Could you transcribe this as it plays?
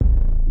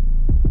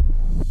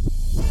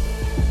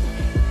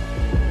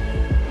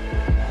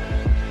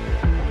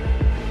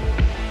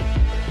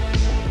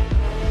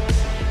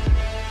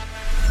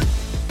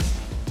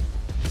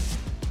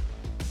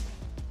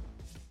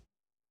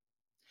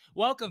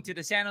Welcome to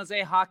the San Jose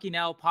Hockey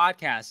Now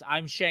podcast.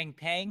 I'm Sheng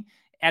Peng,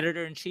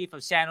 editor-in-chief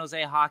of San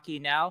Jose Hockey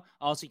Now.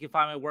 Also, you can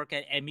find my work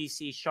at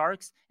MEC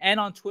Sharks and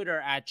on Twitter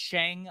at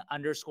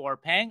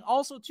Sheng_Peng.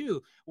 Also,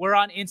 too, we're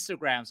on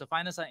Instagram, so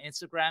find us on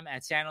Instagram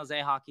at San Jose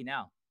Hockey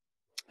Now.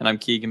 And I'm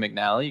Keegan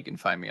McNally. You can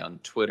find me on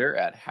Twitter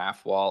at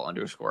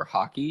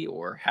halfwall_hockey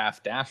or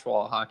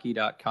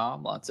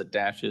half-wallhockey.com. Lots of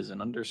dashes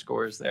and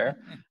underscores there.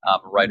 I'm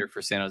a writer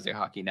for San Jose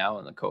Hockey Now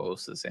and the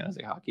co-host of the San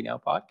Jose Hockey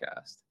Now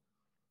podcast.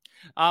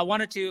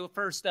 Wanted to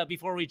first,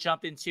 before we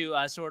jump into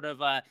sort of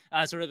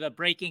the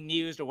breaking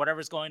news or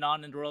whatever's going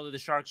on in the world of the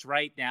Sharks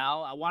right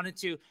now, I wanted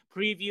to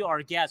preview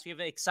our guest. We have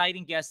an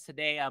exciting guest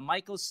today,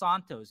 Michael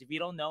Santos. If you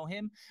don't know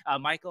him,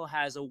 Michael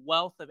has a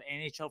wealth of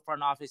NHL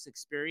front office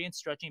experience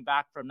stretching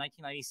back from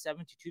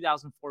 1997 to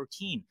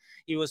 2014.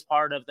 He was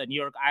part of the New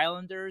York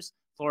Islanders,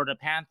 Florida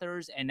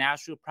Panthers, and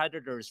Nashville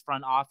Predators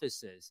front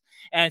offices.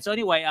 And so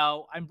anyway,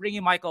 I'm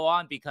bringing Michael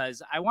on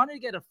because I wanted to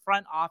get a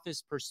front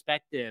office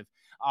perspective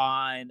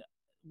on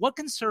what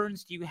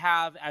concerns do you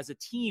have as a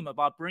team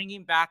about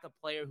bringing back a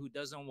player who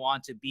doesn't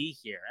want to be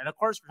here? And of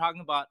course, we're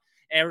talking about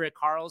Erik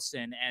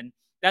Karlsson, and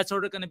that's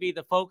sort of going to be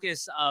the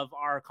focus of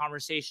our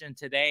conversation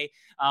today.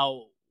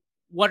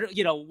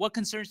 What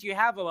concerns do you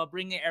have about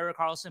bringing Erik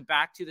Karlsson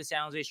back to the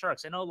San Jose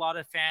Sharks? I know a lot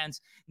of fans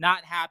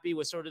not happy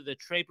with sort of the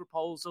trade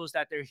proposals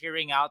that they're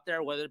hearing out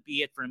there, whether it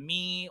be from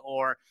me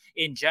or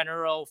in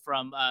general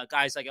from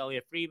guys like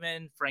Elliot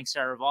Friedman, Frank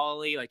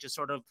Saravalli, like just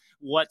sort of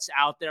what's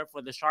out there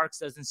for the Sharks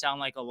doesn't sound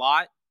like a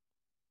lot.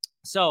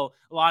 So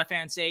a lot of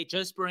fans say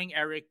just bring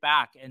Erik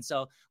back. And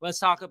so let's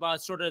talk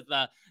about sort of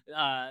the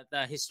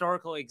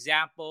historical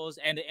examples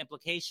and the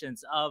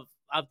implications of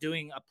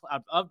bringing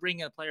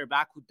a player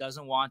back who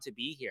doesn't want to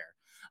be here.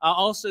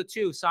 Also,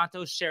 too,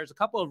 Santos shares a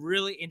couple of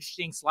really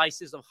interesting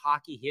slices of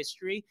hockey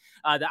history.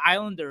 The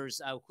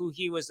Islanders, who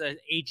he was an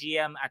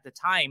AGM at the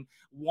time,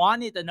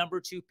 wanted the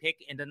number 2 pick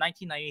in the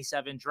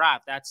 1997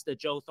 draft. That's the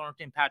Joe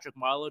Thornton, Patrick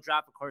Marleau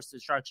draft. Of course, the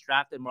Sharks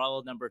drafted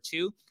Marleau number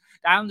 2.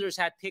 The Islanders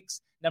had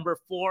picks number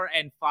 4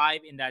 and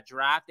 5 in that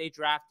draft. They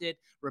drafted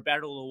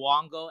Roberto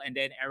Luongo and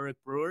then Eric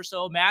Brewer.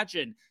 So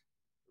imagine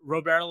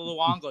Roberto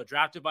Luongo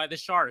drafted by the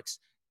Sharks,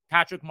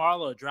 Patrick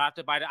Marleau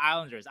drafted by the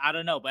Islanders. I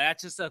don't know, but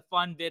that's just a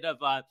fun bit of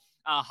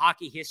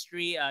hockey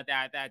history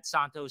that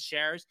Santos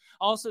shares.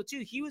 Also, too,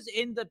 he was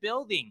in the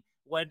building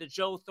when the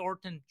Joe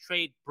Thornton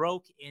trade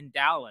broke in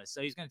Dallas.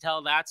 So he's going to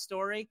tell that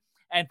story.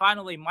 And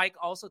finally, Mike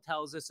also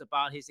tells us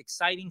about his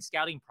exciting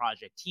scouting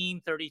project,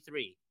 Team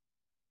 33.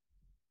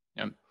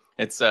 Yeah,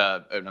 it's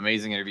an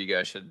amazing interview. You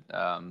guys should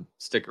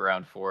stick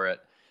around for it.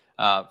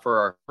 For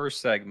our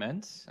first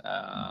segment,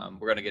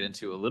 we're going to get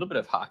into a little bit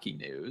of hockey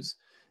news.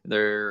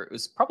 There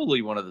was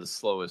probably one of the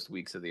slowest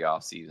weeks of the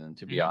offseason,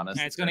 to be honest.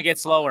 Yeah, it's going to get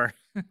slower.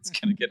 It's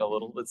going to get a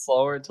little bit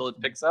slower until it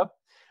picks up.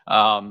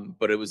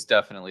 But it was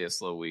definitely a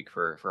slow week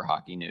for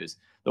hockey news.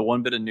 The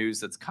one bit of news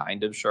that's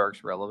kind of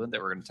Sharks relevant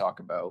that we're going to talk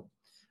about,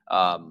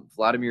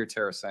 Vladimir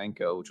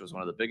Tarasenko, which was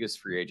one of the biggest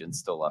free agents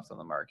still left on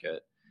the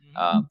market,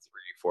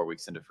 3-4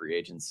 weeks into free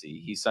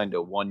agency. He signed a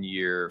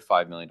 1-year,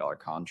 $5 million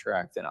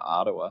contract in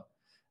Ottawa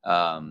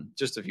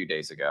just a few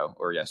days ago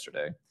or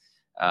yesterday.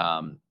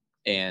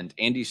 And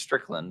Andy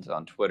Strickland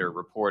on Twitter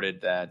reported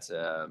that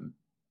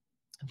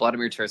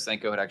Vladimir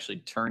Tarasenko had actually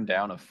turned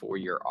down a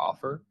 4-year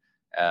offer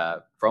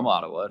from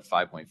Ottawa at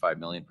 $5.5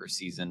 million per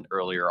season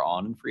earlier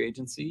on in free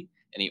agency.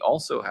 And he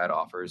also had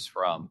offers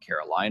from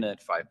Carolina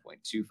at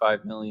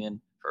 $5.25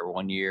 million for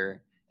 1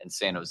 year and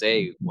San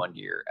Jose 1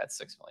 year at $6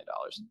 million.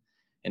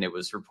 And it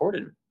was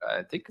reported,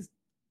 I think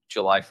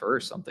July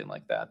 1st, something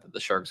like that, that the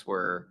Sharks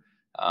were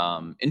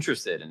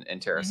interested in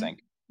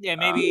Tarasenko. Yeah,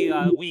 maybe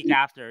a week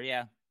after,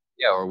 yeah.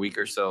 Yeah, or a week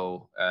or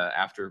so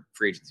after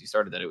free agency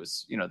started, that it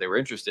was, they were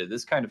interested.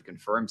 This kind of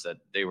confirms that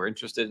they were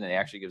interested, and it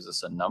actually gives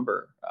us a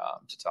number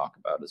to talk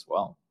about as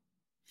well.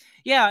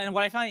 Yeah, and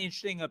what I find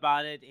interesting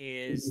about it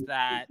is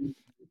that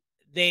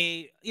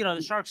they,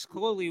 the Sharks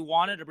clearly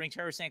wanted to bring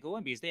Tarasenko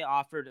in because they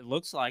offered, it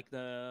looks like,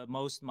 the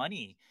most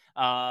money.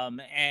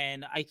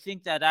 And I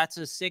think that that's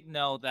a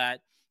signal that,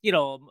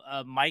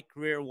 Mike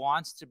Grier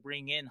wants to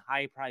bring in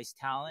high-priced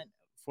talent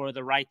for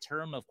the right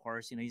term, of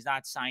course. He's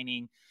not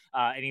signing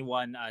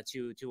anyone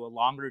to a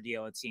longer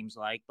deal, it seems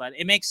like, but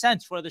it makes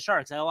sense for the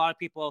Sharks. And a lot of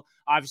people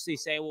obviously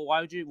say, well, why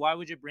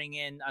would you bring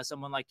in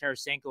someone like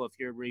Tarasenko if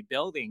you're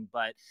rebuilding?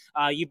 But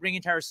you bring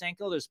in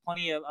Tarasenko, there's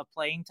plenty of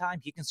playing time.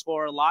 He can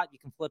score a lot. You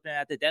can flip him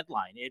at the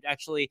deadline. It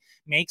actually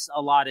makes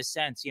a lot of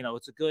sense.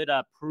 It's a good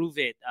prove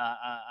it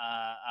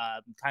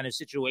kind of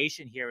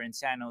situation here in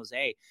San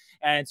Jose.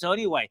 And so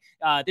anyway,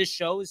 this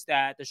shows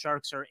that the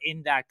Sharks are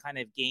in that kind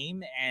of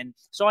game. And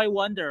so I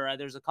wonder,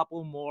 there's a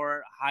couple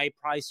more high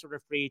price sort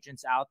of free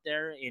agents out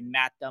there in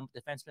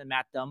defenseman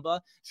Matt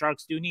Dumba.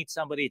 Sharks do need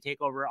somebody to take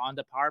over on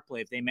the power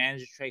play if they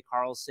manage to trade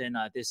Karlsson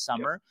this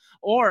summer,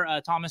 or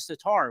Thomas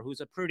Tatar,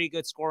 who's a pretty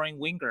good scoring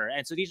winger.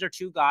 And so these are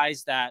two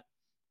guys that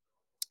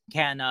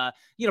can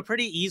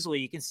pretty easily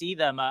you can see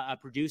them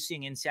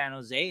producing in San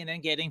Jose and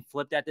then getting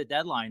flipped at the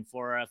deadline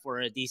for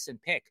a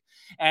decent pick.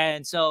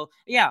 And so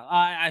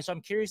so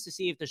I'm curious to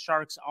see if the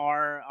Sharks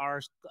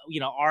are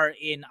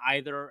in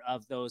either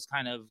of those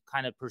kind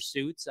of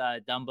pursuits,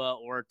 Dumba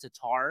or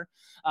Tatar.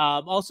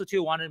 Also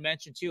too, wanted to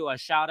mention too, a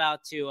shout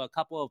out to a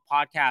couple of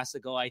podcasts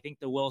ago, I think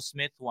the Will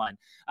Smith one,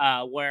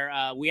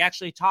 where we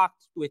actually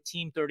talked with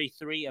Team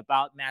 33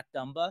 about Matt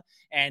Dumba,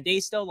 and they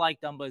still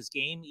like Dumba's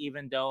game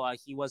even though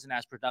he wasn't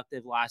as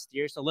productive last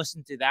year. So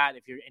listen to that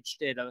if you're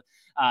interested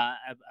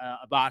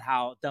about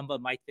how Dumba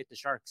might fit the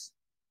Sharks.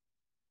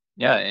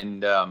 Yeah,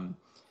 and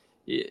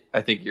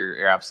I think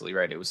you're absolutely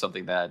right. It was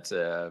something that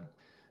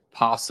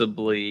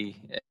possibly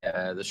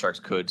the Sharks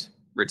could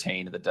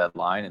retain at the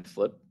deadline and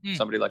flip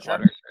somebody like sure.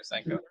 Vladimir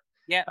Tarasenko.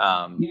 Yeah,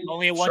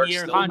 only a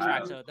 1-year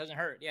contract, so it doesn't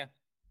hurt.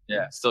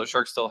 Yeah,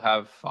 Sharks still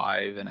have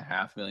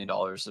 $5.5 million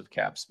of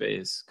cap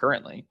space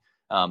currently.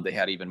 They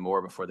had even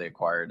more before they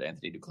acquired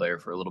Anthony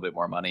Duclair for a little bit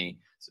more money,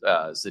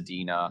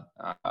 Zadina,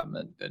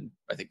 and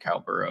I think Kyle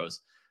Burrows.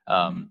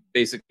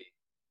 Basically,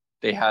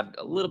 they had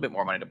a little bit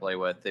more money to play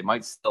with. They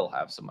might still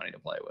have some money to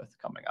play with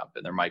coming up,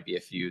 and there might be a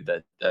few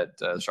that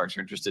the Sharks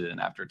are interested in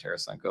after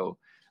Tarasenko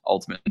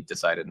ultimately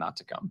decided not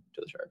to come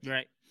to the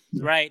Sharks.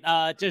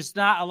 Right. Just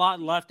not a lot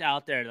left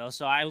out there though.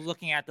 So I was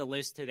looking at the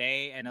list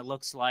today, and it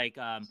looks like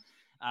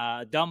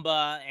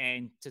Dumba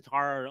and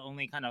Tatar are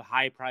only kind of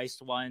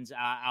high-priced ones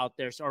out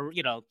there. So, or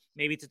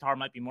maybe Tatar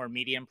might be more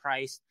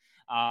medium-priced.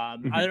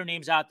 Other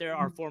names out there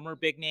are former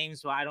big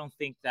names, so I don't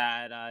think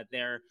that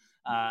they're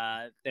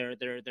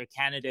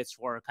candidates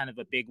for kind of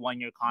a big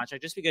 1-year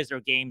contract, just because their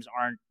games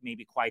aren't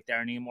maybe quite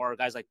there anymore.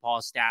 Guys like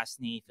Paul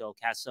Stastny, Phil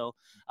Kessel,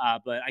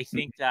 but I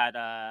think that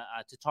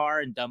Tatar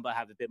and Dumba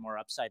have a bit more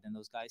upside than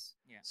those guys.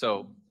 Yeah.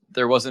 So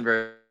there wasn't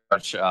very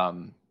much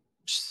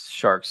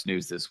Sharks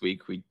news this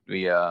week. We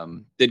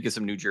did get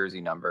some New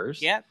Jersey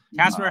numbers. Yeah,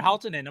 Kasper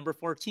Halttunen, number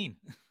 14.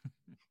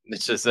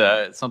 It's just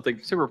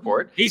something to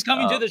report. He's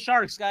coming to the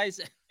Sharks,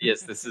 guys.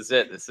 Yes, this is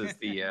it. This is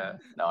the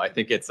no. I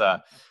think it's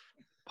a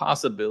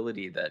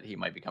possibility that he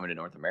might be coming to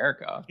North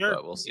America, sure.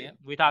 But we'll see. Yeah,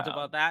 we talked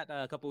about that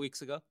a couple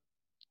weeks ago.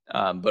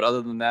 But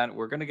other than that,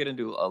 we're going to get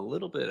into a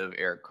little bit of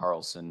Erik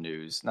Karlsson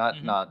news.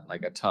 Not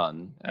like a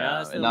ton.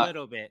 Just a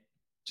little bit.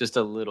 Just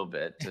a little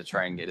bit to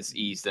try and get us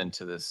eased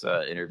into this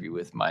interview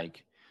with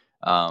Mike.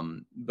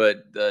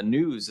 But the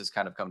news has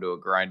kind of come to a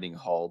grinding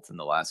halt in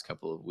the last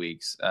couple of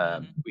weeks.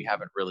 We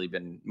haven't really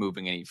been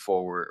moving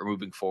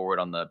forward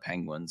on the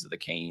Penguins or the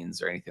Canes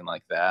or anything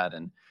like that.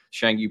 And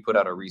Shang, you put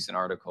out a recent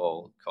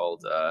article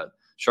called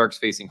Sharks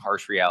Facing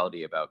Harsh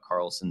Reality about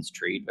Karlsson's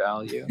trade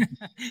value.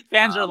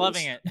 Fans are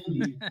loving it.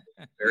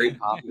 Very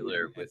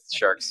popular with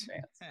Sharks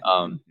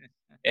fans.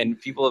 And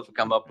people have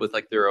come up with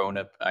like their own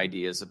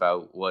ideas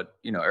about what,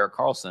 Erik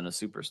Karlsson, a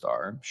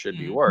superstar, should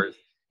be worth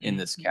in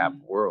this cap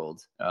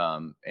world.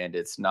 And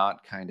it's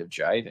not kind of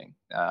jiving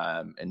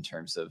in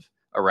terms of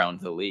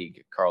around the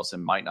league.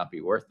 Karlsson might not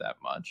be worth that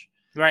much.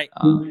 Right.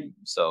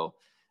 So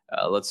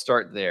let's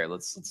start there.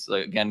 Let's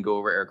again go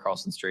over Erik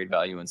Karlsson's trade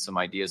value and some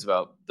ideas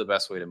about the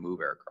best way to move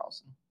Erik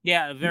Karlsson.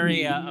 Yeah, a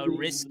very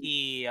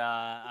risky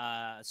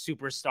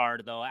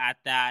superstar though at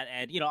that.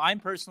 And I'm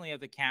personally of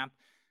the camp,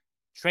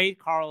 trade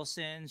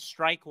Karlsson,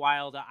 strike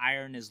while the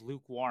iron is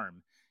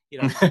lukewarm.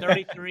 He's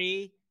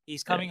 33.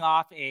 He's coming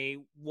off a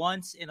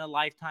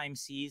once-in-a-lifetime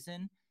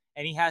season,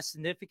 and he has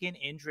significant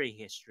injury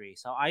history.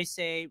 So I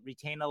say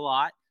retain a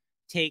lot,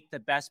 take the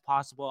best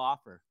possible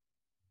offer.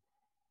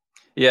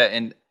 Yeah,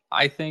 and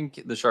I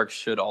think the Sharks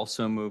should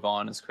also move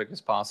on as quick as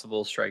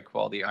possible, strike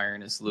while the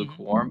iron is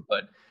lukewarm.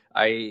 But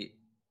I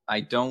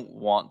don't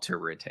want to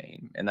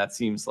retain, and that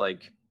seems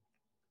like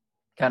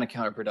kind of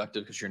counterproductive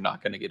because you're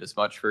not going to get as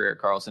much for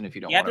Erik Karlsson if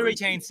you don't. You have to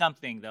retain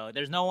something, though.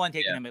 There's no one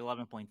taking him at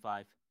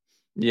 11.5.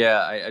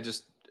 Yeah, I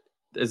just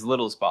as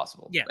little as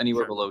possible. Yeah,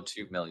 anywhere below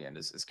 $2 million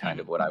is kind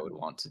of what I would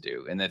want to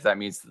do. And if that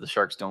means that the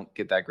Sharks don't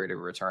get that great of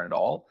a return at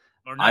all,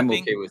 I'm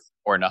okay with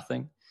or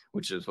nothing,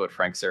 which is what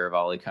Frank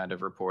Saravalli kind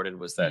of reported,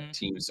 was that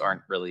teams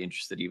aren't really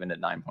interested even at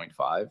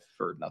 9.5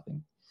 for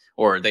nothing,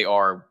 or they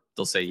are.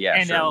 They'll say, yeah,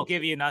 and sure, they'll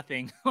give you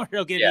nothing, or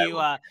they'll give you.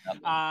 I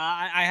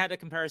had a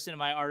comparison in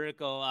my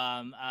article.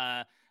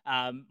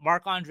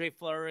 Marc-Andre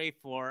Fleury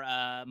for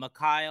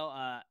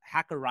Mikhail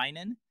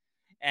Hakkarainen.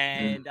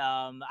 And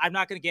I'm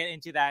not going to get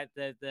into that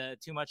the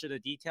too much of the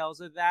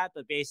details of that,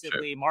 but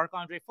basically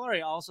Marc-Andre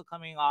Fleury also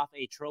coming off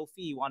a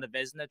trophy. He won a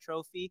Vezina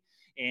trophy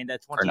in the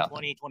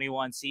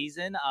 2020-21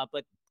 season,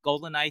 but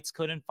Golden Knights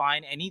couldn't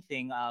find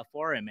anything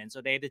for him, and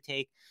so they had to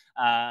take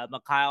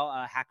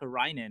Mikhail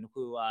Hakkarainen,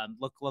 who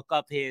look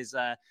up his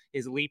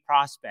elite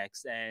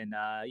prospects, and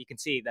you can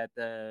see that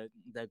the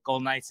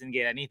Golden Knights didn't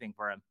get anything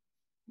for him.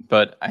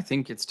 But I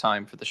think it's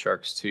time for the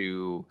Sharks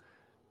to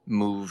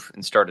move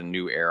and start a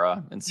new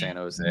era in San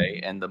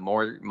Jose. And the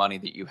more money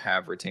that you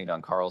have retained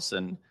on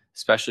Karlsson,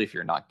 especially if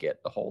you're not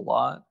getting a whole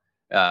lot,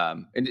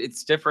 and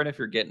it's different if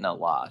you're getting a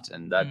lot,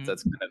 and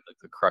that's kind of like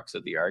the crux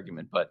of the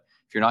argument. But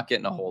if you're not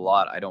getting a whole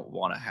lot, I don't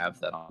want to have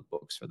that on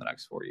books for the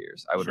next 4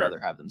 years. I would rather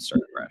have them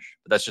start fresh.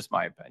 But that's just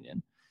my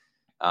opinion.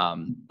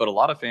 But a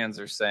lot of fans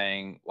are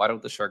saying, why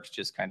don't the Sharks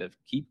just kind of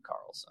keep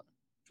Karlsson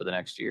for the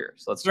next year?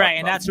 So let's talk Right,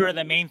 and about that's sort of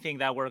the main thing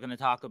that we're going to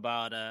talk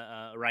about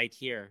right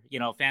here.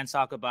 Fans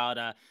talk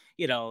about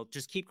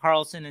just keep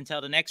Karlsson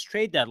until the next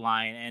trade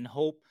deadline and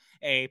hope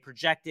a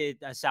projected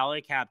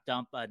salary cap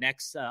dump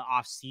next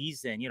off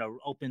season,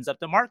 opens up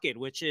the market,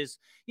 which is,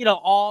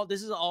 all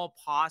this is all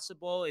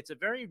possible. It's a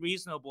very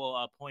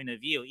reasonable point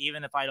of view,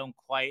 even if I don't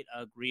quite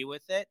agree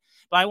with it.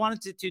 But I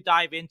wanted to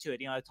dive into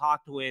it. I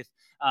talked with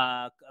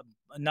a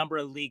number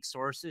of league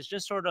sources,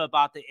 just sort of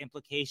about the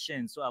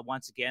implications,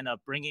 once again,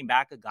 of bringing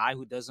back a guy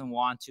who doesn't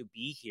want to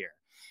be here.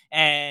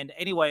 And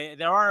anyway,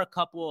 there are a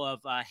couple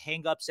of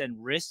hangups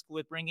and risk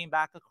with bringing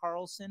back a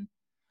Karlsson,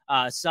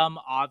 some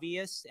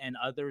obvious and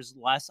others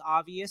less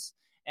obvious.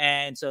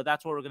 And so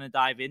that's what we're going to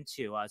dive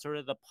into, sort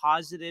of the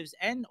positives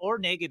and or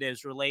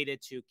negatives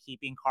related to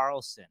keeping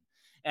Karlsson.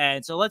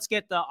 And so let's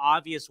get the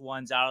obvious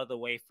ones out of the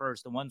way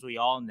first, the ones we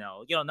all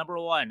know. Number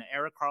one,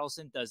 Erik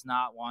Karlsson does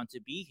not want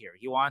to be here.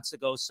 He wants to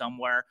go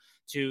somewhere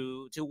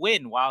to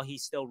win while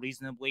he's still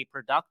reasonably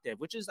productive,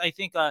 which is, I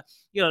think,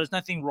 there's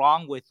nothing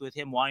wrong with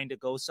him wanting to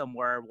go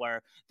somewhere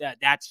where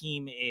that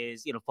team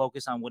is,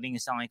 focused on winning a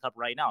Stanley Cup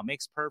right now. It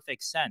makes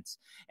perfect sense.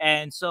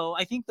 And so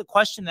I think the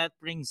question that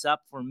brings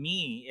up for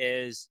me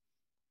is,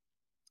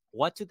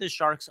 what do the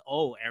Sharks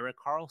owe Erik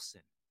Karlsson?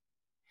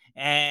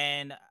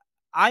 And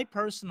I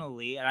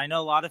personally, and I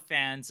know a lot of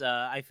fans,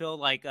 I feel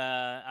like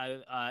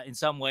in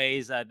some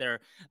ways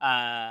they're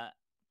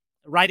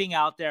writing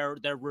out their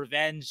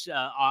revenge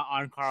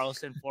on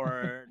Karlsson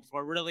for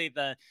really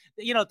the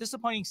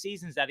disappointing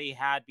seasons that he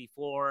had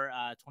before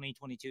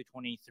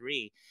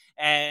 2022-23.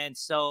 And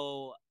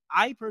so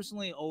I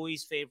personally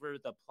always favor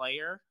the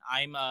player.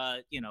 I'm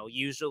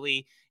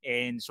usually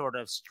in sort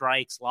of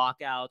strikes,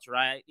 lockouts,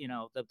 right?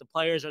 The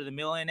players are the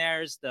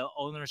millionaires, the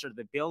owners are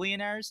the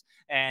billionaires.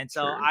 And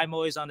so True. I'm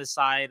always on the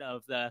side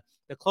of the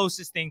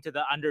closest thing to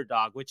the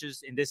underdog, which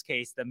is in this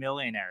case the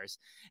millionaires.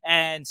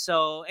 And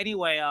so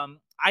anyway,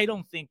 I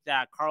don't think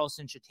that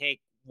Karlsson should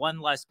take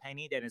one less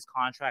penny than his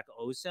contract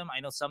owes him.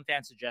 I know some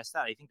fans suggest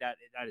that. I think that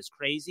is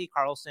crazy.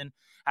 Karlsson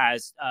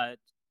has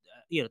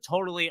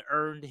totally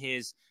earned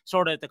his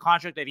sort of the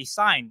contract that he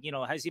signed.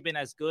 Has he been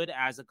as good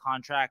as a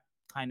contract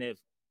kind of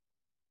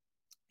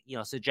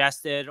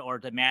suggested or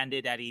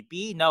demanded that he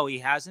be? No, he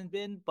hasn't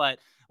been. But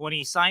when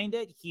he signed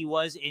it, he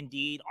was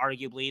indeed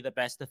arguably the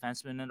best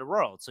defenseman in the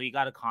world. So he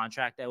got a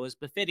contract that was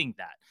befitting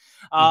that.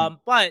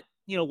 But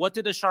what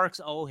do the Sharks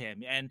owe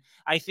him? And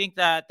I think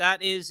that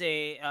is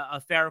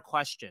a fair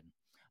question.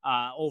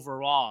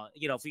 Overall,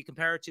 if we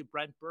compare it to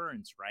Brent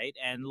Burns, right?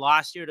 And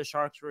last year, the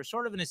Sharks were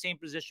sort of in the same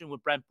position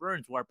with Brent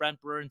Burns, where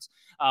Brent Burns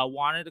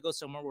wanted to go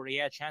somewhere where he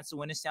had a chance to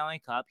win a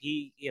Stanley Cup.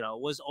 He,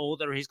 was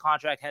older. His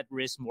contract had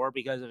risk more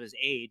because of his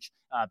age.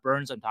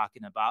 Burns, I'm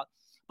talking about.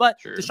 But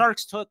Sure. The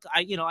Sharks took,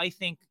 I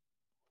think,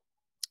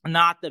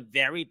 not the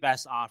very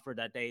best offer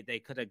that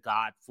they could have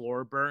got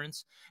for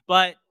Burns.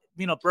 But,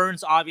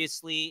 Burns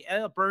obviously,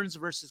 Burns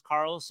versus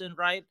Karlsson,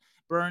 right?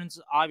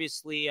 Burns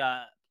obviously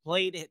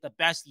played the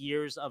best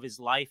years of his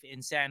life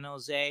in San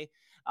Jose.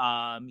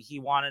 He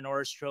won a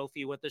Norris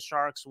Trophy with the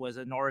Sharks, was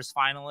a Norris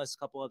finalist a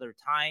couple other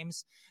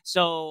times.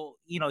 So,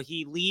 he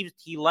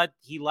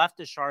left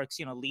the Sharks,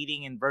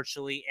 leading in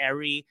virtually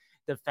every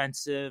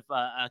defensive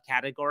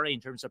category in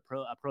terms of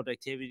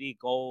productivity,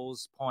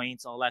 goals,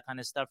 points, all that kind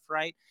of stuff,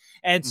 right?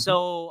 And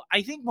so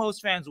I think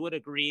most fans would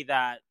agree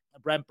that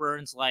Brent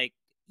Burns, like,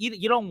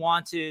 you don't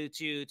want to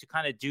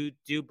kind of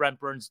do Brent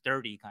Burns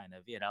dirty, kind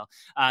of,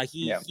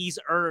 he's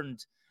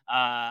earned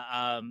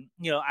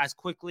as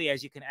quickly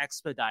as you can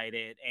expedite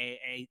it,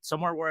 a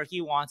somewhere where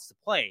he wants to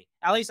play.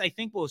 At least I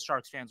think most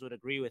Sharks fans would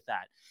agree with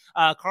that.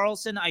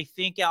 Karlsson, I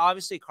think,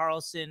 obviously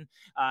Karlsson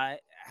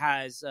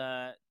has,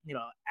 at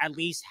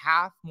least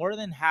more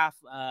than half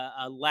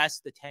less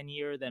the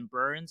tenure than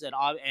Burns.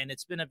 And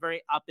it's been a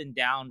very up and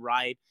down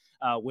ride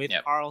with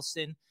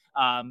Karlsson.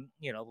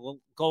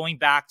 Going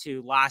back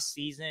to last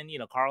season,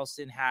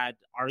 Karlsson had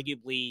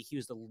arguably, he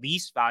was the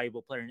least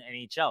valuable player in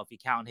NHL if you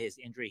count his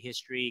injury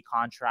history,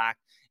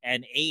 contract,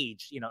 and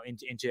age,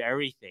 into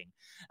everything.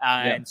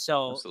 And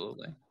so,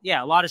 absolutely.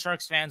 A lot of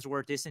Sharks fans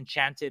were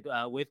disenchanted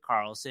with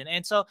Karlsson.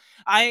 And so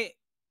I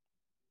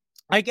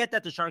get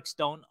that the Sharks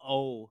don't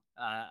owe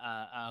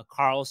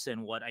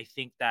Karlsson what I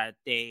think that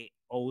they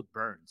owed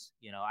Burns.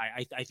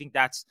 I think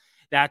that's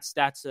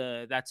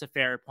a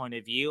fair point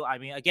of view. I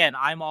mean, again,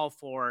 I'm all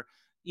for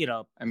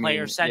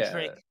player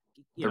centric.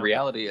 The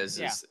reality is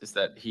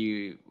that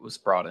he was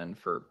brought in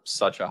for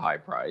such a high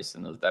price,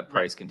 and that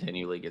price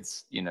continually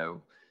gets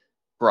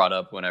brought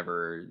up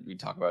whenever we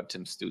talk about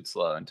Tim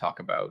Stützle and talk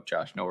about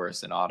Josh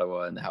Norris in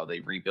Ottawa and how they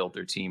rebuilt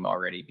their team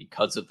already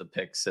because of the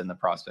picks and the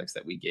prospects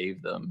that we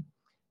gave them.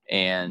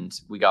 And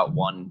we got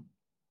one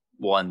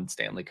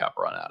Stanley Cup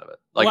run out of it.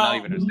 Like, not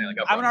even a Stanley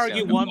Cup I'm run.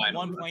 going to argue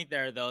one point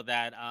there, though,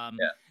 that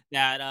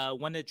that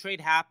when the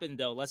trade happened,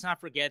 though, let's not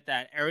forget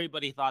that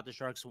everybody thought the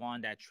Sharks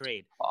won that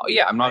trade, Oh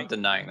yeah, I'm not right?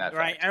 denying that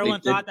Right. fact.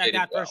 Everyone thought They that did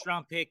that first well.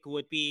 round pick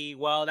would be,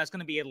 well, that's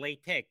going to be a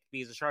late pick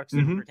because the Sharks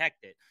didn't Hmm.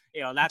 protect it.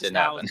 That's Didn't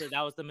happen.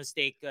 that was the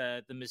mistake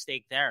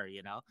there.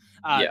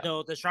 Yeah,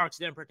 Though the Sharks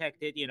didn't protect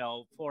it,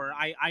 for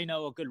I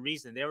know a good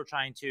reason. They were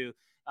trying to,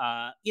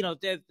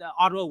 the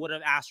Ottawa would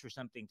have asked for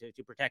something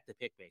to protect the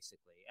pick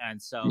basically,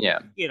 and so yeah.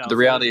 The so it was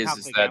reality a is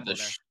calculated that gamble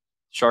there.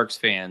 Sharks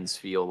fans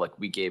feel like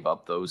we gave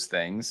up those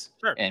things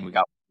Sure, and we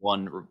got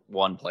one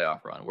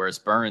playoff run. Whereas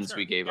Burns,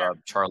 we sure, gave yeah, up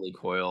Charlie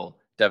Coyle,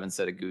 Devin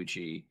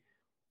Setaguchi.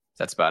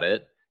 That's about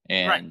it.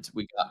 right, And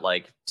we got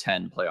like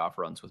 10 playoff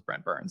runs with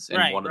Brent Burns, and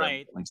right, one of them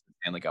right, went to the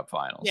Stanley Cup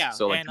Finals. yeah,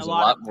 So like, and a there's a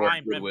lot lot of more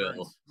prime Brent goodwill.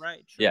 Burns,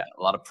 right, Yeah, true.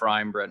 a lot of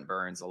prime Brent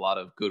Burns, a lot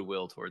of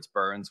goodwill towards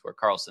Burns, where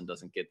Karlsson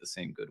doesn't get the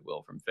same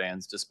goodwill from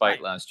fans, despite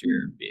Right. last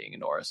year being a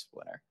Norris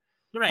winner.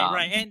 Right,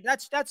 right, Um, and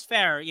that's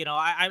fair. just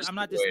I'm the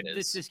not way it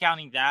is.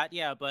 discounting that.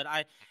 Yeah, but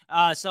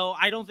so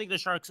I don't think the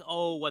Sharks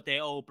owe what they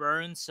owe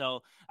Burns.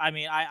 So I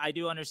mean, I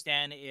do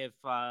understand if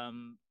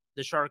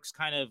the Sharks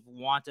kind of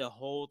want to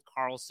hold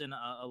Carlson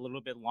a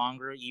little bit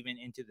longer, even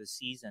into the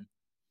season.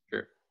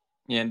 Sure.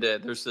 And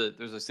there's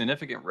a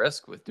significant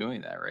risk with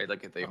doing that, right?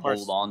 Like if they Of hold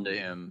course, on to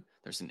him,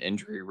 there's an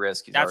injury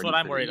risk. He's that's already what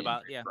I'm pretty worried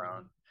about. injury Yeah.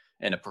 prone,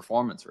 and a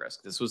performance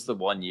risk. This was the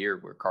one year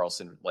where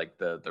Carlson, like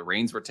the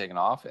reins were taken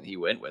off, and he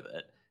went with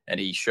it, and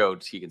he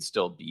showed he can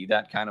still be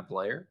that kind of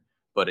player.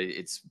 But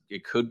it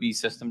could be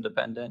system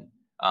dependent,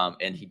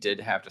 and he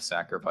did have to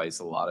sacrifice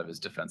a lot of his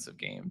defensive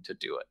game to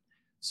do it.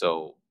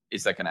 So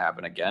is that going to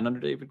happen again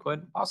under David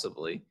Quinn?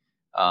 Possibly.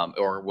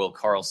 Or will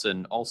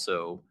Carlson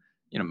also,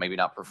 maybe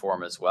not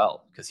perform as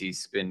well because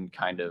he's been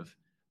kind of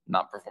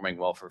not performing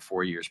well for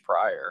 4 years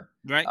prior.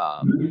 Right.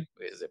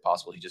 Is it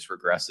possible he just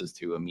regresses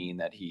to a mean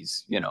that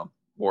he's,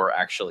 more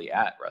actually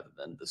at rather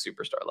than the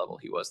superstar level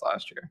he was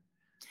last year?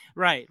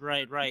 Right,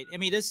 right, right. I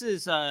mean, this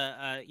is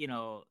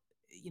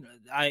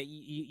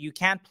you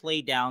can't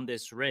play down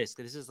this risk.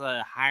 This is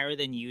a higher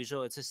than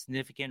usual. It's a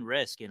significant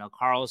risk.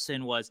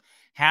 Carlson was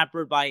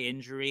hampered by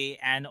injury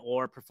and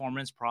or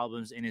performance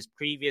problems in his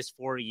previous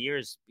 4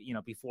 years,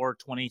 before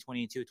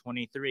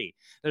 2022-23.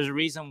 There's a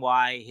reason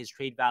why his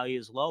trade value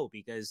is low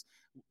because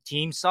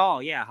teams saw,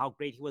 yeah, how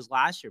great he was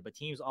last year, but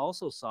teams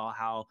also saw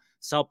how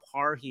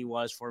subpar he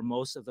was for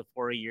most of the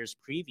 4 years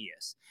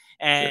previous.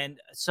 Sure. And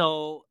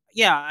so,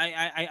 yeah,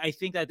 I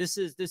think that this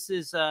is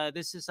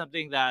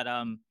something that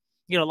a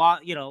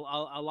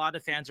lot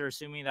of fans are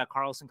assuming that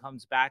Carlson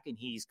comes back and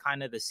he's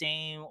kind of the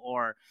same,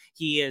 or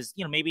he is,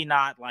 maybe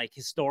not like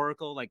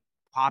historical, like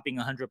popping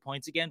 100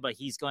 points again, but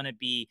he's going to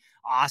be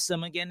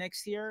awesome again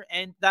next year.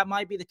 And that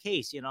might be the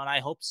case, and I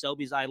hope so,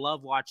 because I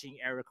love watching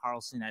Erik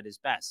Karlsson at his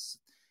best.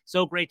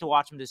 So great to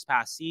watch him this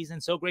past season.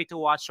 So great to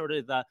watch sort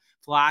of the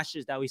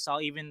flashes that we saw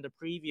even the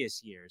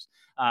previous years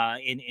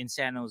in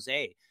San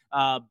Jose.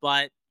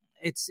 But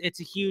it's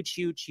a huge,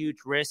 huge, huge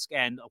risk,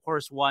 and of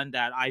course one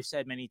that I've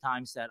said many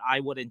times that I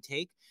wouldn't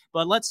take.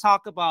 But let's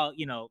talk about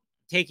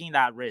taking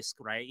that risk,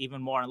 right?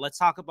 Even more, and let's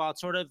talk about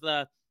sort of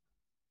the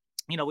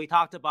we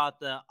talked about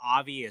the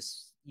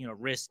obvious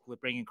risk with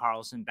bringing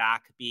Karlsson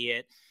back, be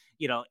it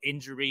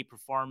injury,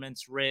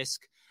 performance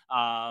risk.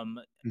 Um,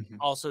 Mhm.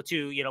 Also,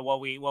 too,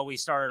 what we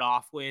started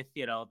off with,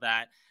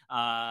 that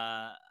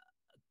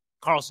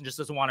Karlsson just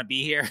doesn't want to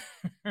be here.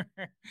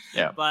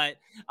 Yeah. But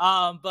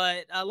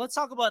let's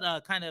talk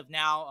about kind of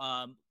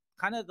now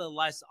kind of the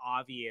less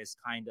obvious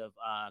kind of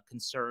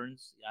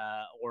concerns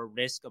or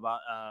risk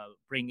about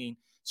bringing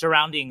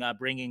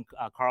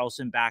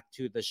Karlsson back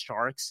to the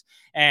Sharks.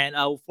 And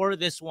for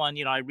this one,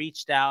 I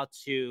reached out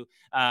to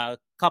a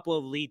couple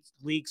of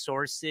league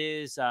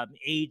sources,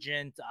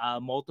 agent,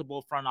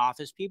 multiple front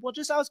office people.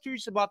 Just I was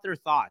curious about their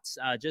thoughts.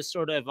 Just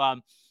sort of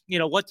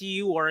what do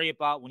you worry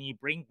about when you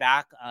bring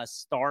back a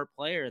star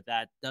player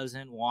that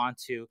doesn't want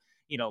to,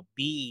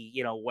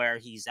 be, where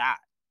he's at?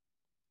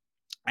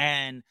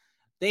 And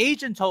the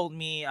agent told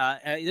me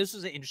this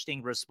was an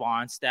interesting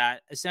response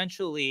that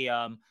essentially,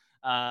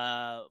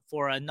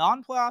 for a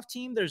non-playoff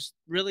team, there's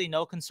really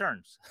no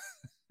concerns.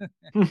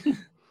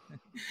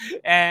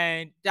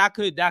 And that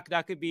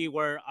could be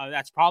where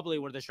that's probably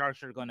where the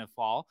Sharks are going to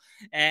fall.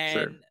 Sure.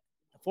 And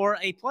for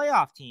a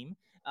playoff team,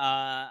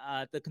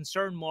 the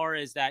concern more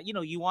is that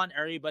you want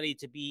everybody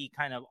to be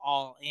kind of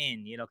all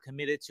in,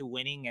 committed to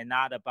winning and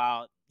not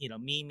about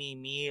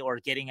me or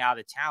getting out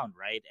of town,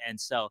 right? And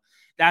so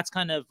that's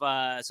kind of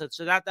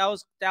so that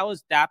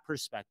was that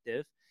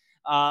perspective.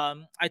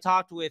 I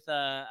talked with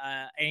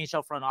a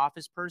NHL front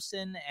office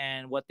person,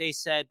 and what they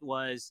said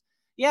was,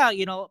 yeah,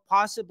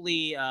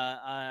 possibly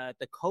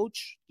the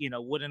coach,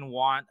 wouldn't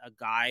want a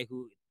guy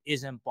who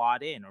isn't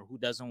bought in or who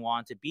doesn't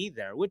want to be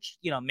there, which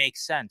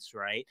makes sense,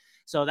 right?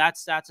 So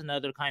that's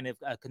another kind of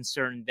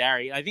concern there.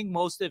 I think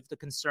most of the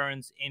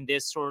concerns in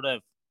this sort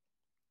of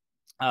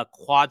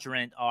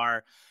quadrant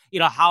are,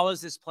 how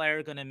is this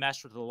player going to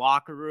mesh with the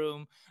locker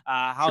room?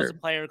 How is the Sure.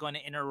 player going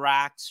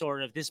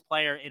to this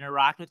player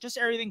interact with just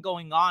everything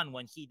going on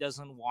when he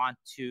doesn't want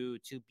to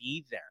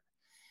be there?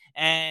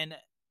 And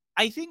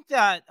I think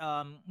that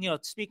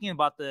speaking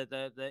about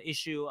the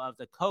issue of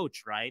the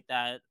coach, right?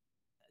 That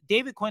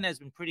David Quinn has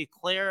been pretty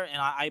clear, and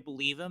I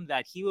believe him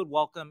that he would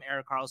welcome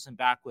Erik Karlsson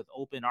back with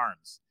open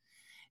arms.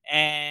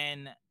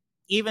 And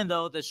even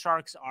though the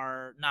Sharks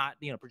are not,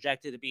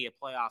 projected to be a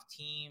playoff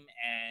team,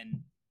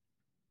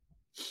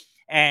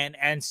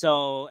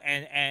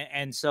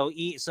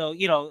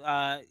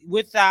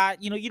 with that,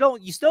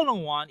 you still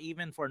don't want,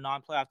 even for a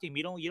non-playoff team,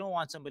 you don't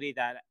want somebody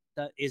that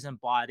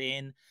isn't bought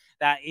in,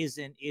 that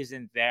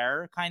isn't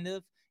there, kind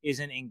of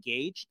isn't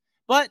engaged.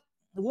 But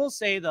we'll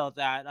say though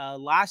that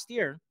last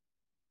year,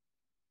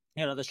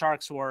 the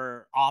Sharks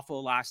were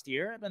awful last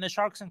year, and the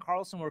Sharks and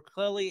Karlsson were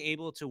clearly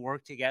able to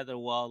work together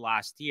well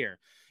last year.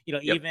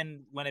 Yep.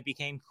 Even when it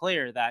became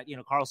clear that,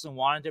 Karlsson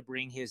wanted to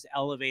bring his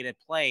elevated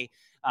play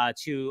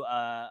to,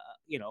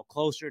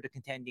 closer to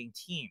contending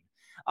team.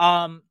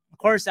 Of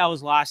course, that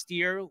was last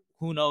year.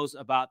 Who knows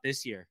about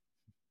this year?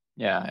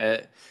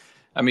 Yeah.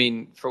 I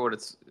mean, for what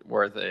it's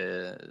worth,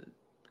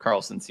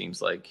 Karlsson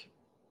seems like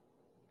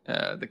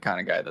the kind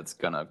of guy that's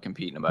going to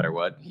compete no matter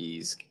what.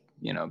 He's,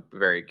 a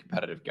very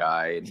competitive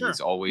guy, and Sure.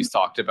 he's always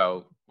talked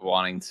about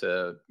wanting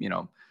to,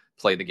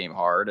 play the game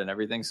hard and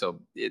everything. So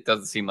it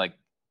doesn't seem like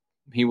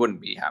he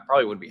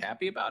probably wouldn't be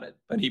happy about it,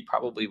 but he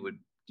probably would,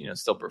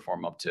 still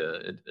perform up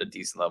to a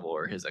decent level,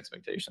 or his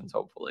expectations,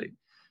 hopefully.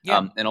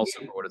 Yeah. And also,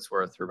 for what it's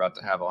worth, we're about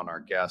to have on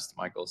our guest,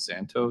 Michael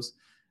Santos,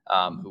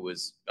 who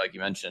was, like you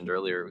mentioned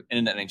earlier,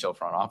 in an NHL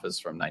front office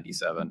from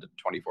 97 to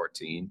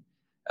 2014.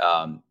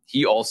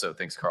 He also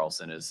thinks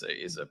Karlsson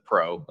is a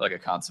pro, like a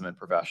consummate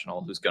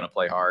professional who's going to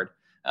play hard,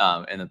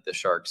 and that the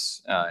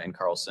Sharks and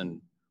Karlsson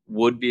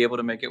would be able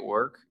to make it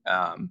work.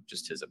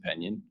 Just his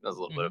opinion. There's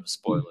a little bit of a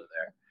spoiler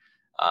there.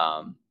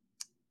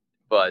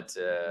 But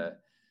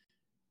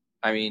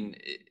I mean,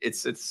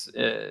 it's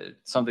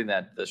something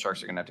that the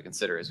Sharks are going to have to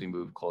consider as we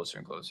move closer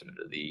and closer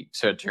to the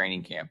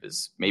training camp.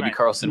 Is maybe Right.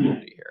 Karlsson will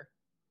be here.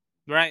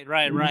 Right.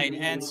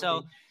 And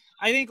so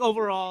I think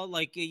overall,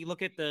 like, you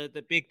look at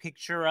the big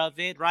picture of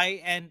it,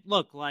 right? And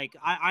look, like,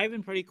 I've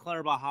been pretty clear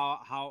about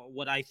how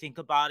what I think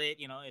about it,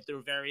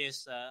 through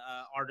various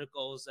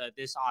articles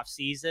this off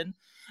season.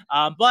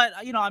 But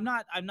I'm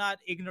not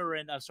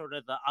ignorant of sort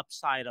of the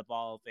upside of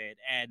all of it.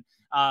 And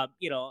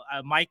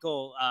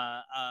Michael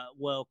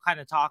will kind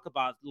of talk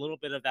about a little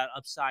bit of that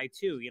upside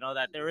too.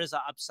 That there is an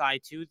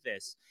upside to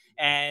this.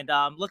 And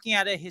looking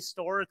at it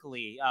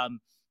historically,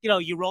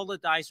 you roll the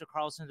dice for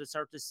Karlsson to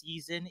start the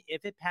season.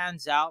 If it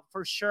pans out,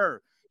 for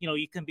sure,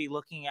 you can be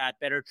looking at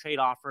better trade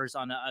offers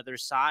on the other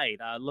side.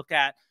 Look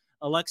at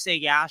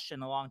Alexei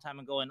Yashin a long time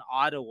ago in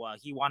Ottawa.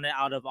 He wanted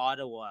out of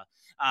Ottawa.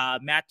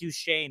 Matt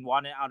Duchene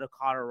wanted out of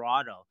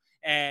Colorado.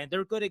 And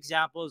they're good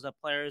examples of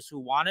players who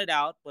wanted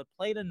out but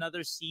played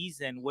another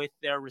season with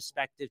their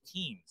respective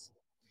teams.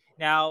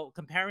 Now,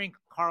 comparing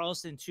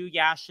Karlsson to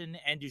Yashin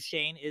and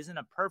Duchene isn't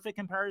a perfect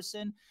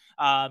comparison.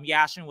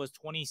 Yashin was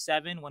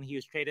 27 when he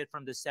was traded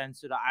from the Sens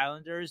to the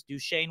Islanders.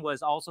 Duchene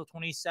was also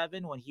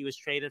 27 when he was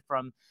traded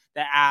from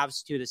the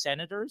Avs to the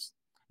Senators.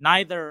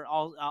 Neither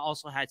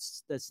also had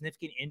the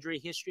significant injury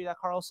history that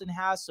Karlsson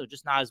has, so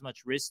just not as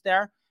much risk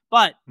there.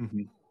 But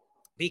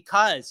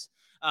because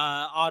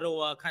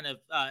Ottawa kind of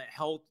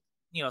held,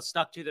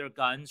 stuck to their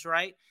guns,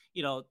 right?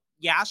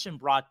 Yashin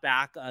brought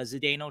back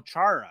Zdeno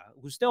Chara,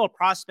 who's still a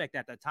prospect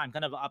at that time,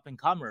 kind of an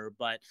up-and-comer,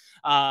 but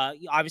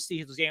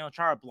obviously Zdeno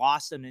Chara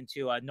blossomed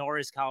into a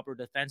Norris-caliber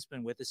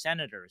defenseman with the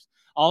Senators.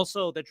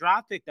 Also, the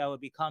draft pick that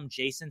would become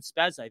Jason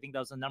Spezza, I think that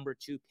was the number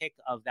 2 pick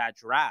of that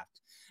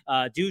draft.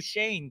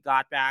 Duchene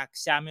got back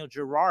Samuel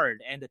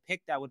Girard and the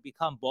pick that would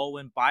become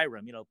Bowen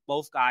Byram,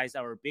 both guys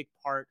that were a big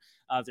part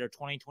of their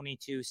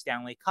 2022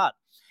 Stanley Cup.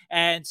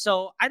 And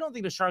so I don't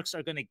think the Sharks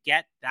are going to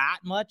get that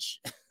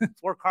much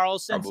for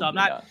Karlsson. So I'm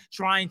not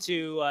trying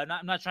to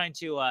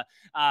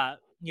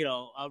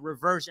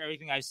reverse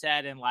everything I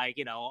said and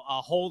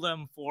hold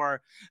them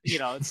for,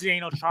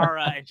 Zdeno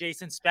Chara and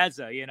Jason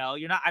Spezza.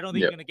 I don't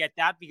think you're going to get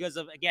that because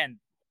of, again,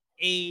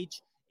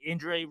 age,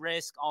 injury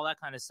risk, all that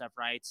kind of stuff,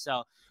 right?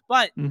 So,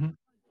 but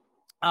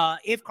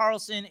if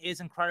Karlsson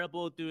is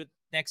incredible through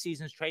next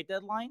season's trade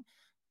deadline,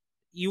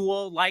 you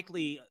will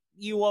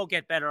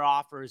get better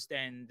offers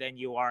than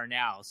you are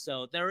now.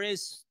 So there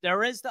is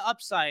the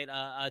upside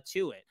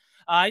to it.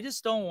 I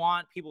just don't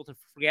want people to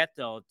forget,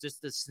 though,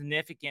 just the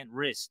significant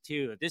risk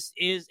too. This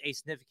is a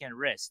significant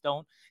risk.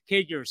 Don't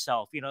kid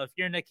yourself. If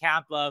you're in the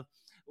camp of,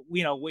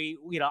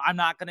 I'm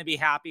not going to be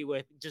happy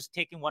with just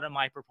taking one of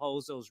my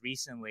proposals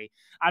recently.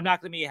 I'm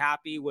not going to be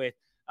happy with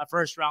a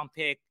first round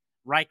pick,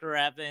 Riker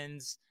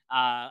Evans,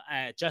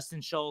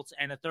 Justin Schultz,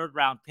 and a third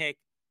round pick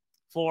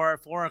for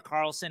a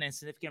Karlsson and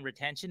significant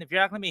retention. If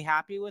you're not going to be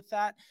happy with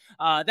that,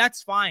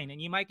 that's fine.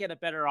 And you might get a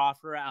better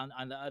offer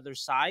on the other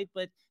side,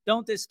 but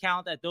don't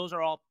discount that those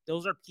are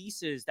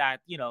pieces that,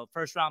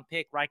 first round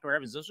pick, Riker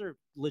Evans, those are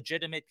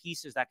legitimate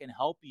pieces that can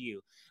help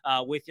you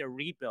with your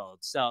rebuild.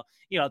 So,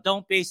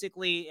 don't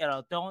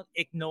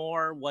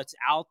ignore what's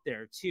out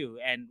there too,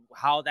 and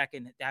how that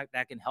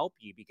can help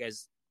you,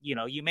 because,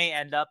 you may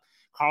end up,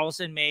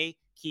 Karlsson may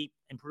keep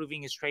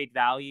improving his trade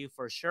value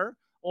for sure,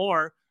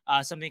 or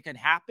something can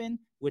happen,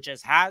 which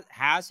has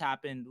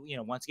happened,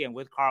 once again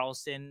with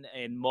Karlsson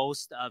in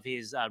most of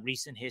his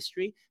recent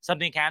history.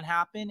 Something can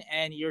happen,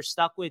 and you're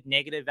stuck with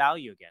negative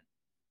value again.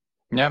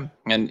 Yeah,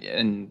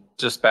 and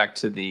just back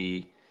to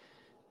the,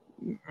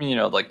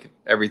 like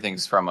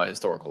everything's from a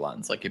historical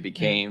lens. Like it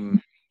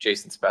became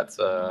Jason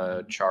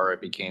Spezza, Chara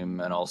became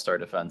an all-star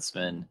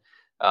defenseman,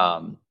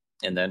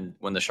 and then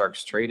when the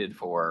Sharks traded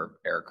for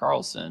Erik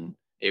Karlsson,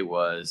 it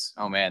was,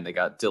 oh man, they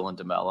got Dylan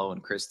DeMello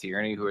and Chris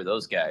Tierney. Who are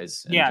those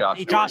guys?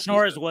 And Josh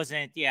Norris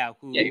wasn't. He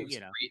was,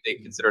 they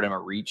considered him a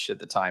reach at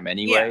the time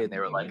anyway, and they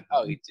were like,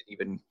 oh, he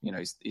didn't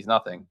even, he's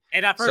nothing.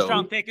 And that first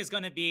round pick is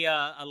going to be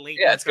a late.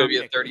 Yeah, it's going to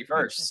be a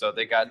 31st. So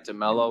they got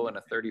DeMello and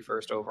a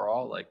 31st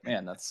overall. Like,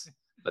 man, that's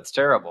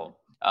terrible.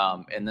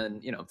 And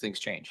then things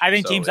change. I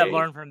think teams have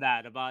learned from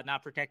that about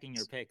not protecting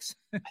your picks.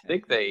 I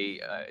think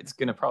it's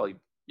going to probably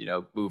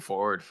move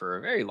forward for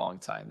a very long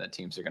time that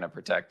teams are going to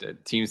protect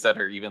it. Teams that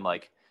are even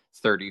like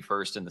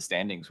 31st in the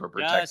standings were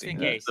protecting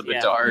the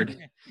Bedard.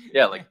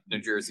 Yeah, like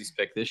New Jersey's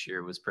pick this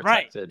year was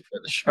protected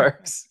for the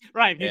Sharks.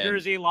 Right. New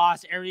Jersey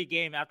lost every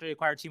game after they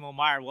acquired Timo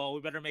Meier. Well,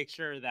 we better make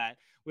sure that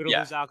we don't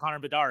lose out Connor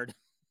Bedard.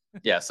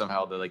 Yeah,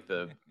 somehow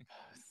the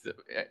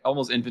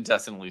almost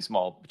infinitesimally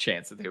small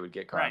chance that they would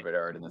get Connor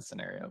Bedard in this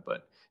scenario.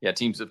 But yeah,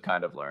 teams have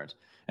kind of learned.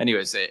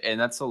 Anyways, and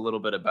that's a little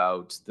bit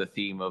about the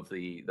theme of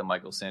the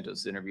Michael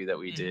Santos interview that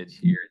we did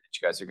here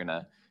that you guys are going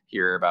to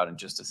hear about in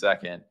just a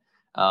second.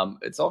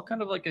 It's all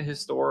kind of like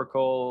it's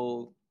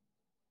all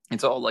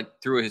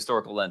like through a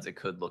historical lens, it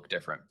could look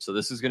different. So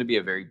this is going to be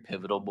a very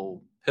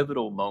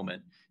pivotal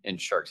moment in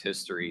Sharks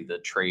history. The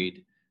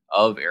trade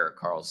of Erik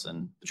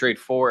Karlsson, the trade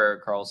for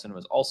Erik Karlsson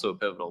was also a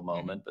pivotal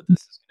moment, but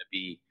this is going to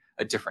be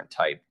a different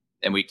type,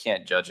 and we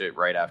can't judge it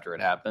right after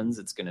it happens.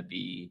 It's going to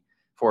be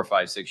 4,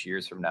 5, 6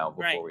 years from now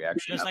before we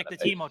actually just like the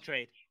Timo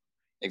trade.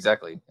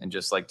 Exactly. And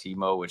just like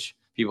Timo, which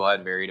people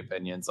had varied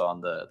opinions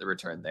on the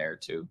return there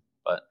too.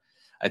 But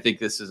I think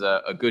this is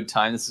a good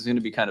time. This is going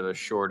to be kind of a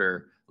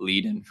shorter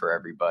lead-in for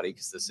everybody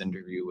because this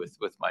interview with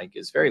Mike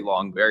is very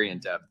long, very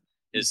in-depth.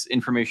 His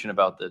information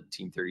about the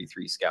Team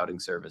 33 scouting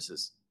service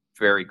is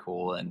very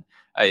cool. And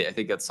I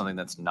think that's something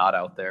that's not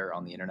out there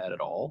on the internet at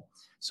all.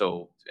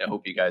 So I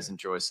hope you guys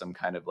enjoy some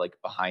kind of like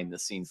behind the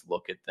scenes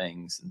look at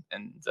things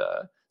and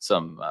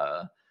some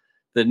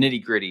the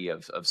nitty gritty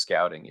of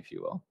scouting, if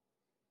you will.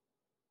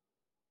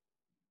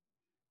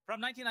 From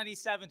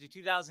 1997 to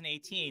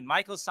 2018,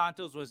 Michael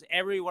Santos was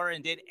everywhere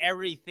and did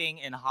everything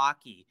in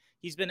hockey.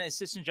 He's been an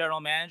assistant general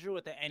manager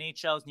with the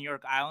NHL's New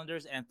York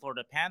Islanders and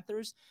Florida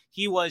Panthers.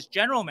 He was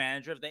general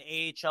manager of the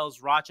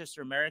AHL's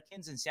Rochester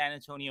Americans and San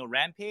Antonio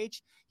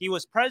Rampage. He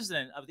was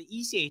president of the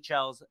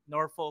ECHL's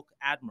Norfolk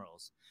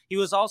Admirals. He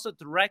was also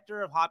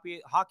director of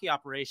hockey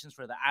operations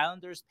for the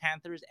Islanders,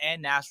 Panthers, and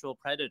Nashville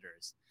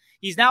Predators.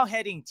 He's now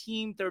heading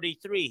Team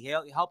 33. He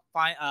helped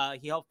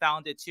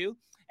found it too.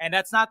 And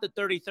that's not the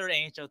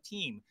 33rd NHL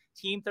team.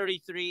 Team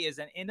 33 is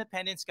an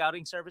independent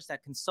scouting service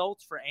that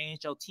consults for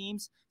NHL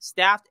teams,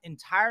 staffed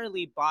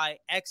entirely by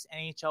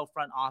ex-NHL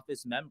front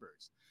office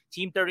members.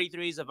 Team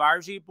 33's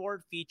advisory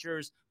board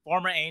features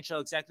former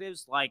NHL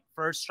executives like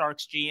first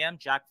Sharks GM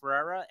Jack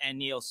Ferreira and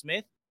Neil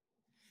Smith.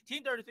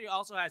 Team 33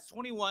 also has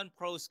 21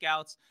 pro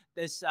scouts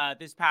this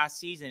past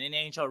season in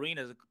NHL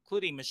arenas,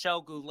 including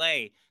Michel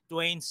Goulet,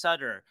 Dwayne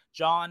Sutter,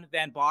 John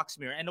Van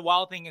Boxmeer, and the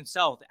Wild Thing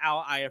himself,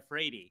 Al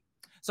Iafrate.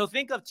 So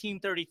think of Team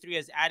 33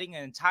 as adding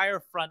an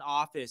entire front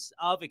office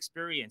of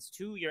experience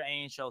to your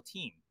NHL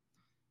team.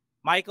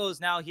 Michael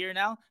is here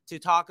to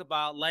talk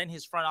about lend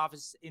his front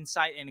office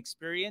insight and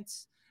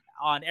experience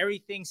on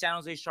everything San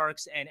Jose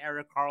Sharks and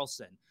Erik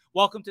Karlsson.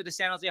 Welcome to the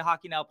San Jose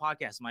Hockey Now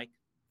podcast, Mike.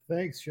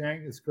 Thanks,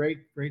 Shank. It's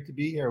great to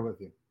be here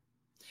with you.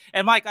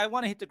 And Mike, I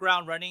want to hit the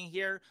ground running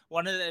here.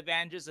 One of the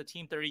advantages of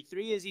Team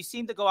 33 is you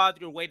seem to go out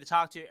of your way to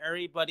talk to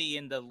everybody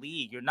in the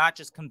league. You're not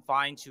just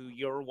confined to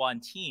your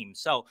one team.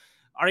 So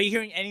are you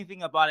hearing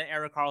anything about an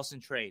Erik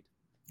Karlsson trade?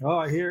 Oh,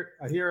 I hear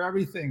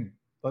everything,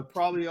 but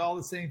probably all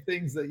the same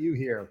things that you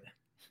hear.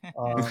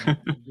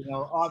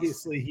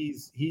 Obviously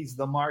he's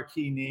the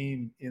marquee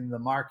name in the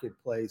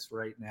marketplace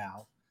right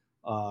now.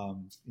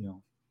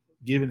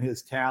 Given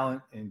his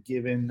talent and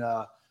given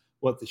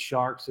what the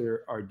Sharks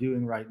are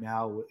doing right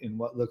now in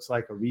what looks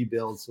like a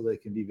rebuild, so they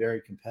can be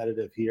very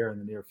competitive here in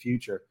the near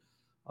future.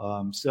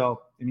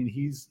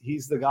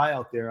 He's the guy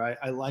out there.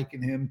 I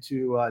liken him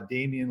to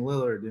Damian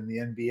Lillard in the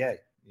NBA.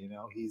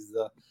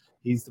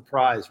 He's the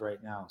prize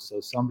right now.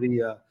 So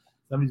somebody's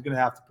going to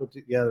have to put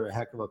together a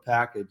heck of a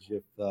package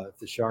if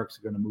the Sharks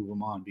are going to move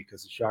him on,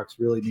 because the Sharks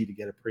really need to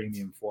get a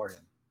premium for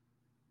him.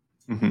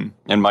 Mm-hmm.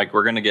 And Mike,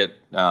 we're going to get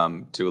to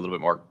a little bit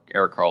more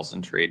Erik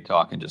Karlsson trade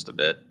talk in just a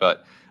bit,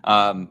 but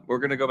we're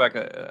going to go back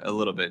a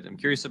little bit. I'm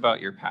curious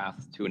about your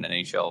path to an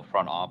NHL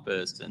front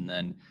office, and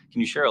then can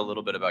you share a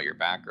little bit about your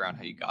background,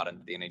 how you got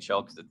into the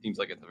NHL? Because it seems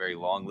like it's a very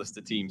long list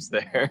of teams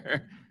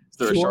there. Is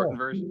there a shortened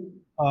version?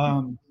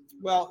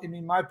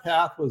 My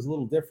path was a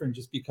little different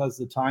just because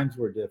the times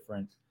were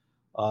different.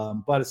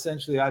 But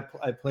essentially, I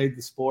played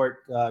the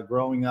sport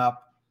growing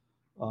up.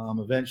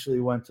 Eventually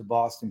went to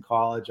Boston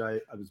College.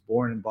 I was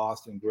born in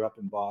Boston, grew up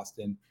in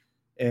Boston,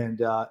 and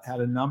had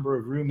a number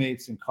of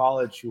roommates in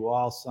college who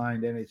all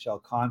signed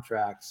NHL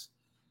contracts.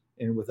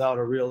 And without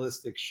a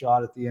realistic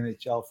shot at the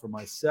NHL for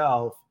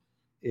myself,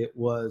 it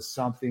was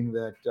something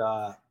that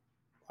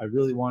I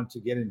really wanted to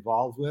get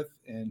involved with,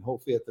 and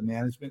hopefully at the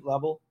management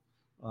level.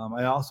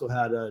 I also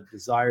had a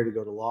desire to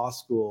go to law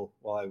school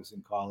while I was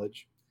in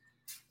college.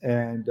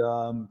 And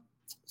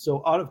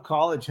so out of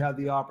college, had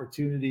the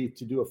opportunity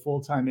to do a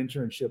full-time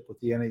internship with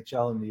the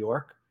NHL in New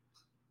York,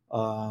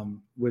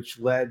 which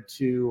led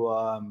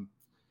to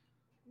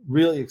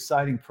really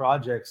exciting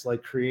projects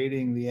like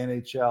creating the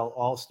NHL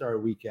All-Star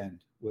Weekend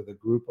with a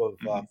group of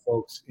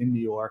folks in New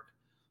York.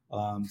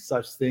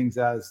 Such things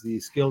as the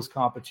skills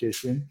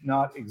competition,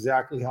 not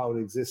exactly how it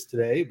exists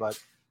today, but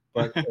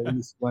at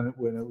least when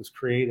it was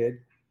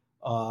created,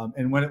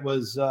 and when it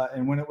was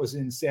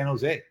in San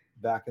Jose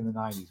back in the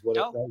 90s.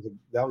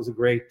 That was a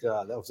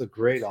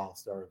great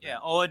All-Star event. Yeah,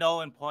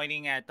 0-0 and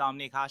pointing at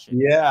Dominic Hasek.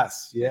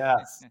 Yes. Yeah,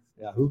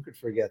 who could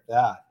forget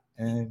that?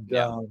 And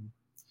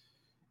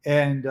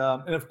and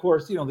of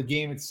course, the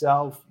game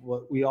itself.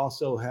 We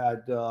also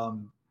had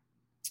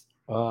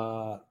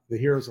the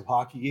Heroes of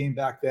Hockey game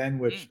back then,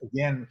 which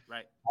again,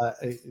 right.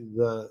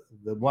 The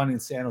one in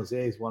San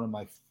Jose is one of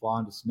my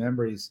fondest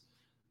memories.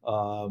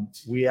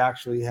 We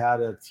actually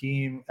had a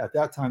team at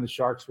that time. The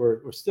Sharks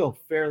were still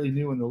fairly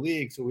new in the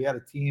league, so we had a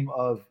team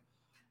of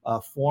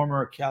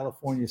former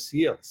California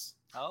Seals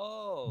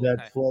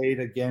that played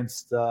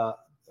against the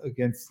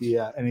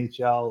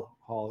NHL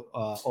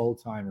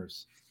old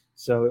timers.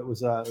 So it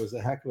was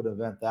a heck of an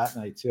event that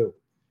night too.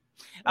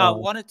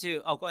 Go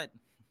ahead.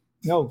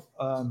 No,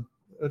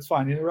 that's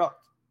fine. Interrupt.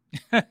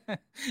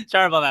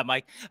 Sorry about that,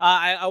 Mike.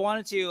 I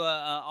wanted to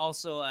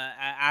also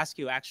ask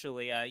you,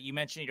 actually, you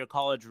mentioned your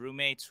college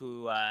roommates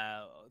who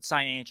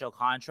signed NHL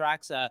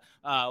contracts.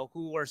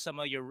 Who were some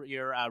of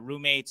your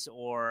roommates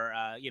or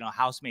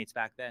housemates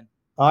back then?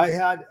 I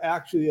had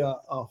actually a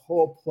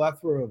whole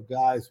plethora of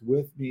guys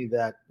with me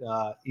that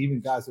even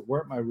guys that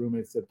weren't my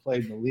roommates that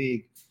played in the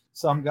league.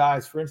 Some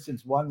guys, for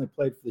instance, one that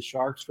played for the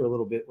Sharks for a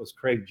little bit was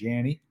Craig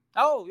Janney.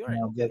 Oh, you're right.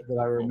 That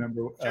I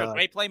remember. Sure,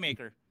 great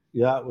playmaker.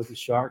 Yeah, with the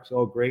Sharks.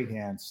 Oh, great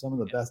hands. Some of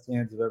the best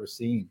hands I've ever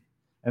seen.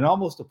 And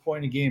almost a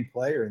point-a-game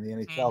player in the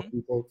NHL.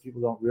 People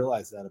don't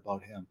realize that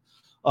about him.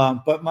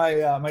 But my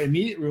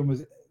immediate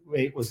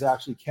roommate was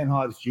actually Ken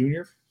Hodges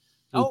Jr.,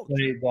 who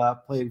played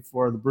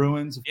for the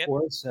Bruins, of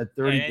course, had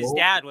 30 goals. His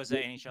dad was an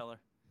NHLer.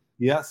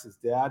 Yes, his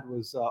dad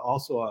was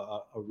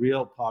also a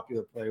real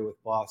popular player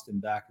with Boston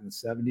back in the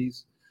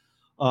 70s.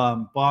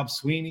 Bob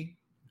Sweeney,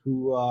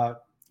 who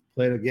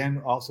played again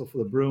also for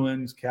the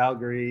Bruins,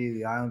 Calgary,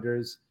 the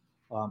Islanders.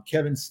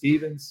 Kevin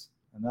Stevens,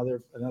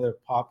 another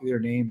popular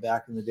name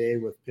back in the day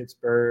with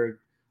Pittsburgh,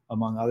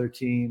 among other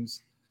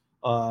teams.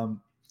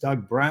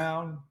 Doug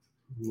Brown,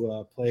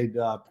 who played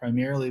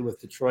primarily with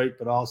Detroit,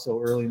 but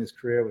also early in his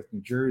career with New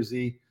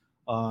Jersey.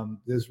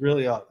 There's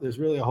really a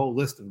whole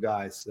list of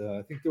guys.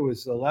 I think there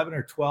was 11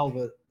 or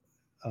 12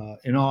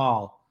 in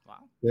all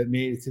that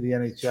made it to the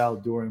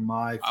NHL during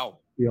my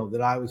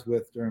that I was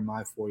with during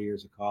my 4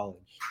 years of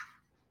college.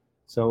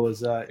 So it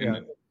was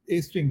an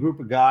interesting group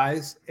of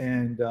guys,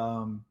 and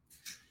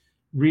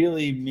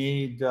really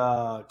made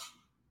it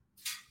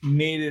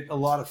a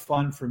lot of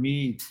fun for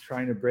me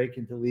trying to break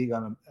into league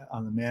on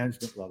the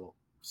management level.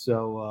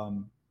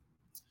 So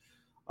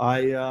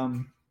I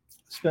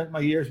spent my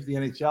years with the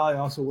NHL. I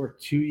also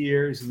worked 2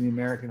 years in the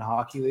American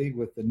Hockey League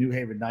with the New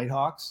Haven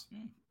Nighthawks.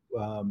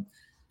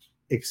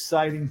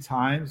 Exciting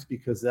times,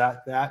 because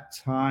at that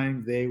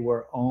time they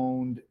were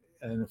owned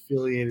and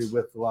affiliated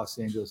with the Los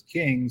Angeles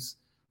Kings.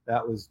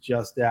 That was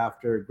just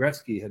after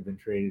Gretzky had been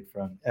traded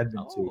from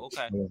Edmonton.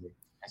 So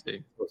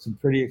some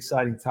pretty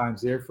exciting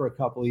times there for a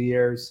couple of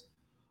years.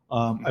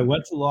 I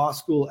went to law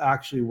school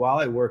actually while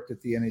I worked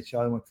at the NHL.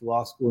 I went to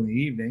law school in the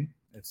evening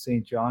at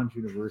St. John's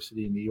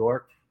University in New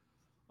York.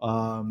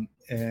 And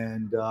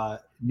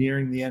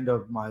nearing the end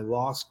of my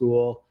law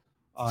school,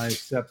 I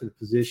accepted a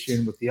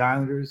position with the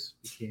Islanders,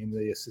 became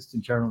the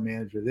assistant general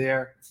manager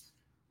there.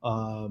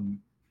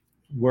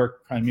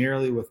 Worked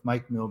primarily with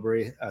Mike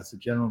Milbury as the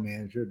general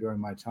manager during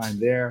my time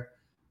there.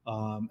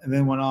 And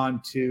then went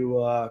on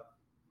to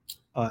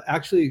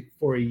actually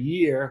for a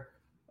year,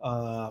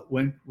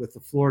 went with the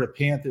Florida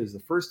Panthers the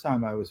first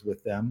time I was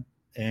with them.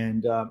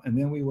 And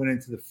then we went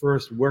into the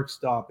first work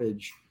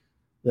stoppage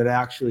that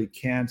actually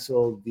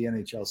canceled the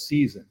NHL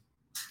season.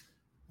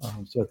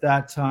 So at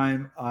that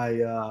time,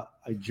 I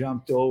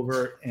jumped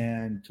over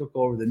and took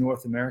over the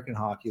North American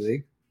Hockey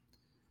League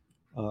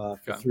for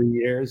 3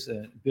 years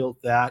and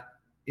built that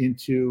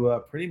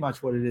into pretty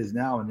much what it is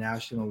now, a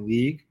national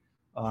league.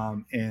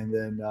 And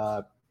then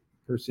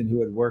person who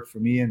had worked for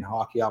me in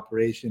hockey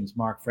operations,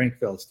 Mark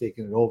Frankfeld, has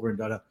taken it over and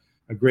done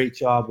a great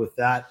job with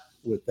that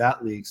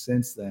league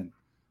since then.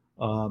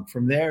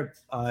 From there,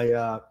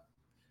 I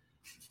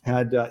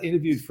had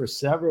interviewed for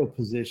several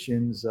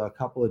positions, a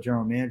couple of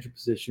general manager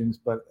positions,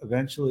 but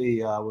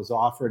eventually was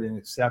offered and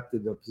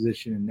accepted a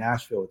position in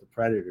Nashville with the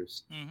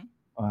Predators,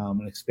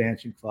 an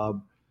expansion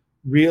club.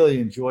 really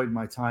enjoyed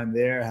my time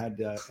there. Had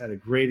a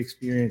great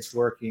experience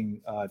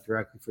working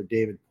directly for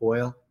David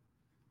Poyle,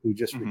 who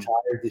just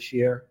retired this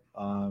year,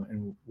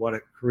 and what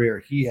a career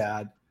he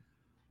had.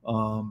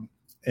 And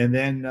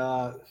then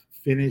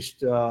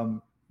finished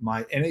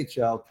my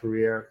NHL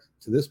career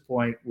to this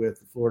point with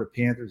the Florida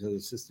Panthers as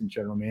assistant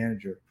general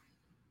manager.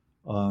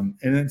 And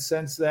then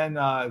since then,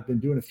 I've been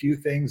doing a few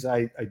things.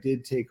 I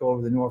did take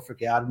over the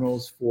Norfolk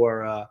Admirals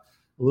for a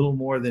little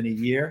more than a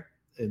year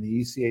in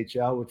the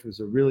ECHL, which was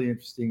a really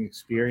interesting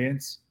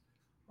experience.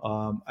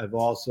 I've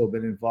also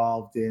been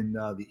involved in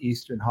the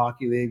Eastern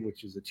Hockey League,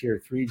 which is a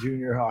Tier 3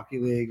 junior hockey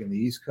league in the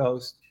East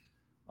Coast.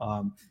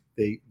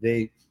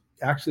 They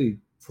actually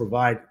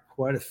provide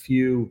quite a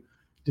few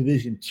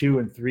Division 2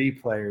 and 3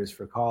 players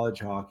for college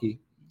hockey.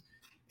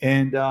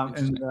 And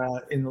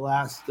in the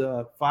last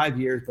 5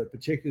 years, but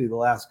particularly the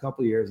last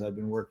couple of years, I've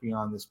been working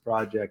on this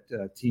project,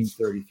 Team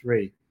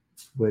 33,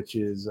 which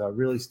is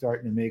really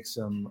starting to make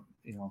some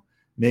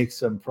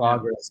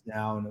progress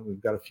now. And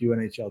we've got a few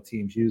NHL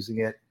teams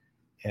using it.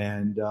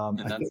 And I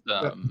think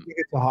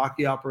it's a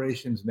hockey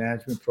operations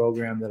management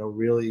program that'll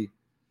really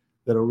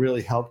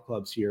help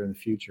clubs here in the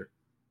future.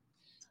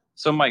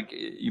 So, Mike,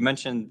 you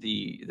mentioned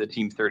the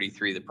Team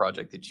 33, the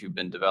project that you've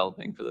been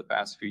developing for the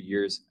past few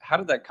years. How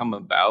did that come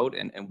about,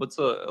 and what's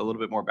a little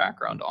bit more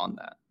background on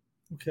that?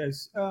 Okay,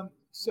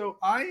 so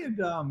I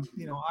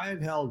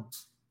had held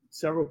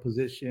several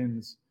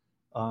positions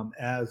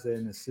as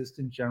an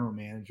assistant general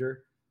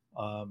manager.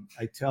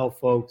 I tell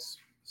folks,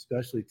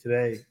 especially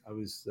today, I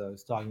was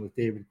talking with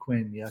David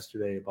Quinn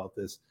yesterday about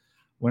this.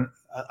 When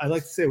I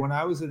like to say, when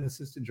I was an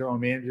assistant general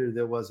manager,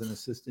 there was an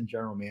assistant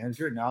general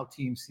manager. Now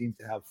teams seem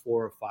to have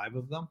 4 or 5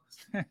 of them.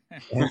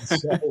 And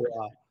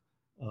so,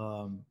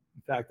 in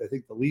fact, I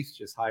think the Leafs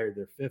just hired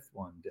their 5th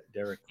one,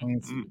 Derek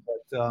Clancy.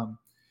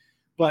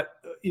 But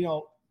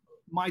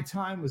my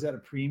time was at a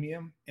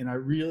premium, and I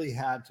really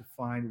had to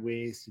find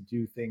ways to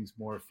do things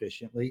more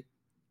efficiently.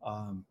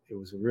 It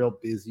was a real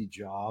busy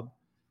job.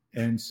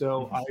 And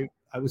so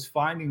I was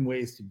finding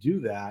ways to do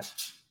that.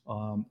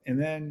 And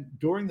then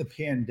during the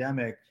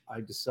pandemic,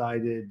 I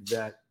decided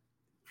that,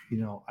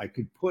 I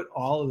could put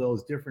all of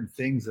those different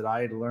things that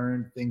I had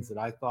learned, things that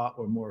I thought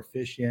were more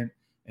efficient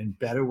and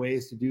better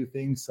ways to do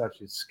things,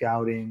 such as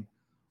scouting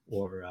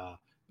or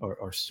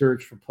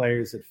search for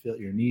players that fit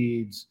your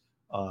needs,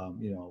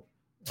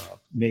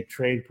 make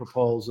trade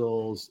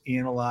proposals,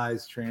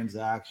 analyze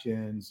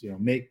transactions,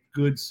 make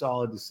good,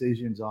 solid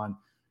decisions on,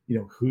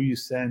 who you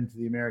send to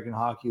the American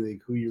Hockey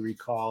League, who you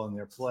recall in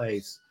their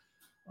place.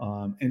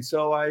 And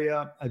so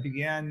I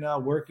began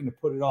working to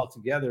put it all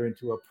together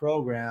into a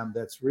program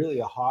that's really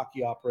a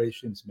hockey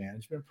operations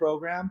management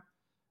program.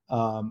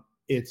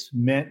 It's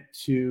meant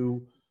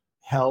to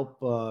help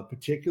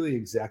particularly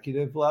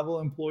executive level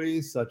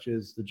employees, such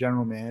as the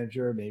general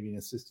manager, maybe an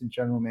assistant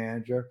general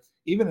manager,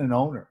 even an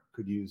owner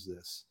could use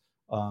this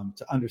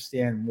to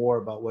understand more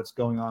about what's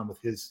going on with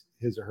his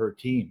or her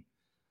team.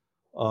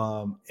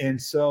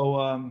 And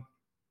so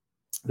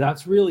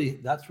that's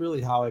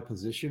really how I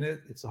position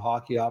it. It's a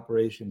hockey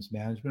operations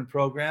management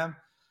program.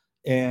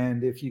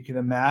 And if you can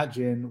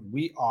imagine,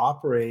 we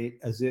operate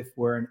as if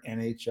we're an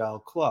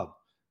NHL club.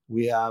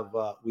 We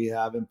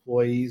have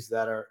employees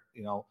that are,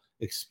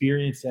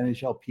 experienced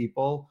NHL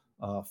people,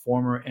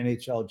 former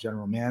NHL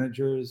general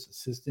managers,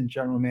 assistant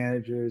general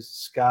managers,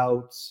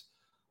 scouts,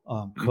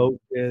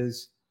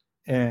 coaches,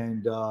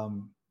 and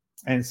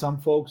some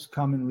folks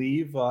come and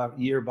leave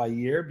year by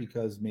year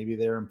because maybe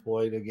they're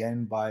employed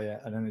again by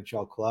an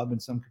NHL club in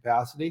some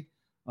capacity.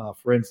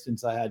 For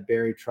instance, I had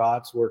Barry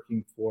Trotz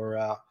working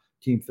for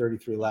Team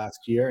 33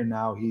 last year, and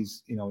now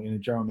he's in a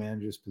general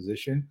manager's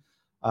position.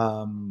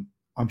 I'm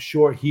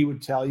sure he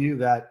would tell you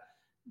that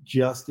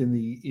just in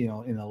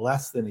the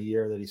less than a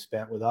year that he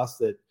spent with us,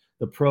 that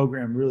the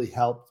program really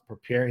helped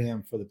prepare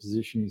him for the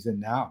position he's in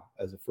now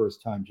as a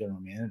first-time general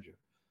manager.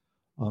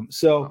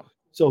 So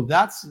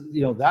that's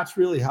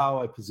really how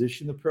I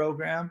position the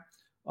program.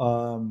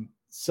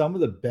 Some of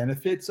the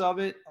benefits of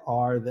it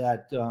are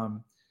that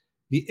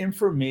the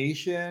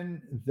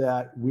information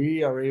that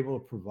we are able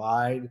to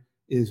provide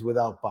is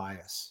without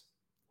bias.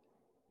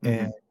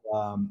 And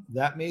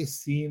that may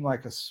seem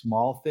like a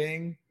small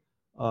thing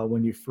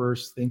when you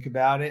first think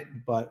about it,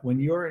 but when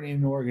you're in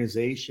an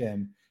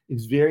organization,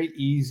 it's very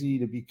easy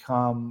to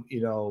become,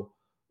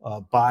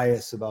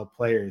 bias about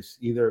players,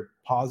 either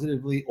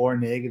positively or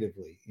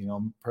negatively.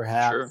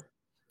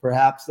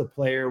 Perhaps the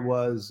player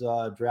was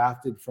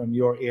drafted from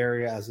your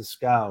area as a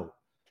scout,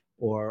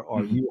 or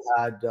you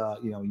had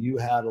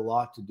a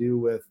lot to do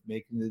with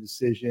making the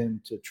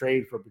decision to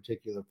trade for a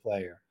particular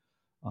player.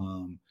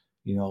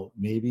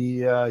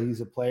 Maybe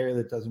he's a player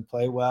that doesn't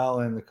play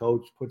well, and the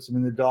coach puts him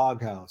in the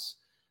doghouse.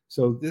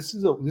 So this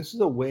is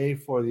a way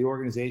for the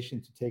organization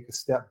to take a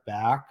step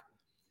back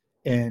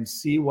and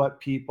see what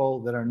people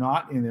that are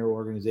not in their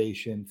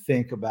organization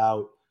think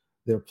about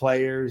their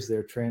players,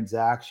 their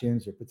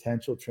transactions, or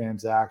potential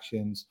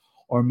transactions,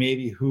 or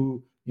maybe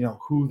who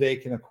they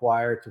can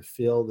acquire to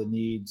fill the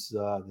needs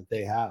that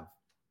they have,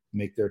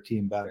 make their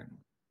team better.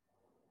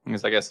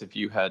 Because I guess if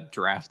you had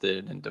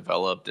drafted and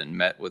developed and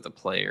met with a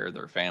player,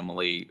 their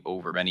family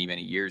over many,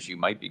 many years, you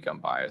might become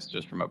biased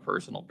just from a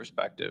personal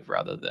perspective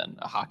rather than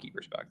a hockey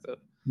perspective.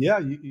 Yeah,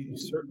 you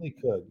certainly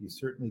could. You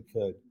certainly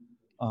could.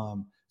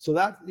 So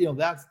that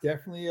that's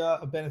definitely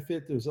a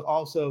benefit. There's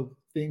also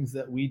things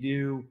that we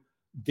do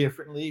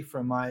differently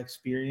from my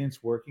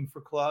experience working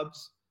for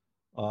clubs.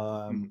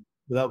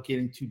 Without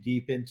getting too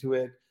deep into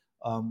it,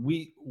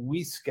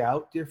 we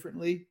scout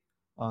differently.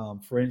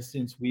 For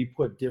instance, we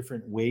put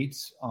different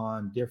weights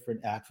on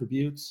different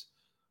attributes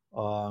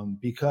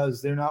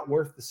because they're not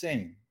worth the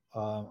same.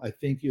 I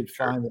think you'd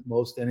Sure. find that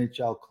most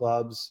NHL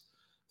clubs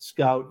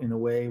scout in a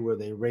way where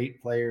they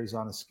rate players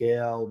on a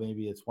scale.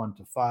 Maybe it's 1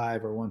 to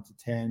 5 or 1 to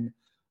 10.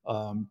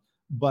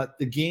 But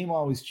the game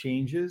always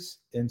changes.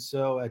 And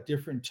so at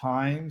different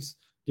times,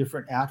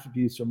 different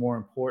attributes are more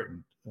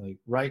important. Like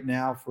right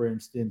now, for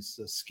instance,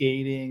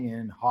 skating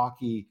and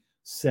hockey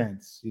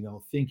sense,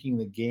 thinking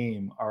the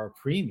game are a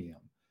premium.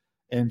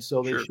 And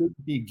so they Sure.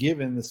 shouldn't be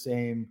given the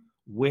same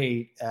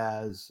weight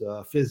as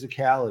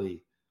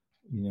physicality,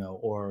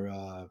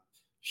 or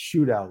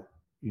shootout,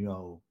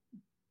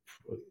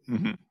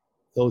 Hmm.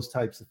 those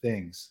types of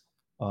things.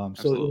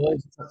 Absolutely.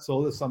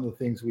 So those are some of the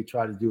things we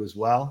try to do as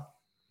well.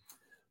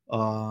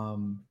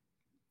 Um,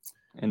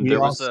 And we there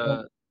was also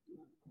a,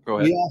 go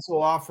we ahead. also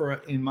offer,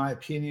 in my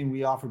opinion,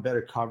 we offer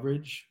better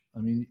coverage. I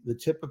mean, the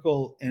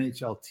typical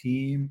NHL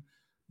team,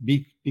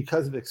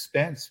 because of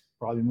expense,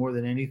 probably more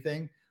than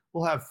anything,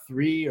 will have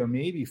 3 or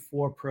maybe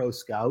 4 pro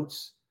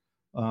scouts.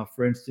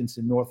 For instance,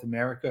 in North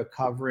America,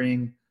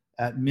 covering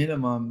at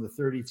minimum the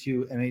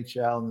 32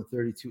 NHL and the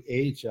 32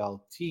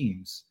 AHL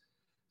teams.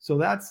 So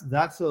that's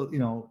a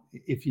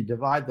if you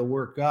divide the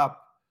work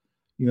up,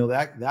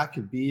 that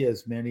could be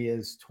as many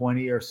as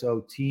 20 or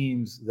so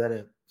teams that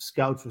a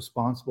scout's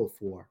responsible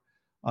for.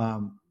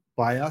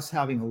 By us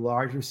having a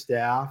larger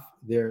staff,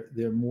 they're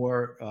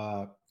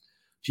more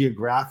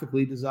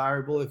geographically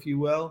desirable, if you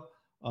will,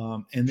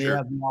 and they Sure.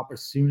 have the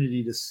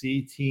opportunity to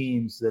see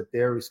teams that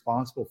they're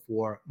responsible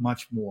for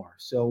much more.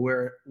 So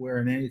where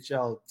an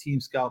NHL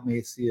team scout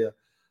may see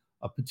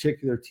a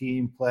particular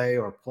team play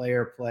or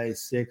player play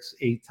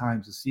 6-8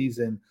 times a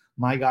season,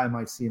 my guy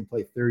might see him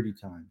play 30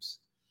 times.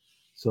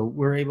 So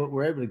we're able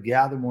to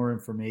gather more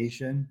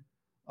information,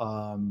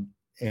 and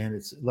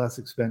it's less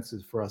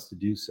expensive for us to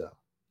do so.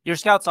 Your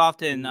scouts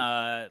often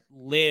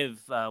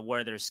live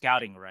where they're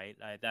scouting, right?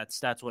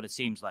 That's what it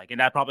seems like, and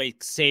that probably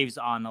saves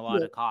on a lot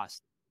Yeah, of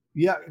cost.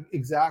 yeah,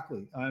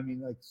 exactly. I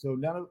mean, like, so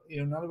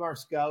none of our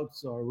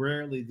scouts, or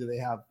rarely do they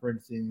have, for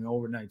instance, an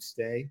overnight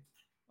stay,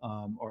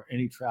 or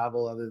any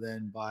travel other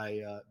than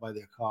by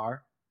their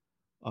car.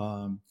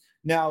 Um,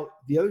 Now,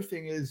 the other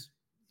thing is,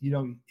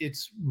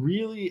 it's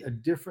really a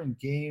different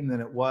game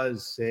than it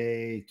was,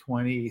 say,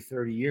 20,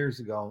 30 years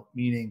ago,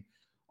 meaning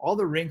all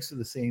the rinks are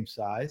the same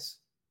size,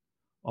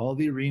 all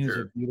the arenas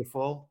are Sure.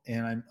 beautiful.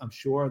 And I'm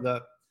sure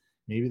that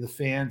maybe the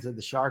fans of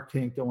the Shark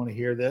Tank don't want to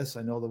hear this.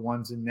 I know the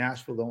ones in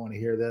Nashville don't want to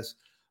hear this,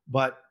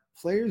 but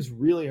players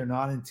really are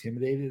not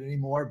intimidated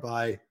anymore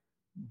by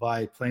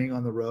playing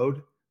on the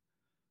road.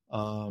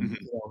 Hmm.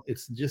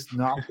 It's just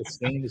not the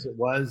same as it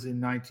was in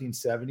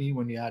 1970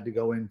 when you had to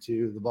go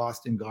into the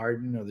Boston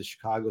Garden or the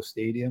Chicago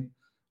Stadium,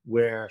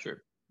 where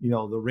Sure.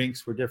 the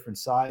rinks were different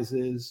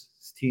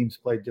sizes, teams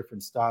played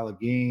different style of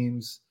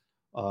games.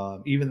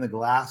 Even the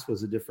glass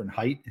was a different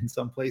height in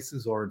some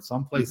places, or in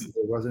some Hmm. places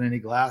there wasn't any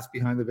glass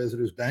behind the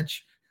visitors'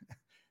 bench,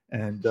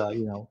 and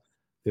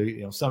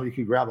somebody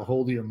could grab a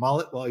hold of your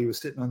mullet while you were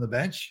sitting on the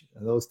bench,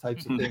 and those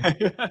types of things.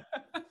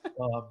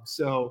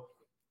 So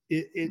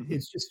Hmm.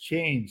 it's just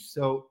changed.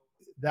 So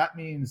that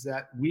means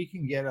that we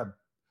can get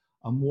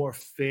a more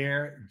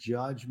fair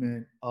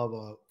judgment of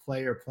a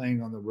player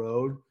playing on the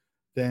road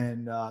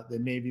than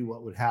maybe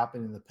what would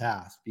happen in the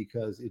past,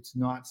 because it's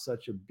not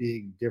such a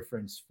big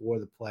difference for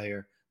the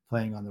player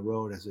playing on the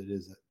road as it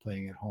is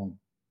playing at home.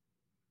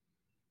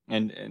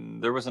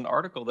 And there was an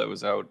article that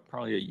was out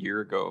probably a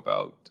year ago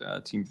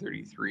about Team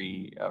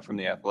 33 from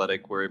the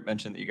Athletic, where it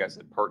mentioned that you guys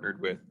had partnered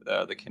with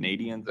the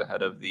Canadians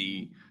ahead of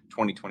the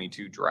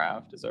 2022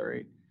 draft. Is that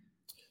right? Was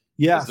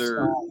Yes,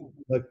 there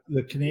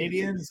the is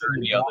Canadians there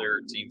and the any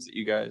other teams that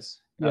you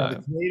guys Yeah, the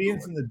were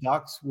Canadians with? and the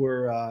Ducks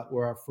were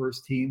our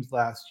first teams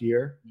last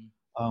year.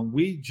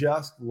 We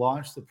just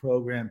launched the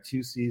program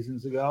 2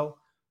 seasons ago.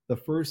 The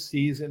first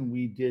season,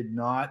 we did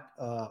not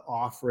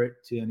offer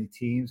it to any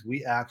teams.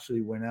 We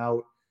actually went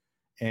out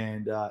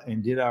and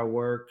did our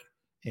work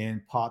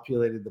and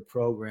populated the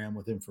program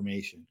with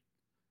information.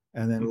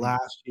 And then Mhm.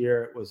 last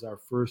year, it was our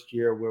first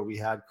year where we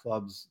had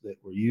clubs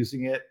that were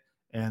using it.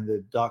 And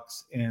the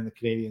Ducks and the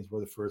Canadians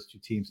were the first 2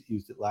 teams that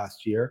used it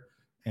last year.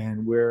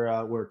 And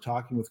we're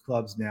talking with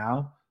clubs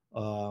now.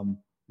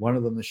 One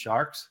of them, the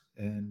Sharks,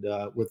 and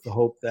with the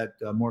hope that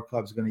more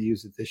clubs are going to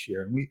use it this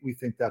year. And we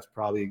think that's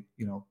probably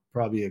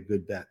a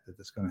good bet that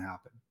that's going to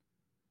happen.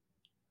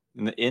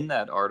 In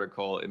that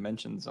article, it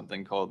mentioned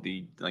something called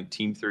the like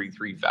Team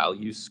 33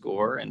 value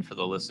score, and for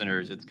the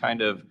listeners, it's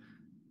kind of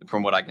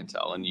from what I can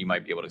tell, and you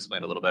might be able to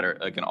explain a little better,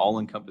 like an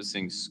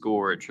all-encompassing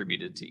score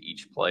attributed to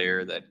each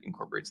player that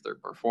incorporates their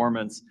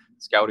performance,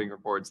 scouting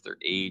reports, their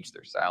age,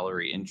 their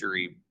salary,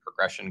 injury,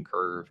 progression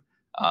curve,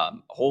 a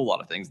whole lot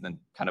of things, and then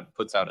kind of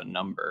puts out a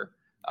number.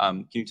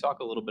 Can you talk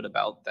a little bit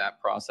about that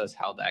process,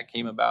 how that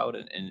came about,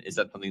 and is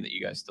that something that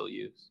you guys still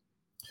use?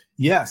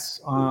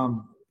 Yes,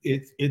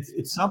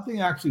 it's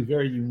something actually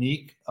very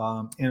unique,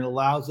 and it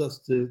allows us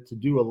to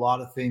do a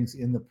lot of things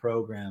in the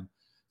program.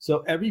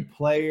 So every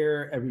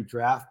player, every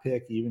draft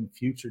pick, even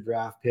future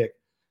draft pick,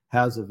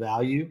 has a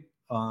value.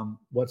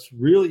 What's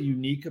really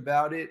unique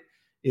about it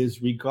is,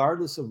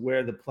 regardless of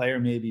where the player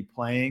may be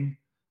playing,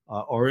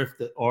 or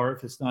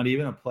if it's not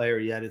even a player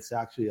yet, it's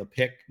actually a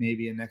pick,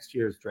 maybe in next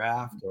year's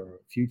draft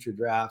or future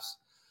drafts.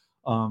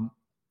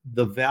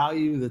 The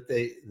value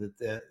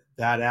that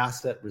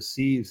asset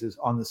receives is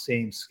on the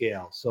same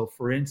scale. So,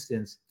 for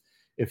instance,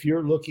 if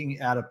you're looking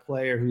at a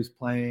player who's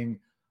playing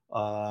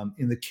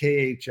in the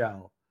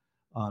KHL,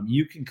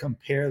 you can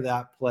compare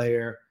that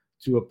player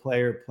to a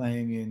player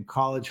playing in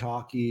college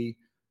hockey,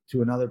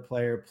 to another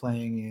player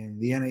playing in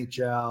the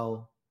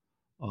NHL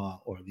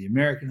or the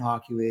American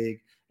Hockey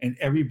League, and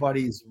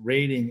everybody's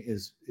rating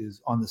is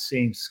on the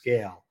same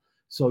scale.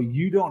 So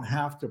you don't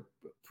have to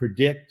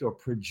predict or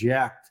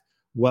project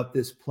what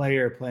this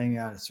player playing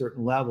at a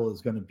certain level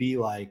is going to be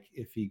like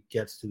if he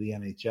gets to the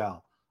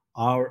NHL.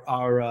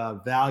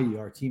 Our value,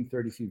 our Team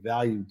 33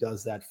 value,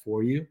 does that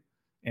for you,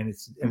 and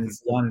it's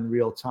done in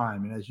real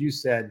time. And as you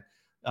said,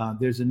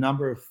 there's a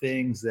number of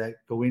things that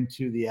go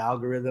into the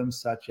algorithm,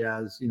 such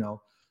as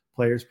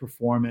players'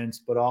 performance,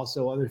 but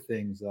also other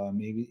things,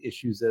 maybe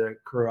issues that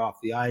occur off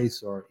the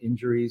ice or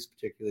injuries,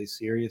 particularly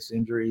serious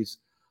injuries.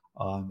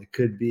 It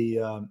could be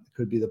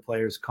the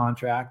player's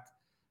contract,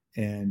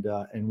 and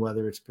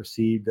whether it's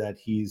perceived that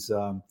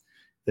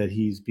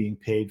he's being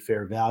paid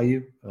fair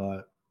value,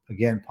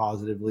 again,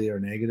 positively or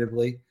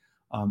negatively.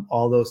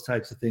 All those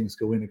types of things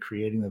go into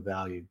creating the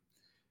value,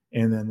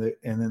 and then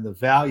the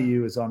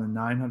value is on a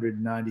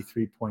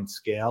 993 point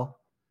scale.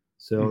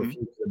 So if you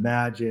could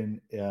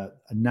imagine, a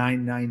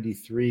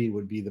 993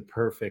 would be the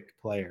perfect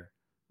player,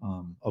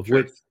 of Sure.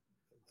 which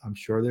I'm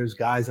sure there's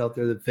guys out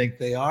there that think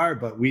they are,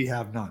 but we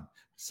have none.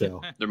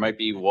 So there might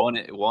be one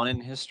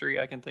in history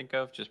I can think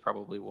of, just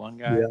probably one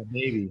guy. yeah,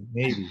 maybe.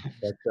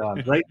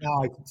 But right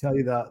now, I can tell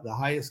you the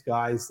highest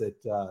guys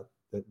that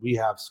we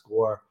have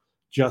score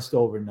just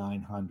over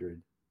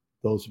 900.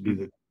 Those would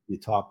be the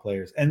top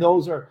players, and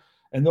those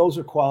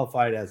are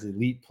qualified as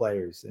elite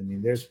players. I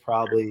mean,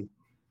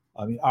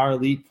 our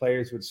elite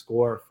players would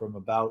score from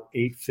about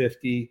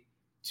 850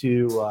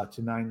 to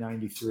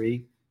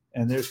 993,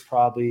 and there's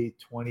probably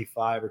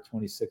 25 or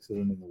 26 of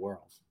them in the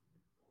world.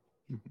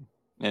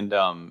 And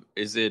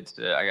is it?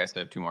 I guess I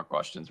have two more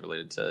questions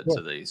related to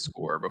the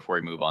score before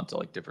we move on to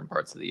like different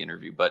parts of the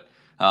interview. But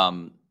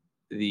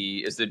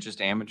is it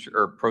just amateur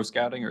or pro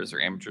scouting, or is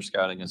there amateur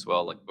scouting as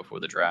well, like before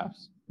the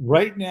drafts?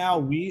 Right now,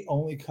 we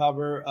only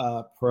cover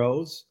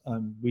pros.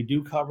 We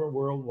do cover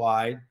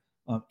worldwide.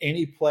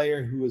 Any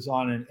player who is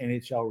on an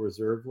NHL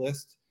reserve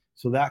list,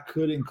 so that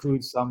could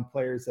include some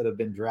players that have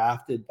been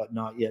drafted but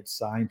not yet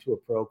signed to a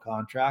pro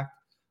contract.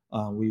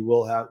 We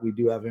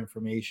do have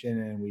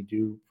information, and we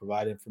do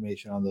provide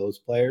information on those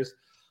players.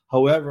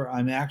 However,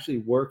 I'm actually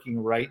working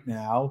right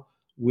now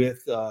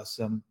with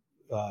some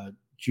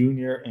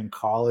junior and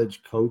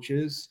college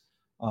coaches.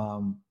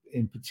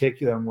 In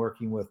particular, I'm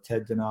working with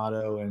Ted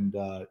Donato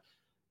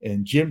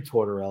and Jim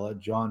Tortorella,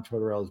 John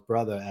Tortorella's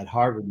brother, at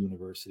Harvard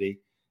University,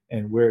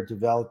 and we're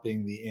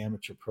developing the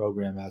amateur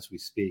program as we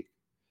speak.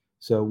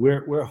 So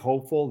we're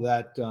hopeful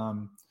that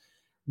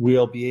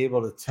we'll be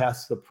able to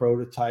test the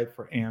prototype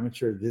for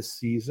amateur this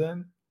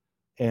season,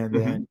 and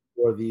then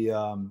for the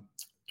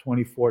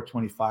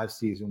 24-25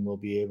 season, we'll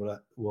be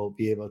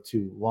able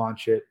to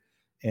launch it,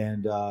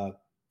 and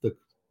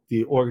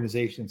the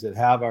organizations that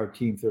have our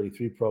Team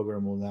 33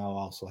 program will now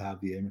also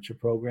have the amateur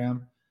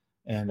program.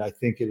 And I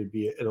think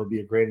it'll be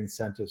a great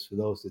incentive for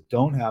those that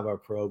don't have our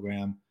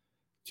program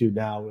to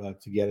now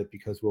to get it,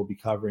 because we'll be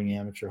covering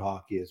amateur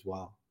hockey as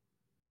well.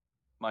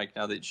 Mike,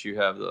 now that you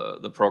have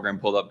the program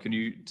pulled up, can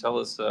you tell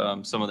us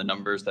some of the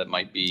numbers that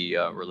might be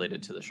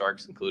related to the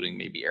Sharks, including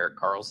maybe Erik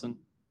Karlsson?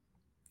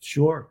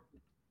 Sure.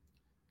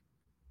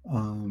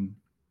 I'll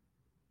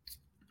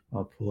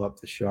pull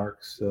up the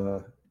Sharks.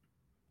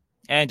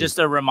 And just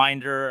a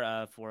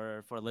reminder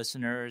for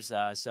listeners,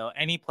 so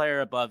any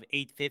player above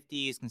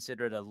 850 is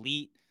considered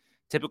elite.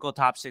 Typical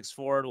top six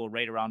forward will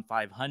rate around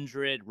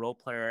 500, role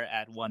player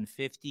at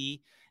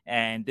 150.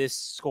 And this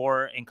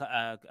score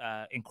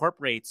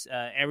incorporates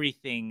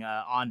everything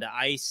on the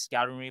ice: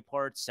 scouting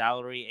reports,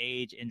 salary,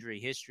 age, injury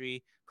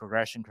history,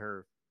 progression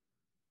curve.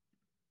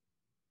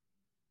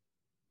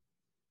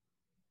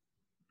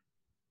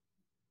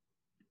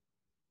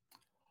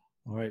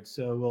 All right,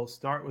 so we'll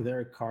start with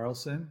Erik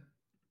Karlsson.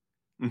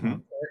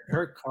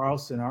 Erik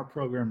Karlsson, our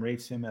program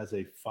rates him as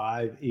a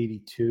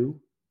 582.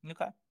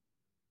 Okay.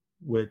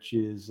 Which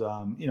is,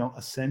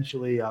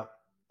 essentially a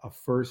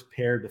first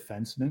pair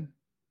defenseman.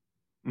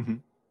 A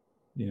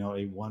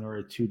 1 or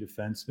a 2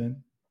 defenseman.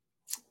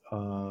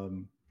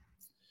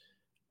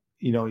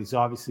 He's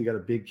obviously got a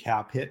big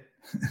cap hit.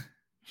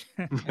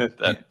 Just that's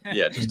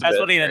bit,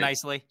 putting it right?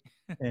 nicely.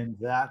 And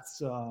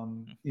that's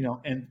and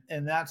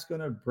that's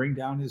going to bring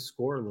down his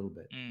score a little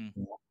bit.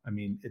 I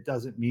mean, it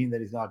doesn't mean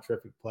that he's not a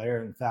terrific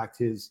player. In fact,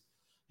 his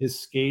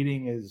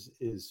skating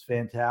is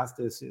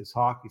fantastic. His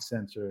hockey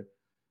sense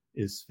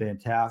is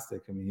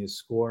fantastic. I mean, his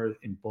score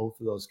in both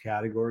of those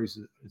categories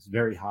is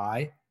very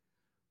high.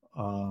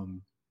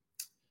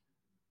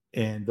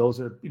 And those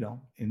are,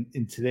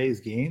 in today's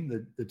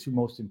game, the two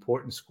most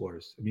important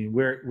scores. I mean,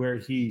 where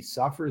he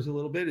suffers a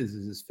little bit is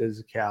his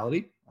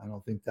physicality. I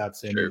don't think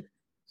that's any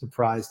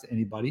surprise to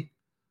anybody.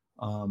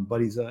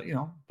 But he's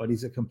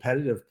a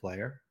competitive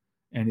player,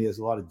 and he has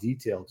a lot of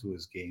detail to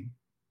his game.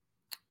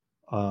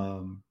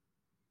 And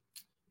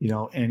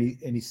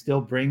he still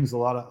brings a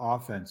lot of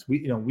offense.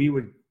 We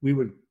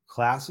would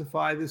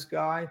classify this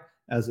guy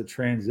as a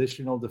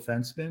transitional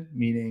defenseman,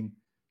 meaning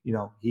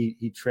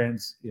he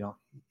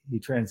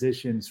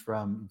transitions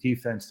from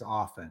defense to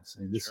offense.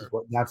 I mean,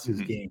 that's his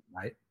game,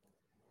 right?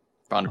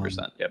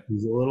 100%. Yep.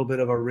 He's a little bit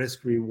of a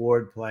risk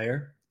reward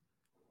player.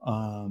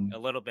 A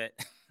little bit.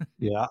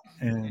 Yeah,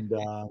 and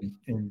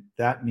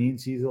that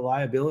means he's a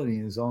liability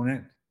in his own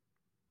end.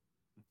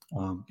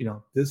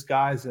 This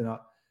guy's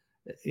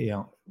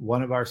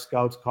one of our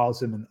scouts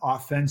calls him an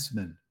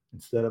offenseman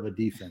instead of a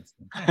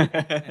defenseman.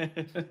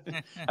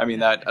 I mean,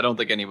 that I don't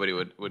think anybody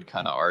would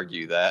kind of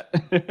argue that.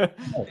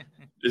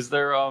 Is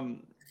there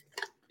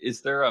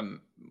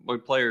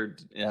what player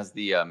has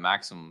the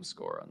maximum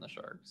score on the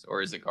Sharks,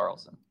 or is it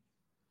Karlsson?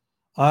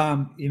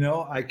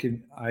 I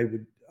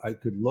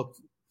could look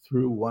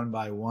through one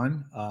by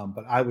one,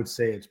 but I would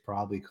say it's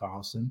probably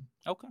Karlsson.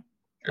 Okay.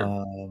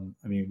 Sure.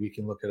 I mean, we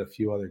can look at a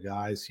few other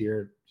guys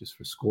here just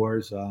for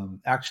scores.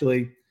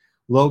 Actually,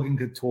 Logan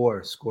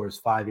Couture scores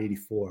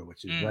 584,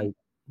 which is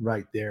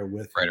right there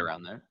with right him.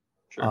 Around there.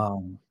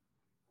 Sure.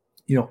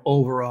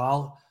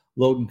 Overall,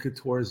 Logan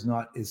Couture is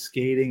not his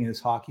skating, his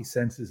hockey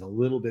sense is a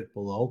little bit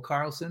below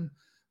Karlsson,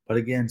 but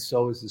again,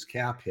 so is his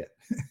cap hit.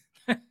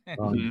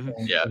 And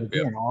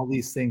again, all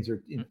these things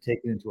are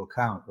taken into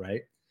account,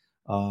 right?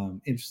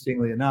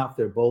 Interestingly enough,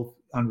 they're both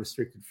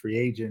unrestricted free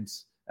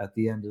agents at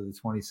the end of the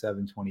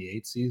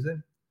 27-28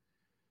 season.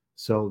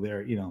 So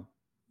they're in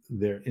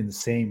the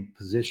same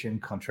position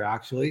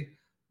contractually.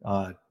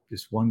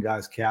 Just one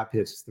guy's cap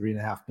hits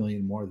 $3.5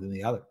 million more than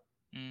the other.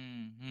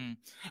 Mm-hmm.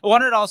 I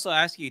wanted to also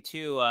ask you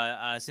too,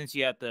 since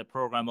you had the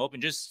program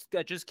open, just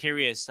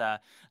curious,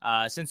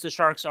 since the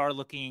Sharks are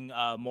looking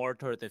more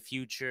toward the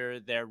future,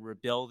 they're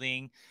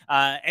rebuilding.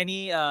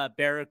 Any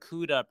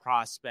Barracuda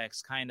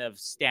prospects kind of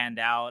stand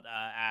out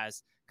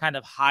as kind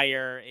of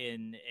higher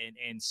in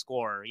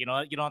score? You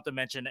don't have to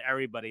mention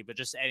everybody, but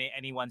just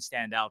anyone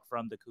stand out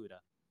from the CUDA.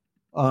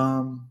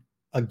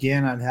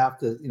 Again, I'd have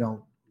to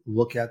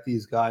look at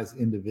these guys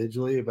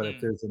individually, but if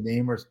there's a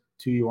name or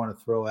two you want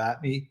to throw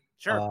at me.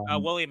 Sure.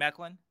 William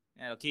Eklund.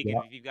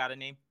 Keegan, if you've got a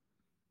name.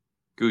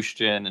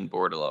 Gushchin and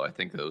Bordelot. I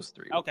think those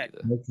three. Okay.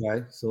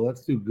 Okay. So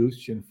let's do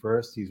Gushchin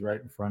first. He's right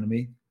in front of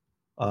me.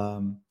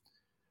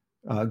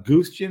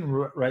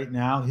 Gushchin right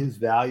now, his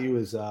value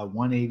is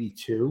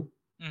 182.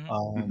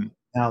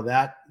 Now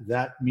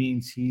that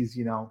means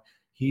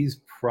he's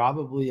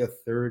probably a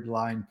third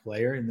line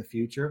player in the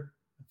future.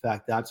 In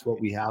fact, that's what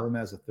we have him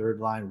as, a third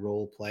line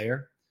role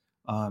player.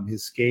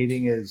 His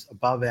skating is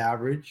above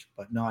average,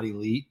 but not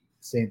elite.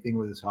 Same thing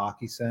with his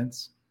hockey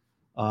sense.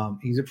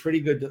 He's a pretty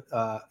good,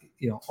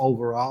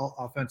 overall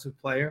offensive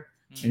player,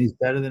 and he's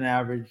better than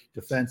average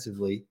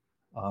defensively.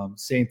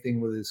 Same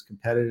thing with his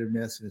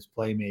competitiveness and his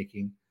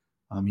playmaking.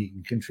 He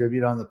can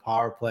contribute on the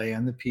power play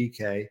and the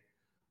PK,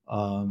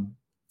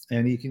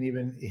 and he can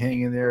even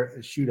hang in there a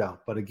shootout.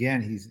 But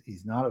again,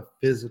 he's not a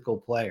physical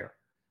player,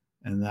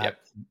 and that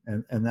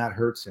and that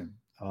hurts him.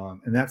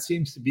 And that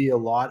seems to be a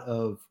lot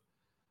of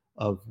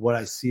what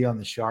I see on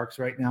the Sharks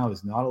right now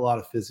is not a lot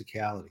of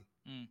physicality.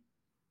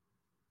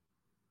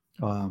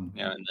 And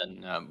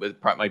then it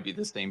might be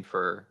the same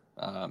for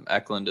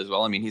Eklund as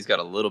well. I mean, he's got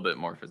a little bit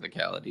more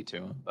physicality to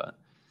him, but.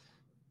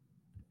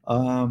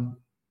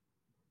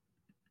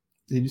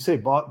 Did you say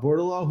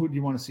Bordelot? Who do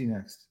you want to see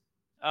next?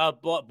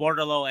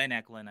 Bordelot and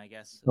Eklund, I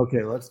guess.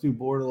 Okay, let's do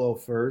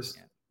Bordelot first.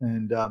 Yeah.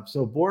 And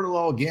so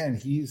Bordelot again,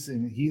 he's a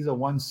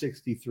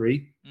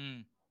 163.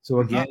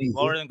 So again, he's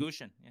lower than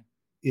Gushchin.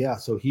 Yeah,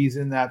 so he's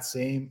in that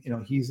same,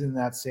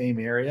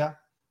 area.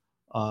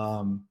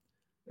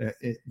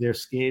 Their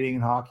skating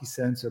and hockey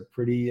sense are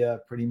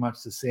pretty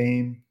much the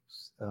same.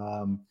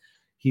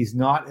 He's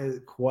not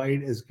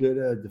quite as good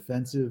a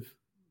defensive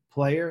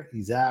player.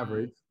 He's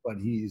average, but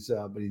he's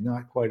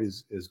not quite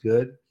as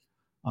good,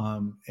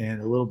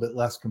 and a little bit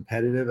less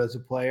competitive as a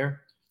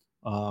player.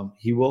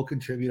 He will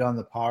contribute on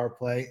the power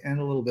play and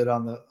a little bit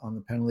on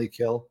the penalty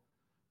kill,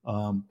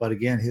 but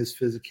again, his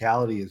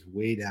physicality is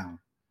way down.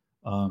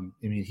 I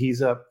mean,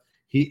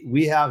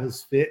 we have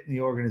his fit in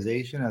the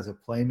organization as a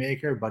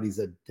playmaker, but he's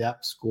a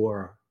depth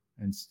scorer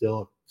and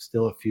still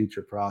a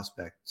future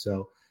prospect.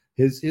 So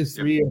his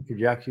 3-year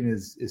projection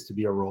is to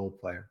be a role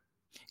player.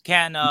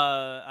 Can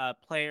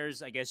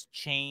players, I guess,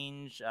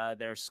 change their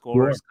Sure.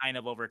 scores kind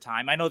of over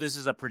time? I know this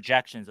is a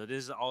projection, so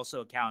this is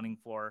also accounting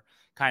for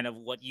kind of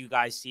what you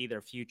guys see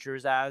their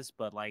futures as.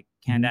 But like,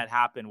 can Mhm. that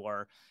happen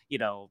where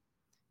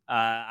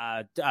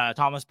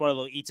Thomas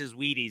Boyle eats his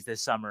Wheaties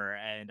this summer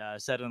and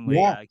suddenly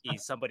Yeah.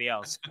 he's somebody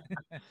else?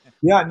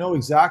 Yeah, no,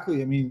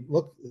 exactly. I mean,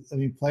 look, I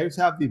mean, players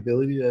have the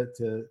ability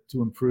to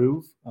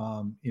improve.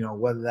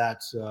 Whether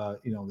that's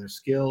their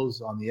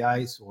skills on the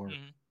ice or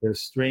Mhm. their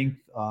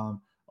strength. A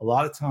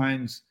lot of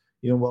times,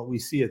 what we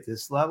see at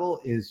this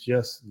level is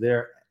just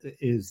their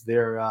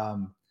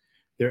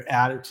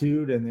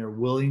attitude and their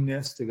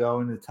willingness to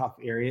go into tough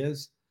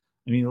areas.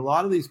 I mean, a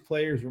lot of these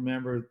players,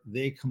 remember,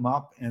 they come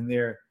up and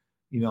they're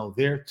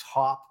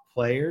top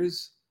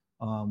players,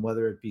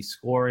 whether it be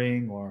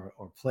scoring or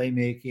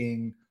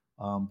playmaking,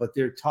 but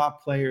they're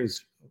top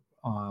players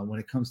when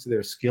it comes to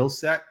their skill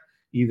set,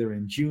 either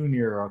in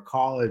junior or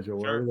college or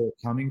wherever Sure. they're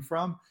coming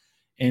from.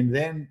 And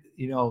then,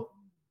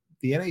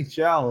 the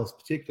NHL in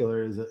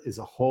particular is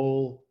a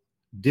whole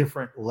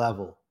different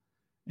level.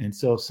 And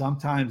so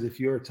sometimes if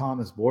you're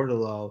Thomas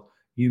Bordeleau,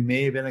 you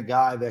may have been a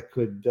guy that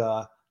could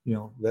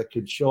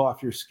show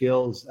off your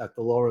skills at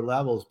the lower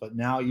levels, but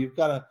now you've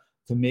got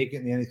to make it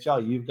in the NHL,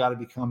 you've got to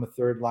become a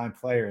third line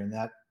player. And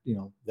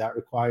that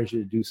requires you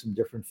to do some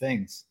different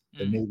things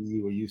than Mm. maybe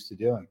you were used to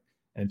doing.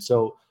 And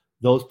so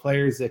those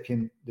players that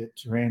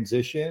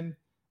transition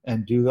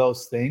and do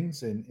those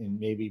things and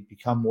maybe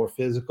become more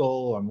physical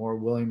or more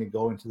willing to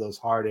go into those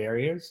hard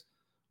areas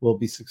will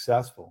be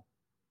successful.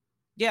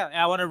 Yeah,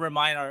 I want to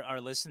remind our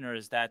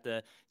listeners that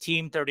the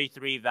Team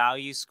 33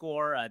 value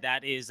score,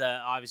 that is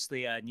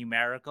obviously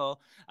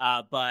numerical,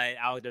 but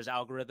there's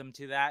algorithm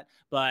to that.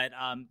 But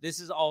this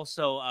is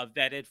also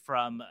vetted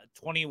from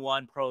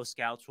 21 pro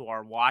scouts who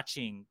are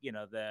watching,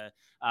 the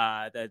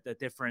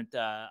different,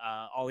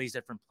 all these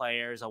different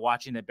players are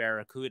watching the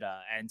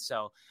Barracuda. And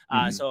so,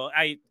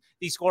 Mhm.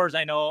 these scores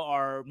I know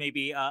are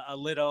maybe a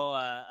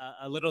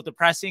little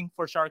depressing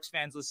for Sharks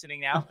fans listening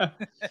now,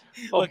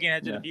 Well, looking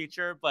ahead to the yeah.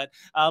 future. But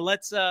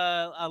let's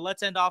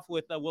end off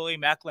with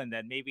William Eklund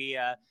then. Maybe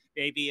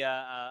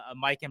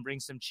Mike can bring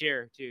some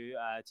cheer to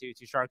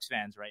Sharks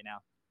fans right now.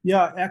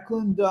 Yeah,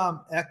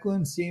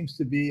 Eklund seems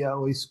to be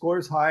he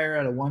scores higher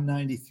at a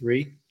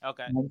 193.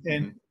 Okay. And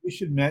Mhm. we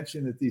should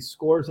mention that these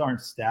scores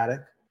aren't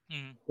static.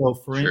 Mhm. So,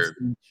 for Sure.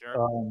 instance,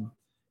 Sure.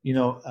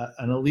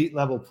 an elite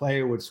level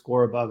player would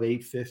score above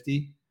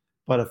 850,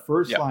 but a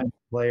first Yeah. line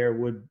player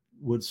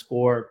would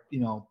score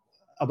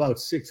about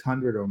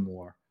 600 or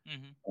more.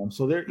 Mhm.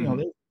 So Mhm.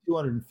 there's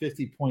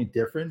 250-point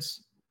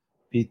difference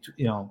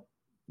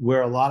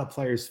where a lot of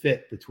players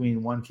fit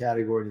between one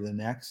category to the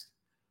next.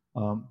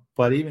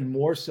 But even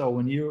more so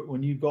when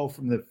you go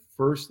from the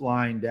first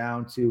line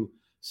down to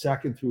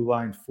second through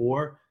line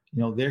four,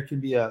 there can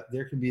be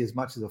as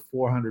much as a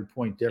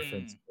 400-point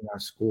difference Mm. in our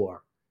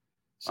score.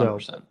 So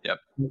 100%. Yep.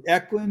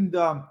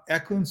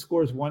 Eklund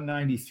scores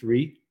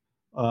 193,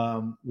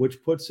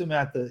 which puts him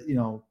at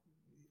the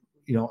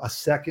a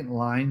second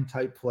line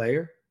type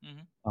player.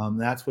 Mhm.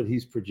 That's what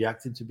he's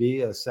projected to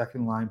be, a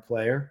second line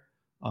player.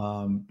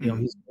 Mhm.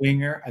 He's a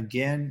winger,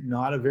 again,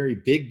 not a very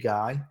big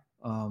guy.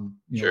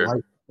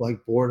 Sure.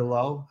 Like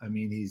Bordeleau. I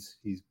mean, he's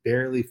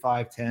barely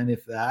 5'10",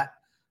 if that.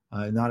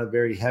 Not a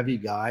very heavy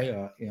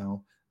guy.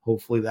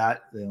 Hopefully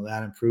that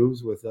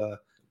improves with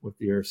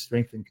your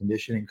strength and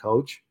conditioning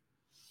coach.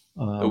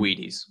 The Um,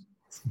 Wheaties.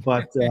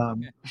 but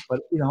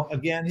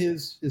again,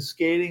 his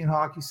skating and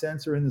hockey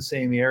sense are in the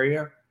same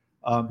area.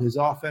 His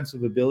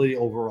offensive ability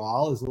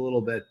overall is a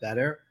little bit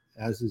better,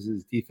 as is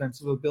his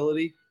defensive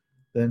ability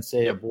than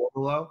say a Yep.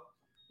 Bordeleau.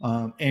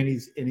 And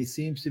he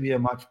seems to be a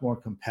much more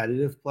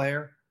competitive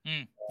player.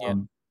 Mm. Yeah.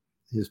 Um,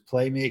 his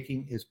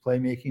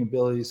playmaking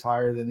ability is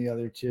higher than the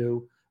other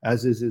two,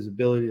 as is his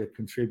ability to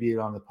contribute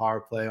on the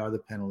power play or the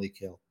penalty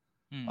kill.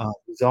 Mm.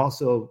 He's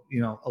also,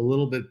 a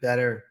little bit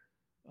better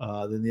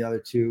than the other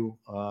two.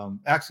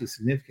 Actually,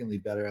 significantly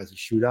better as a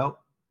shootout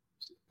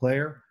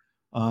player.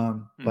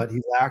 Hmm. But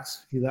he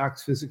lacks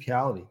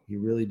physicality. He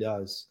really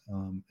does,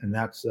 and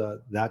that's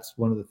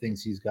one of the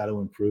things he's got to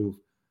improve.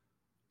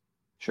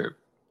 Sure.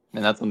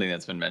 And that's something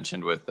that's been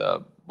mentioned with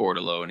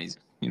Bordeleau, and he's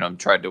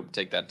tried to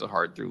take that to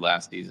heart through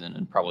last season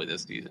and probably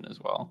this season as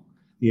well.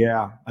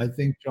 Yeah, I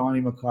think Johnny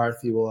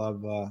McCarthy will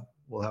have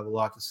a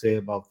lot to say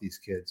about these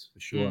kids for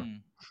sure.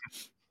 Mm.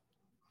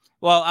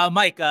 Well,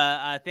 Mike,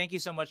 thank you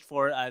so much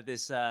for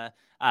this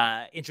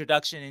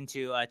introduction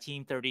into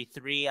Team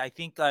 33. I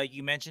think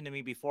you mentioned to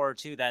me before,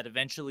 too, that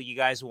eventually you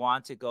guys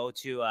want to go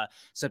to a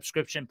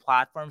subscription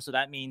platform. So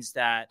that means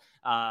that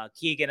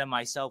Keegan and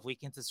myself, we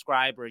can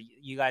subscribe, or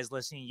you guys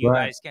listening, you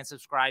Right. guys can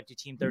subscribe to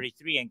Team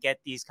 33 and get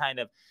these kind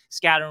of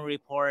scouting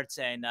reports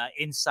and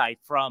insight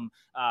from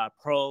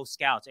pro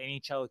scouts,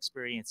 NHL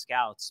experienced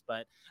scouts.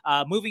 But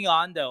moving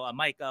on, though,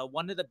 Mike,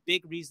 one of the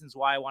big reasons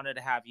why I wanted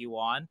to have you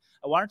on,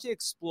 I wanted to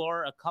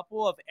explore a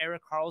couple of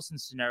Erik Karlsson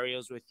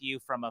scenarios with you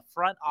from a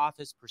front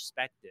office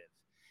perspective.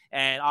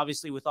 And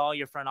obviously, with all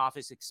your front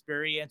office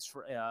experience,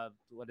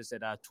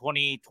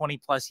 20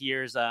 plus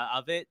years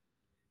of it.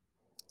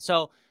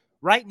 So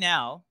right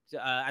now,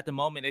 at the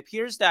moment, it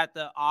appears that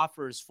the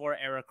offers for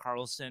Erik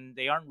Karlsson,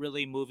 they aren't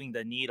really moving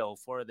the needle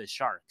for the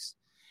Sharks.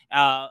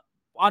 Uh,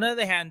 on the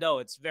other hand, though,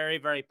 it's very,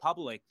 very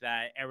public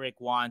that Erik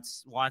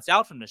wants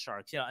out from the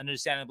Sharks.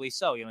 Understandably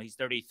so. He's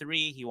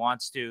 33. He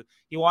wants to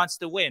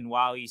win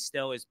while he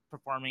still is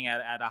performing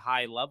at a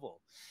high level.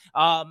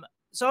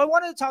 So I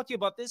wanted to talk to you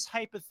about this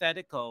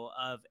hypothetical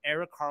of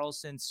Erik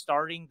Karlsson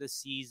starting the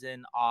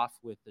season off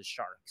with the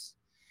Sharks.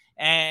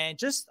 And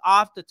just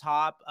off the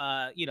top,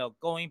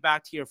 going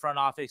back to your front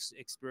office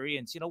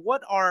experience,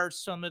 what are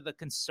some of the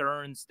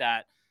concerns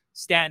that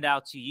stand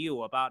out to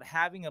you about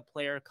having a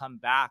player come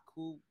back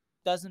who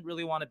doesn't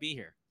really want to be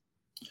here?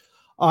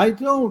 I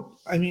don't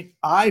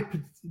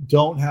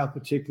have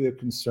particular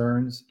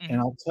concerns. Mm-hmm.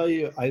 And I'll tell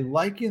you, I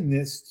liken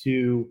this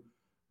to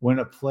when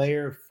a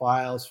player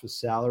files for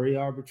salary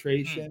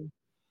arbitration.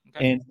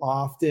 Okay. And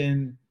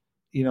often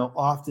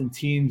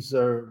teams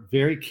are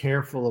very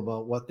careful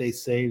about what they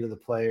say to the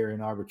player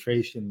in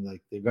arbitration.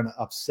 Like they're going to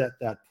upset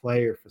that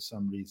player for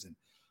some reason.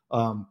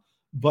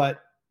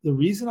 But the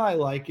reason I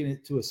liken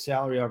it to a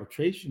salary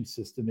arbitration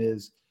system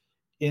is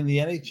in the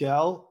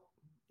NHL,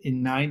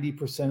 in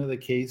 90% of the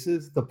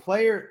cases, the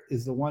player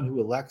is the one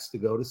who elects to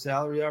go to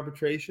salary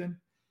arbitration.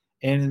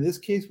 And in this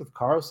case with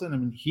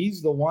Karlsson,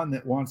 he's the one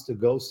that wants to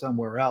go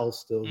somewhere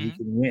else so he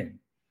can win.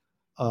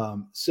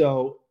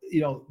 So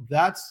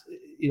that's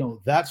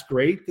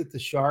great that the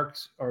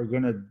Sharks are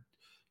going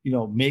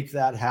to, make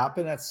that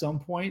happen at some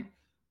point.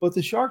 But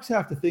the Sharks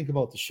have to think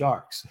about the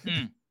Sharks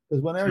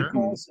because when Erik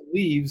Karlsson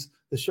leaves,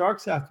 the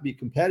Sharks have to be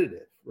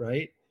competitive,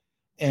 right?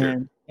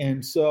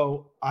 And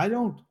so I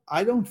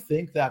don't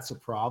think that's a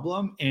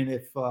problem. And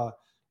if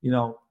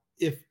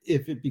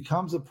it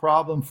becomes a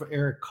problem for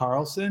Erik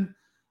Karlsson,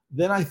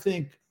 then I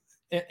think,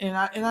 and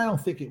I don't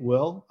think it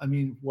will.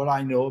 What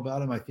I know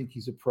about him, I think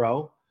he's a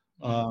pro.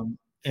 And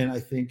I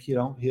think,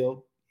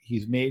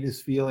 he's made his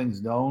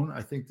feelings known.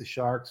 I think the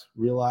Sharks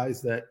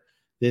realize that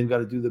they've got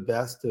to do the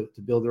best to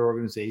build their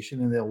organization,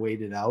 and they'll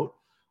wait it out.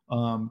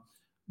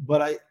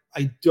 But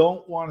I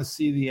don't want to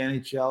see the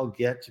NHL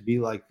get to be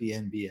like the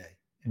NBA.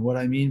 And what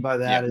I mean by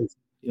that is,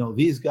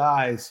 these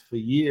guys for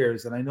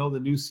years, and I know the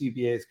new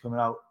CBA is coming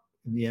out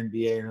in the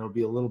NBA and it'll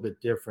be a little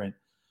bit different.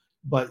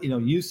 But,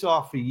 you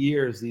saw for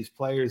years these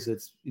players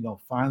that's,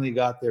 finally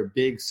got their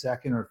big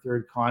second or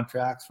third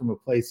contracts from a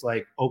place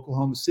like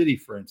Oklahoma City,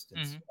 for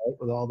instance, right?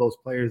 With all those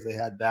players they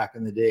had back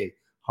in the day,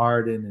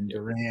 Harden and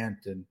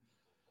Durant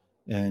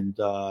and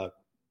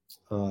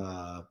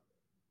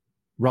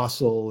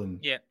Russell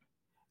and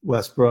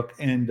Westbrook.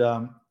 And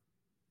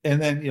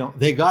then,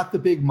 they got the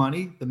big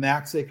money, the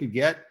max they could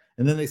get.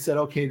 And then they said,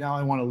 okay, now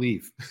I want to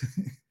leave.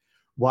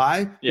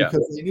 Why?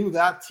 Because they knew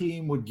that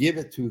team would give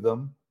it to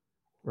them.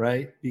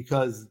 Right,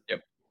 because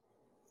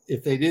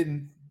if they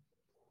didn't,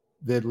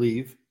 they'd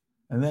leave,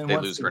 and then they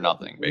lose for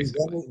nothing.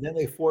 Basically, then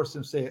they force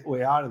them to stay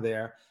way out of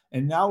there.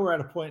 And now we're at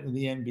a point in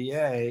the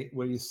NBA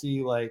where you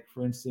see, like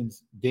for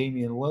instance,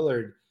 Damian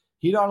Lillard.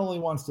 He not only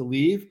wants to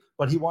leave,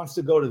 but he wants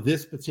to go to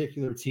this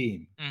particular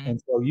team, and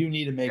so you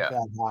need to make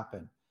that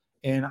happen.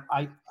 And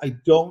I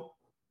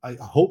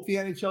hope the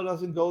NHL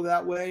doesn't go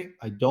that way.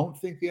 I don't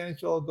think the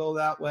NHL will go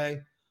that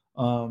way.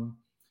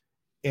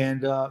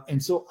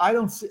 And so I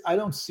don't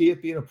see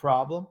it being a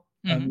problem.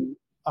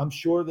 I'm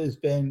sure there's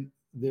been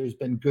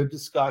good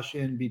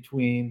discussion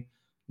between,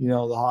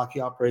 the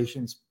hockey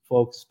operations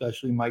folks,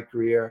 especially Mike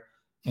Greer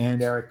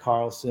and Erik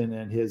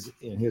Karlsson and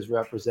his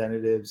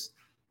representatives.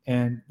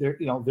 And they're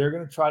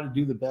going to try to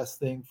do the best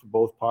thing for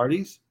both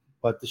parties,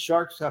 but the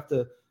Sharks have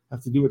to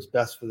do what's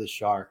best for the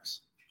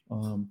Sharks.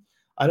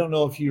 I don't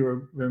know if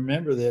you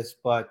remember this,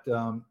 but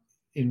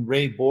in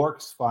Ray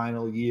Bourque's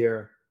final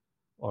years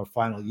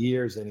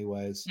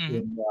anyways,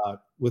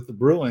 with the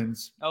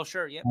Bruins. Oh,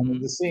 sure. Yeah.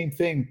 The same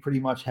thing pretty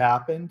much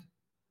happened.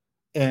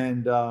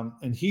 And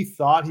he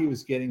thought he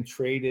was getting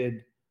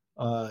traded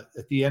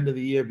at the end of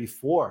the year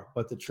before,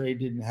 but the trade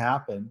didn't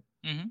happen.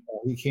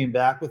 He came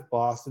back with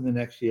Boston the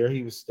next year.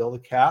 He was still the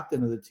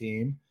captain of the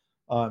team.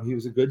 He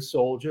was a good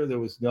soldier. There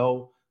was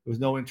no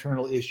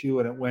internal issue,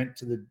 and it went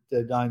to the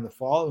deadline the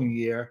following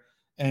year.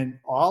 And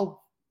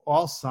all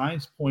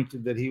signs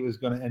pointed that he was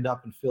going to end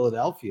up in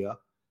Philadelphia.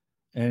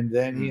 And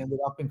then he ended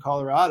up in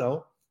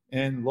Colorado,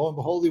 and lo and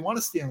behold, he won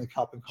a Stanley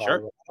Cup in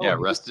Colorado. Sure. Yeah,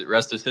 rest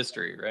is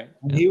history, right?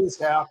 And he was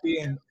happy.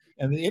 And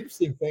the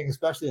interesting thing,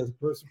 especially as a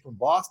person from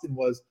Boston,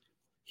 was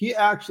he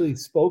actually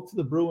spoke to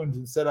the Bruins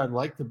and said, "I'd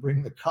like to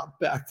bring the cup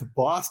back to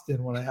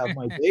Boston when I have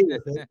my day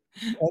with it."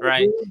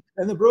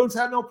 And the Bruins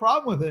had no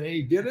problem with it. And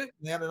he did it,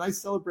 and they had a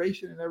nice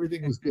celebration, and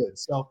everything was good.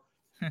 So,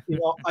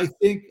 I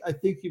think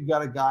you've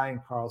got a guy in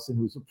Karlsson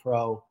who's a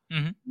pro.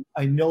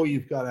 I know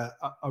you've got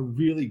a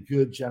really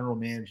good general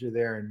manager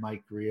there in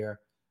Mike Greer,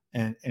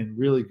 and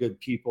really good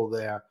people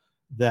there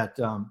that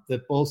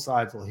both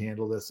sides will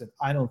handle this. And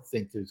I don't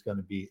think there's going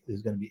to be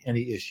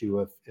any issue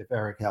if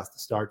Erik has to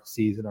start the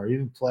season or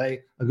even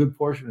play a good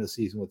portion of the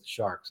season with the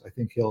Sharks. I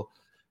think he'll,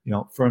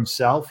 for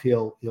himself,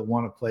 he'll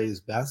want to play his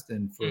best,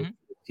 and for the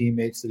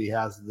teammates that he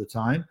has at the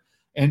time.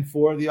 And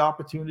for the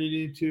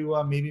opportunity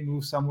to maybe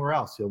move somewhere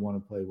else, he'll want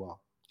to play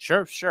well.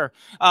 Sure, sure.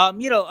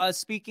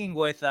 Speaking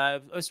with,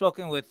 I've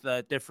spoken with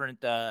different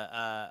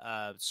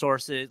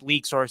sources,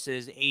 league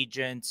sources,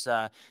 agents,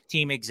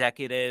 team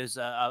executives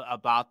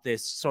about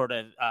this sort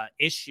of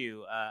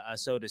issue,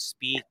 so to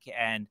speak.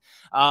 And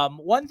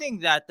one thing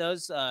that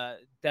does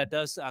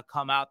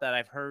come out that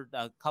I've heard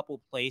a couple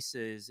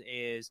places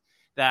is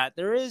that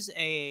there is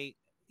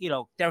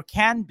there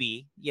can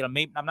be,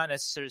 maybe I'm not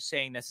necessarily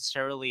saying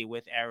necessarily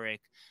with Eric,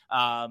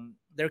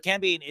 there can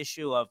be an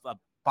issue of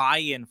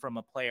buy-in from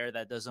a player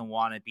that doesn't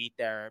want to be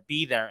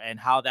there, and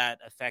how that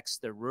affects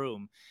the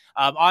room.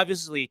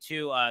 Obviously,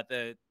 too,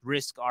 the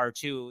risk are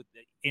to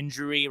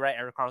injury, right?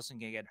 Eric Karlsson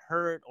can get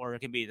hurt, or it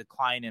can be a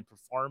decline in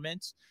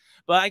performance.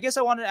 But I guess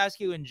I wanted to ask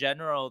you in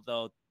general,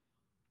 though,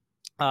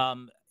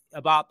 um,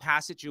 about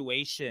past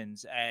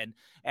situations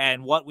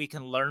and what we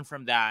can learn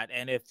from that,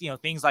 and if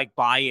things like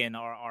buy-in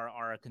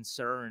are a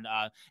concern.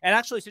 And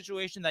actually, a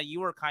situation that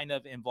you were kind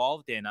of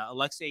involved in,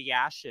 Alexei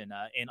Yashin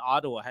in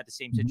Ottawa had the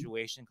same Mhm.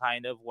 situation,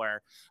 kind of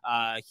where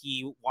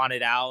he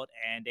wanted out,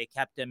 and they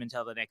kept him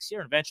until the next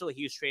year. And eventually,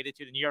 he was traded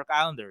to the New York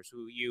Islanders,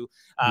 who you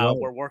Right.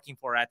 were working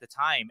for at the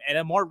time. And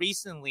then more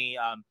recently,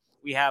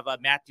 we have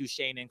Matt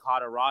Duchene in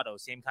Colorado,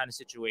 same kind of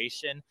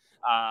situation.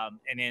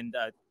 And in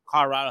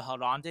Colorado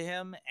held on to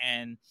him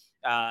and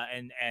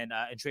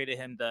traded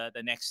him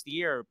the next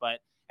year.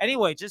 But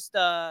anyway, just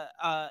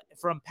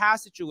from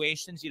past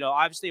situations,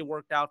 obviously it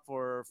worked out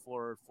for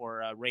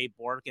Ray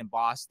Bork in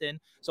Boston.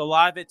 So a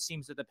lot of it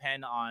seems to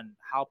depend on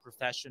how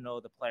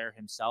professional the player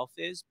himself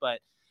is.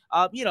 But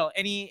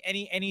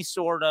any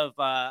sort of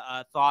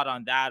thought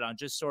on that, on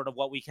just sort of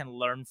what we can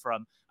learn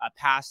from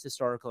past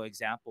historical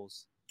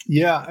examples?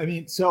 Yeah, I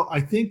mean, so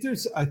I think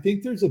there's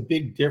a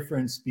big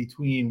difference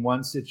between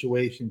one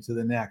situation to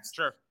the next.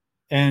 Sure.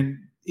 And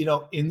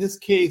in this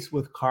case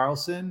with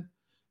Karlsson,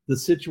 the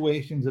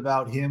situation's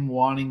about him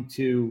wanting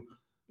to,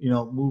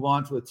 move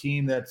on to a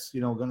team that's,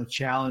 going to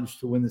challenge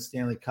to win the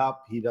Stanley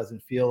Cup. He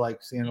doesn't feel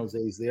like San Jose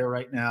is there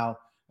right now,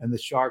 and the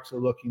Sharks are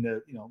looking to,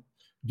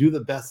 do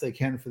the best they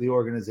can for the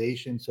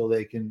organization so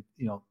they can,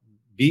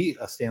 be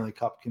a Stanley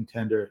Cup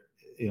contender,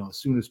 as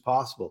soon as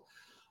possible.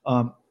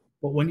 Um,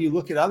 but when you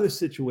look at other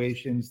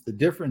situations, the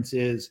difference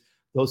is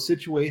those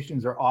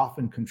situations are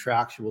often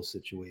contractual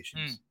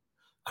situations.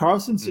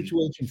 Karlsson's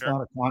situation is Sure.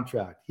 not a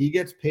contract. He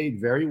gets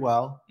paid very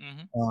well.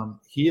 Hmm.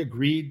 He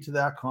agreed to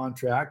that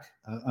contract.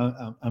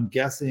 I'm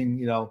guessing,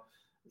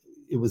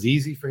 it was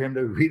easy for him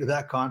to agree to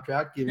that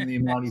contract, given the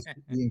amount he's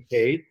being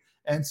paid.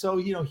 And so,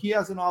 he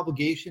has an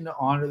obligation to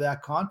honor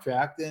that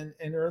contract and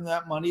earn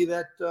that money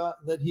that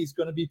he's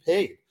going to be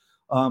paid.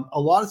 A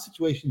lot of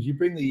situations, you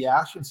bring the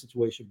Yashin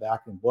situation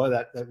back, and boy,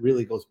 that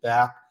really goes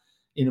back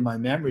into my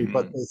memory.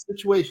 But the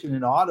situation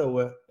in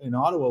Ottawa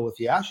with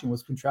Yashin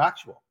was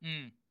contractual.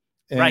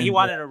 Right, he And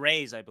wanted a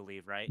raise, I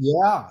believe, right?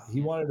 yeah, he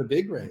wanted a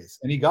big raise,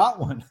 and he got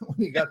one when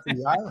he got to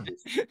the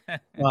Islanders.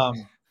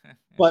 Um,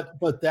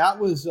 but that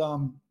was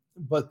so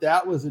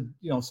that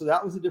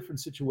was a different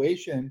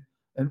situation,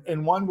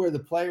 and one where the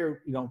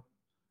player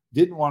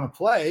didn't want to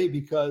play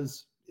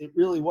because it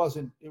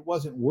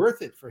wasn't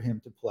worth it for him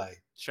to play.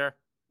 Sure.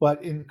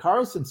 But in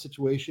Karlsson's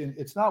situation,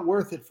 it's not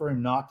worth it for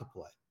him not to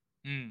play.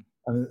 Mm.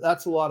 I mean,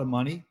 that's a lot of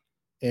money,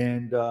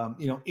 and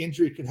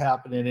injury could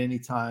happen at any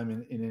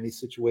time in any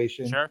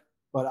situation. Sure.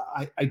 But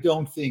I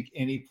don't think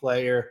any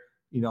player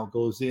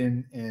goes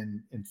in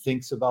and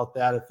thinks about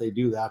that. If they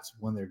do, that's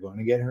when they're going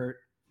to get hurt.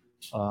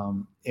 It's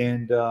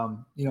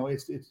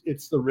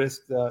the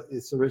risk.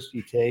 It's the risk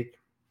you take.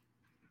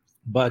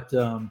 But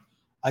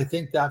I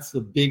think that's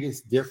the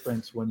biggest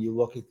difference when you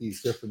look at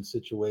these different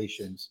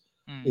situations.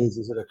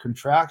 Is it a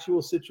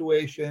contractual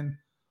situation,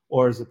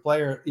 or is the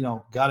player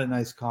got a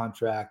nice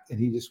contract and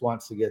he just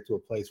wants to get to a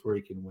place where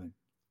he can win?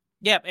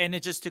 Yeah, and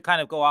it just to kind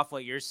of go off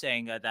what you're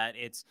saying, that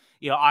it's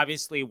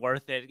obviously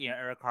worth it.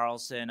 Erik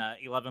Karlsson,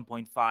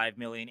 11.5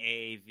 million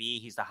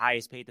AAV. He's the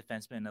highest paid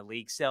defenseman in the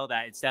league. So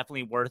that it's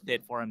definitely worth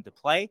it for him to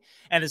play,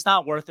 and it's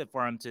not worth it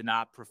for him to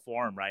not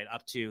perform right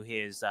up to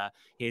his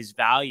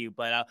value.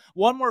 But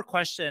one more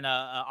question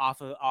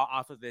off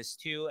of this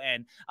too,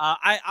 and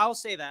I'll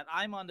say that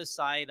I'm on the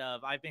side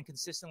of, I've been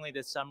consistently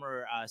this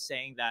summer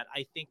saying that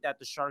I think that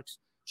the Sharks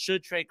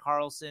should trade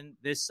Karlsson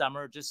this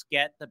summer, just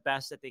get the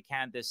best that they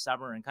can this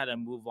summer and kind of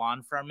move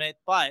on from it.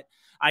 But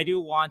I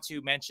do want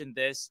to mention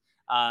this,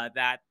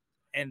 that,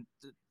 and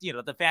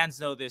the fans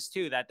know this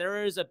too, that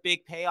there is a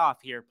big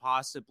payoff here,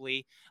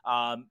 possibly.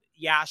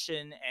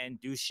 Yashin and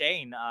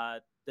Duchene,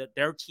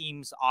 their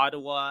teams,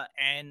 Ottawa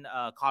and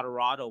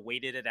Colorado,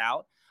 waited it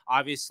out.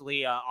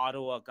 Obviously,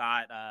 Ottawa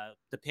got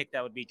the pick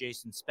that would be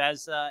Jason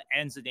Spezza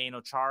and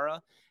Zdeno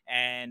Chara,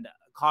 and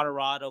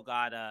Colorado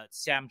got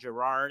Sam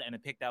Girard and a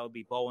pick that would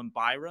be Bowen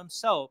Byram.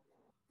 So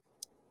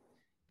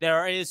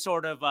there is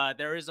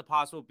a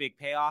possible big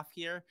payoff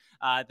here.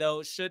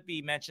 Though it should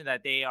be mentioned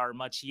that they are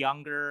much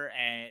younger,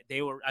 and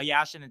they were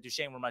Yashin and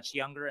Duchene were much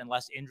younger and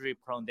less injury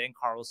prone than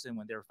Karlsson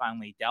when they were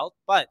finally dealt.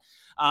 But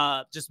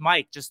just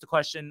Mike, just the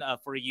question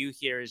for you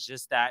here is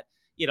just that,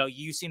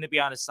 you seem to be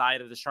on the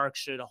side of the Sharks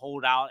should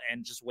hold out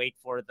and just wait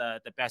for the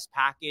best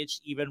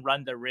package, even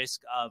run the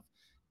risk of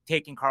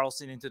taking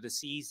Karlsson into the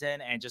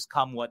season and just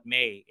come what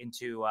may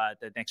into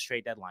the next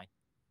trade deadline?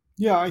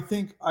 Yeah, I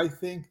think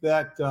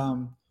that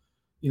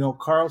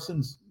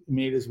Karlsson's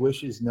made his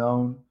wishes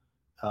known,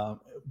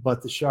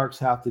 but the Sharks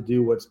have to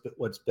do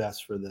what's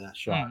best for the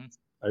Sharks.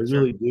 I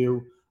really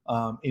do.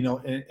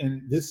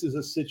 And this is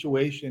a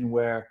situation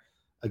where,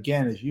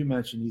 again, as you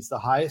mentioned, he's the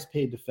highest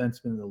paid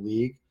defenseman in the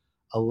league,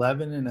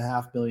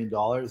 $11.5 million.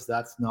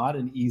 That's not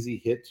an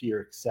easy hit to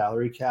your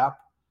salary cap.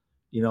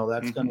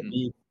 That's going to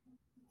be,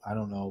 I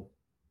don't know,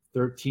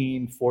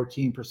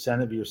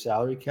 13-14% of your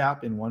salary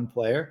cap in one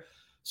player.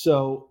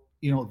 So,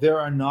 there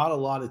are not a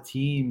lot of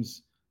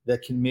teams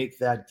that can make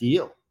that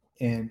deal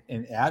and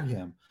add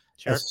him,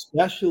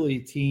 especially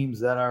teams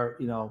that are,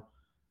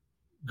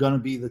 going to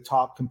be the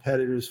top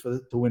competitors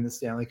to win the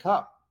Stanley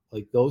Cup.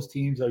 Like, those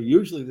teams are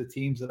usually the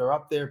teams that are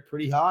up there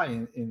pretty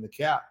high in the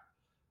cap.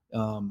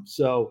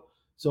 So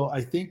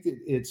I think that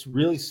it's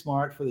really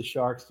smart for the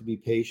Sharks to be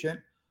patient.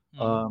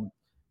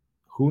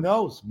 Who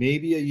knows?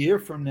 Maybe a year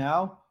from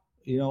now,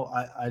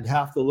 I'd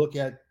have to look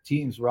at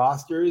teams'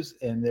 rosters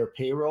and their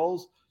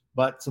payrolls,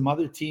 but some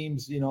other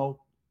teams,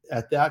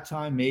 at that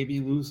time maybe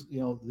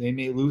they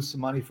may lose some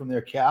money from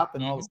their cap,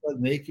 and all of a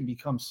sudden they can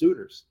become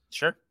suitors.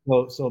 Sure.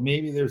 So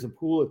maybe there's a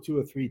pool of 2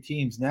 or 3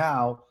 teams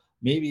now.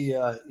 Maybe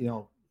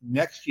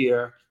next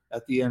year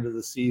at the end of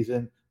the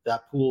season,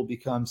 that pool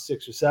becomes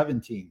 6 or 7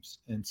 teams,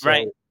 and so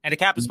right. And the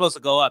cap is supposed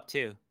to go up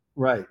too.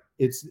 Right.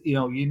 It's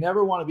you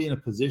never want to be in a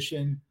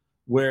position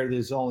where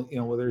there's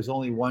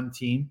only one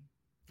team.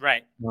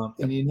 Right.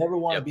 And you never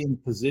want to be in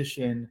a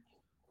position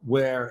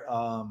where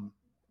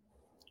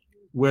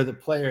the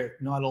player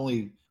not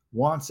only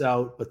wants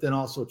out, but then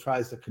also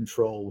tries to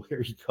control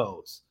where he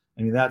goes.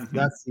 I mean, that's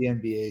the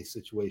NBA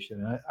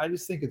situation. And I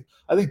just think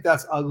I think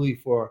that's ugly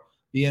for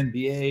the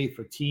NBA,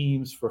 for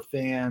teams, for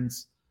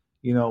fans.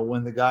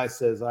 When the guy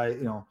says,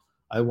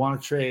 I want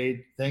to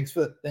trade. Thanks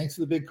for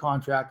the big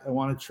contract. I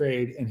want to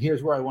trade, and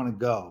here's where I want to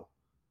go.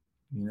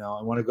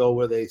 I want to go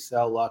where they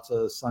sell lots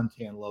of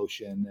suntan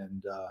lotion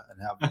and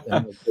have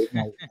a great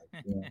night.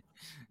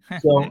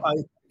 So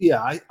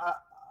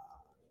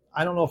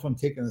I don't know if I'm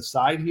taking a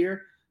side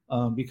here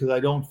because I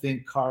don't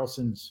think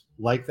Karlsson's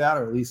like that,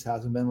 or at least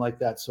hasn't been like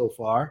that so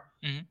far.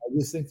 I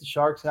just think the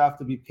Sharks have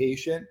to be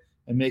patient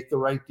and make the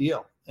right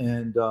deal.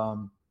 And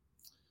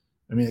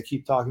I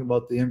keep talking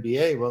about the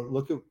NBA, but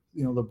look at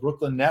the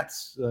Brooklyn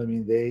Nets. I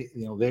mean,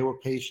 they were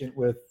patient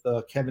with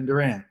Kevin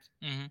Durant.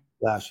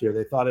 Last year.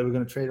 They thought they were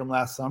going to trade him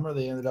last summer.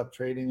 They ended up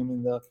trading him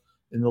in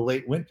the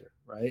late winter,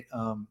 right?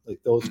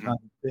 Like those kind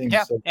of things.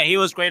 Yeah, so, he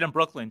was great in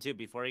Brooklyn too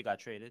before he got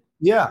traded.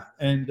 Yeah,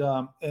 and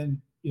I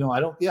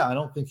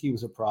don't think he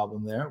was a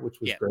problem there, which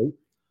was great.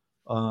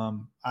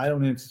 I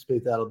don't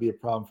anticipate that'll be a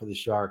problem for the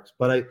Sharks,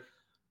 but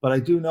I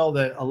do know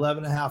that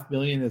 $11.5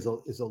 million is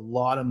a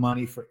lot of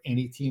money for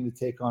any team to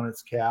take on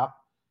its cap,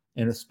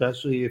 and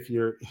especially if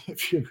you're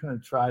going to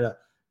try to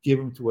give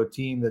them to a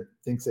team that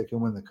thinks they can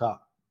win the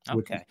cup.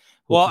 Okay.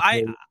 Well,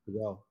 I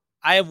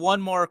have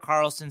one more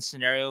Karlsson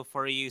scenario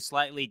for you,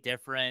 slightly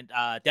different,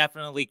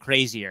 definitely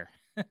crazier.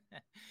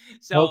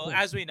 So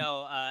as we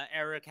know,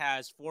 Eric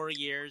has 4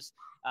 years,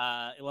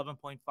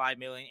 11.5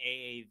 million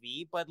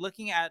AAV, but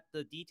looking at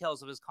the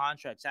details of his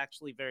contract, it's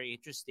actually very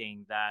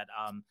interesting that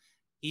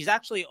he's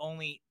actually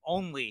only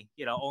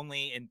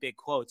in big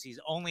quotes, he's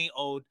only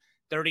owed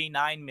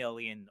 $39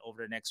 million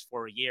over the next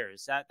 4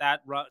 years. That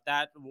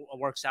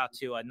works out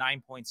to a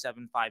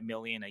 $9.75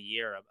 million a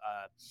year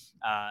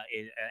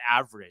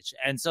average,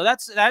 and so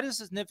that is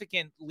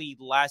significantly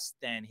less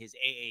than his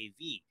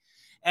AAV.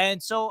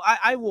 And so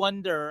I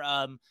wonder,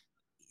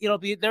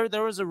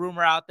 there was a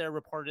rumor out there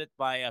reported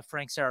by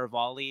Frank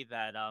Saravalli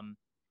that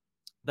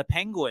the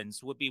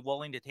Penguins would be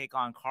willing to take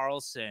on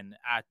Karlsson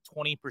at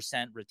 20%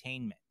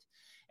 retainment.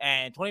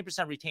 And 20%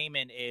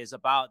 retainment is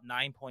about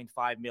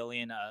 $9.5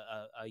 million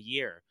a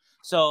year.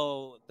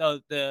 So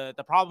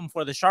the problem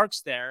for the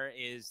Sharks there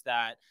is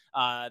that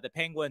the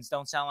Penguins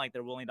don't sound like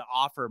they're willing to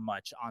offer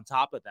much on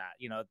top of that.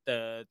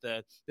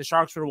 The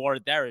Sharks'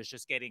 reward there is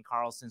just getting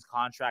Karlsson's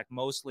contract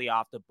mostly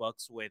off the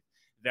books with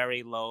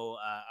very low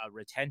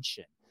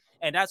retention.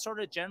 And that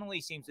sort of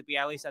generally seems to be,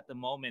 at least at the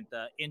moment,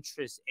 the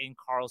interest in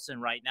Karlsson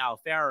right now,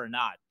 fair or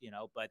not,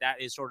 but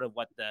that is sort of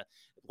what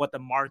the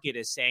market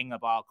is saying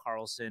about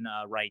Karlsson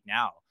right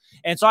now.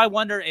 And so I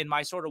wonder, in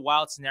my sort of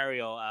wild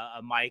scenario,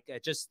 Mike,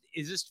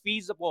 is this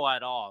feasible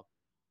at all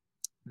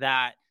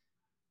that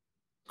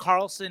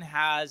Karlsson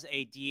has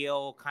a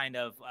deal kind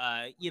of,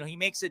 he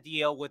makes a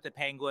deal with the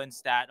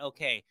Penguins that,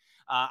 okay,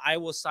 I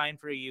will sign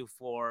for you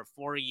for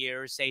 4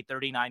 years, say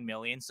 $39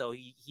 million. So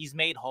he's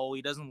made whole.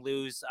 He doesn't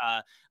lose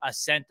a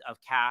cent of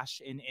cash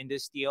in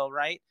this deal,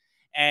 right?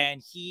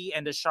 And he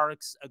and the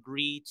Sharks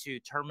agree to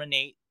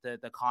terminate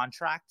the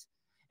contract,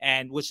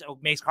 and which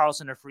makes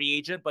Karlsson a free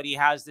agent, but he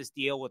has this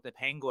deal with the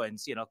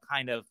Penguins,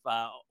 kind of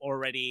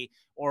already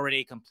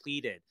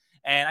completed.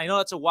 And I know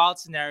it's a wild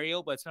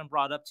scenario, but it's been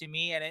brought up to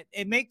me, and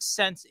it makes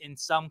sense in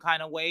some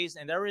kind of ways.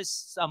 And there is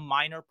some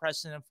minor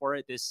precedent for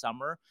it this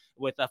summer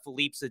with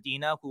Philippe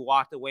Zadina, who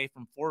walked away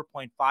from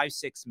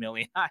 4.56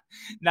 million,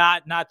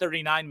 not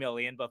 39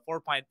 million, but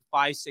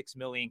 4.56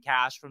 million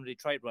cash from the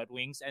Detroit Red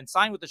Wings, and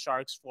signed with the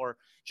Sharks for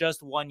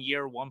just 1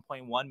 year,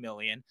 1.1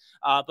 million.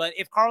 But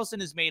if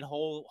Karlsson is made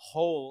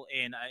whole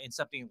in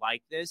something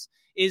like this,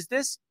 is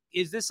this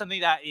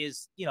something that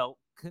is,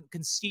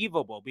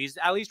 conceivable? Because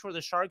at least for the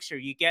Sharks here,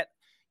 you get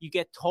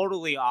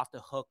totally off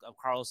the hook of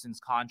Karlsson's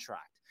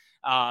contract.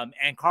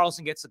 And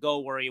Karlsson gets to go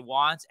where he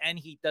wants, and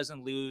he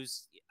doesn't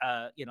lose,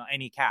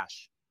 any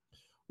cash.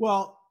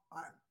 Well,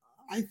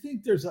 I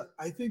think there's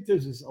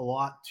just a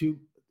lot,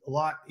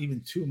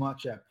 even too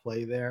much at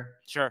play there.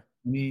 Sure.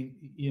 I mean,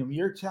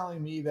 you're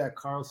telling me that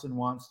Karlsson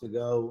wants to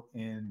go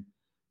and,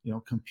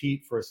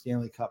 compete for a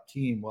Stanley Cup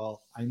team.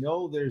 Well, I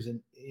know there's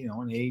an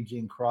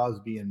aging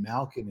Crosby and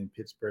Malkin in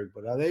Pittsburgh,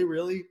 but are they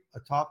really a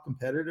top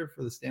competitor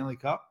for the Stanley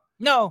Cup?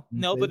 No,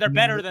 but they're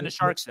better than the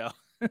Sharks, though.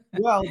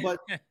 Well, but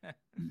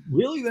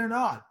really they're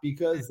not,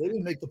 because they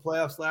didn't make the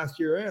playoffs last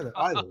year either,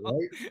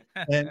 right?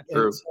 And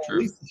True. At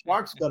least the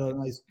Sharks got a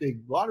nice big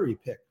lottery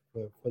pick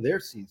for their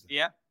season.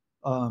 Yeah.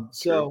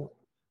 So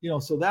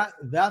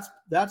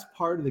that's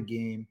part of the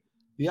game.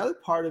 The other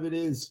part of it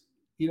is,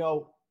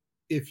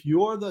 if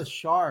you're the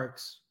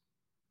Sharks,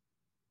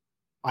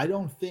 I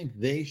don't think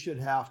they should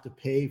have to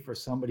pay for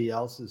somebody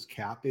else's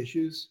cap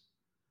issues.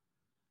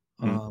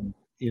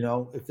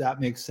 If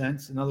that makes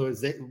sense. In other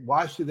words,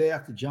 why should they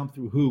have to jump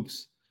through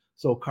hoops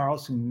so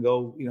Karlsson can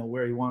go,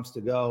 where he wants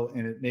to go,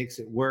 and it makes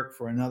it work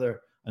for another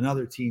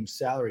team's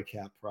salary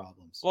cap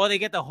problems? Well, they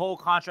get the whole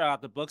contract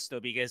out the books, though,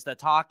 because the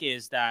talk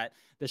is that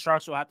the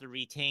Sharks will have to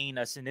retain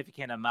a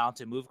significant amount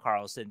to move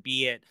Karlsson,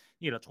 be it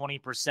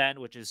 20%,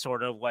 which is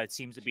sort of what it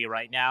seems to be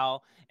right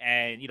now,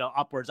 and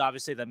upwards.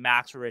 Obviously, the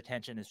max for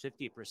retention is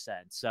 50%.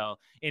 So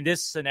in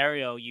this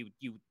scenario, you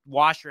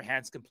wash your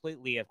hands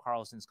completely of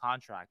Karlsson's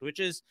contract, which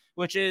is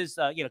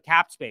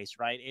cap space,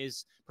 right?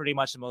 Is pretty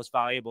much the most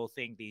valuable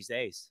thing these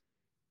days.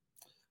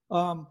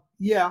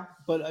 Yeah,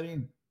 but I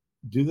mean,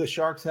 do the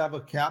Sharks have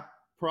a cap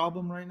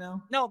problem right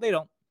now? No, they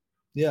don't.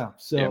 Yeah.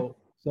 So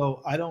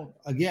I don't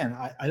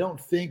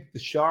think the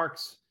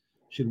Sharks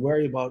should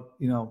worry about,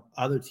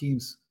 other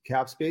teams'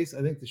 cap space.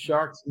 I think the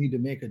Sharks need to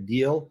make a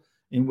deal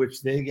in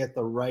which they get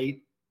the right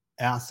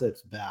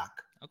assets back.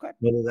 Okay.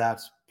 Whether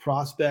that's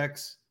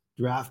prospects,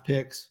 draft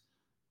picks,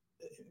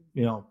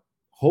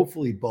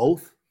 hopefully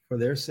both for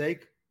their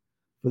sake,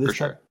 for this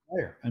type of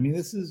player. I mean,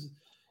 this is,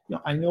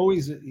 I know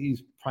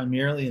he's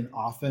primarily an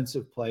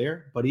offensive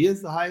player, but he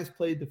is the highest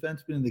paid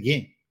defenseman in the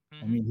game.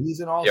 I mean, he's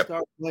an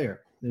all-star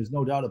player. There's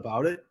no doubt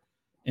about it.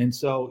 And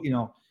so,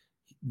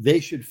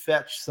 they should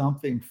fetch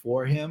something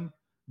for him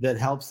that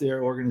helps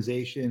their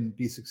organization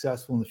be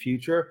successful in the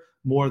future,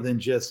 more than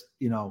just,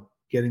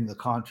 getting the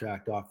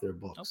contract off their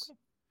books. Okay.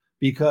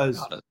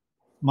 Because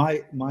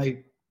my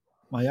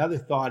other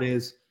thought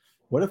is,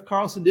 what if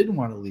Karlsson didn't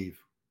want to leave?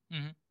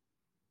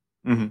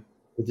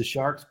 Would the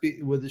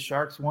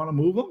Sharks want to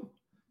move him?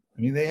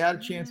 I mean, they had a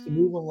chance to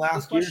move him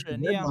last year.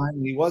 And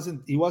he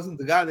wasn't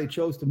the guy they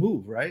chose to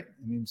move, right?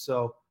 I mean,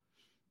 so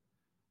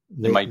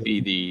it might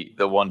be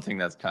the one thing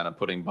that's kind of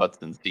putting butts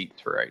in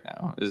seats for right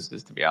now, is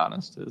to be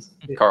honest, is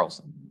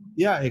Karlsson.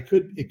 Yeah, it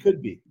could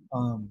be.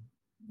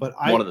 But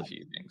one of the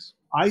few things.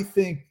 I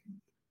think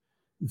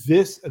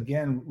this,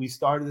 again, we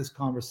started this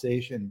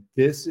conversation.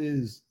 This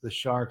is the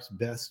Sharks'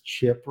 best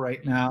chip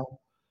right now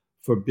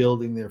for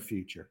building their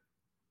future.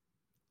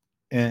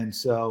 And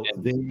so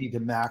they need to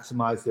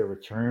maximize their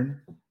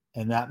return.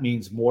 And that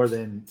means more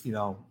than,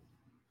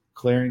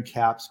 clearing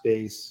cap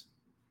space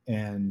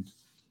and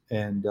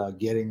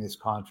getting this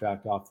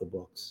contract off the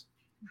books.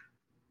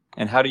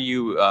 And how do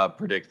you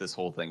predict this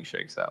whole thing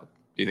shakes out?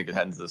 Do you think it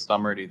ends this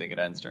summer? Do you think it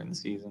ends during the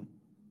season?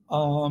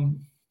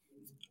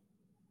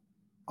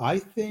 I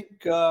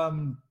think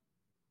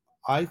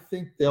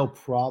they'll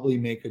probably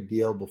make a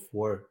deal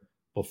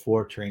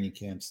before training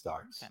camp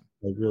starts. Okay.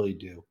 I really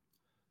do.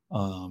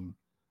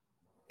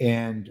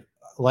 And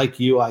like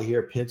you, I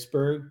hear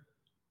Pittsburgh,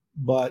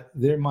 but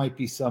there might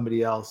be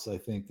somebody else I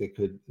think that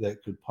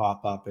could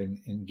pop up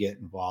and get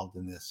involved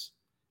in this.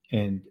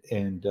 And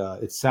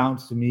it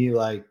sounds to me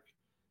like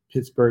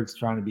Pittsburgh's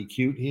trying to be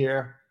cute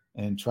here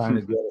and trying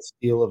to get a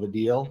steal of a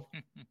deal.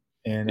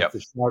 And if the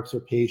Sharks are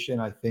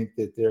patient, I think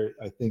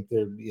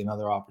there'd be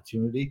another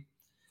opportunity.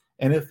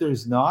 And if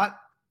there's not,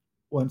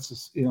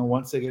 once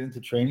they get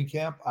into training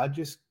camp, I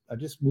just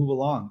move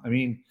along. I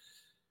mean,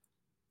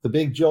 the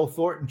big Joe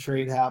Thornton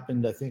trade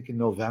happened, I think, in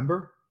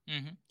November.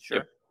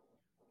 Sure.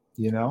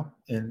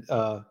 And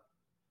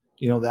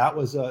that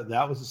was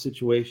a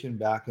situation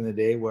back in the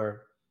day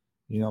where,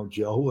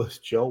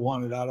 Joe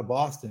wanted out of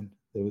Boston.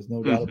 There was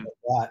no doubt about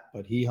that,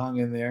 but he hung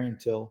in there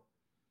until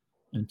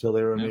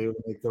they were able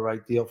to make the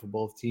right deal for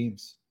both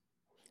teams.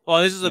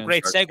 Well, this is a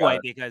great segue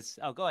because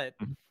go ahead.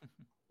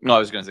 No, I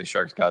was going to say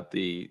Sharks got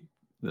the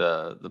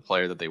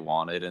player that they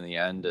wanted in the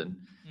end, and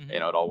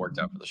it all worked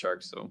out for the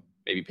Sharks. So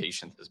maybe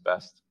patience is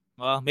best.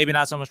 Well, maybe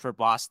not so much for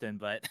Boston,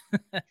 but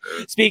Sure.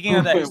 speaking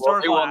of the Well, they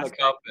historical won the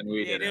aspect, cup and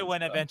we they did didn't.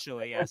 win So.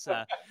 eventually, yes.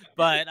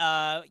 But it's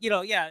a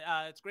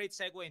great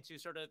segue into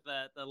sort of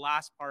the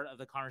last part of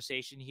the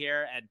conversation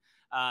here. And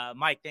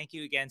Mike, thank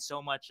you again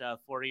so much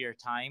for your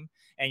time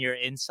and your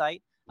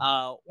insight.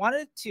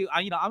 Wanted to,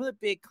 I'm a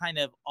big kind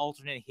of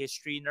alternate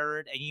history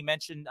nerd, and you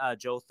mentioned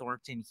Joe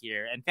Thornton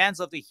here, and fans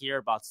love to hear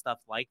about stuff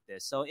like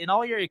this. So, in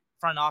all your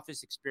front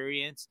office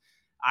experience,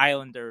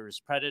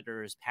 Islanders,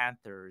 Predators,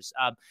 Panthers,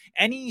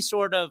 any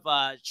sort of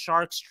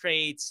Sharks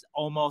trades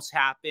almost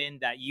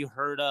happened that you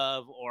heard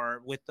of,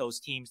 or with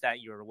those teams that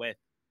you were with?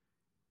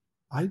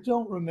 I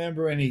don't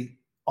remember any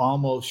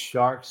almost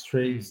Sharks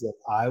trades that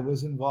I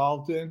was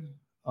involved in.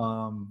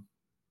 I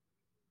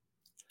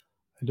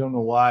don't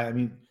know why. I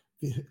mean,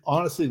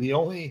 honestly, the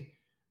only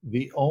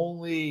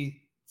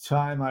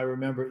time I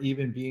remember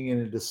even being in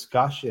a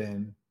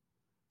discussion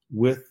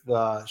with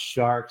the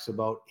Sharks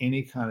about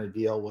any kind of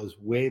deal was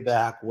way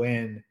back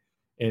when,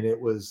 and it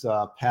was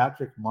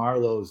Patrick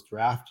Marleau's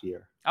draft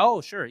year. Oh,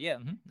 sure, yeah,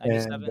 And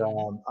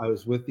 97. I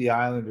was with the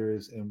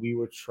Islanders, and we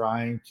were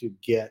trying to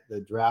get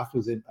the draft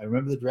was in. I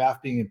remember the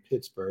draft being in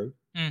Pittsburgh,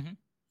 Mm-hmm.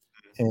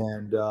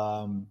 and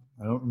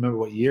I don't remember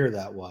what year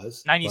that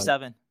was.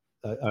 97.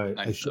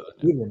 I should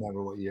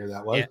remember what year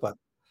that was, Yeah.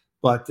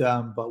 but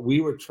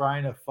we were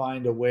trying to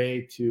find a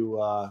way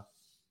to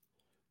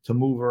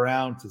move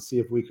around to see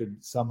if we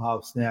could somehow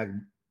snag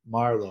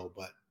Marleau,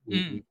 but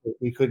we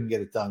couldn't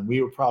get it done.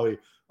 We were probably,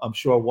 I'm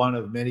sure, one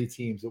of many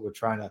teams that were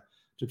trying to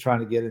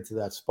get into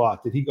that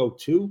spot. Did he go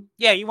 2?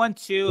 Yeah, you went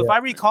 2. Yeah. If I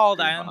recall,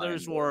 the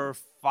Islanders were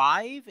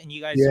 5, and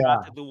you guys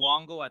drafted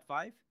Luongo at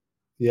 5.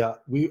 Yeah,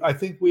 I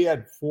think we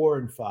had 4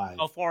 and 5.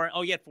 Oh, 4.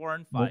 Oh, you had 4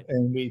 and 5.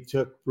 And we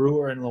took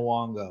Brewer and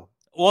Luongo.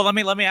 Well,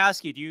 let me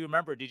ask you. Do you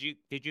remember? Did you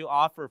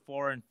offer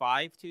 4 and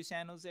 5 to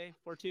San Jose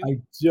for 2? I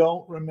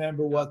don't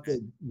remember what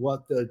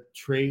the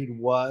trade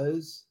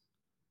was.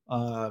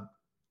 I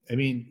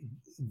mean,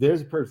 there's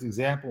a perfect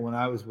example. When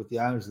I was with the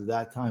Islanders at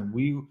that time,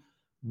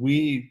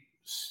 we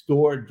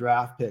stored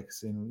draft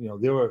picks,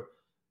 and there were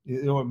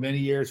many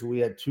years where we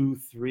had 2,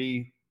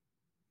 3,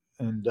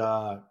 and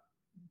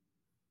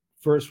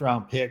first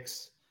round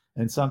picks,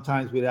 and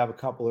sometimes we'd have a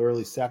couple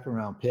early second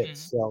round picks.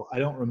 So I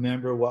don't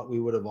remember what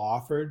we would have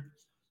offered,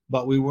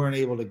 but we weren't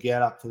able to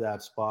get up to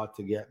that spot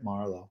to get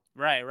Marleau.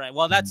 Right.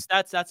 Well, that's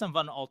some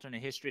fun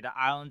alternate history. The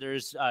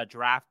Islanders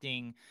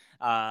drafting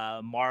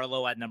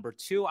Marleau at number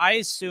 2. I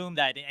assume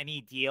that in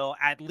any deal,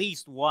 at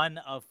least one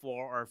of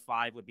 4 or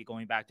 5 would be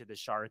going back to the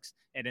Sharks,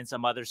 and then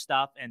some other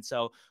stuff. And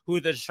so,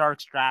 who the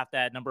Sharks draft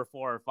at number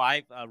 4 or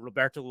 5?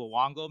 Roberto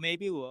Luongo,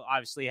 maybe, who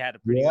obviously had a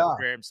pretty good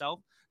career himself.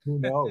 Who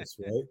knows,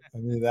 right? I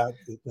mean, that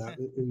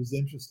it was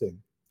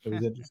interesting. It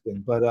was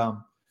interesting, but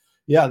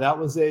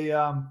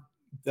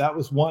that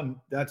was one.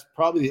 That's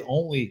probably the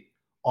only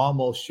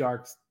almost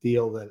Sharks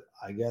deal that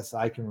I guess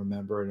I can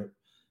remember, and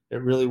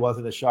it really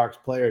wasn't a Sharks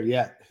player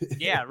yet.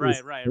 Yeah, It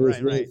was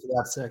really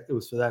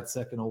for that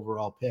second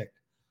overall pick.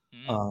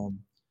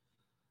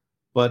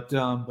 But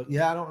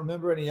yeah, I don't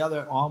remember any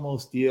other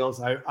almost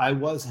deals. I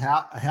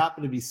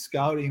happened to be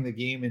scouting the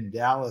game in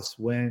Dallas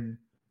when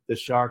the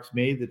Sharks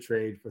made the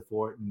trade for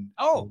Thornton.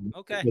 Oh,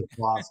 okay. With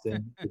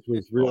Boston, which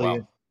was really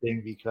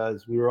interesting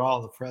because we were all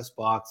in the press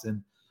box,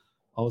 and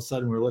all of a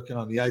sudden we're looking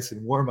on the ice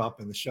in warm up,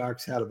 and the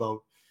Sharks had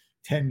about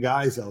 10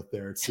 guys out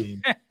there, it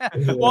seemed.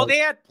 Well, they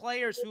had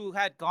players who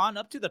had gone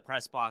up to the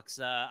press box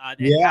and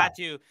had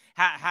to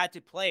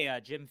play.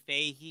 Jim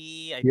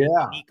Fahey,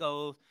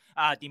 Nico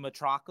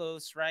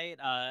Dimitrakos, right?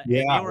 And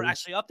they were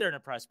actually up there in the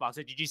press box.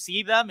 So did you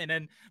see them? And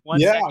then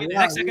the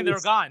next second they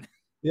were gone.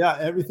 Yeah,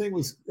 everything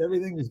was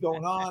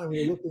going on, and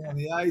we were looking on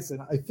the ice,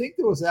 and I think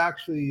there was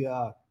actually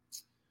I'm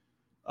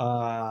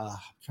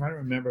trying to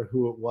remember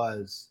who it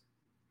was,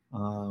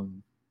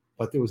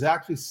 but there was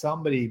actually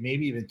somebody,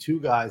 maybe even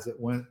 2 guys that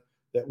went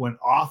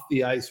off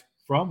the ice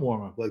from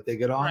warm up, like they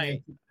got on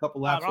a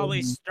couple laps.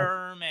 Probably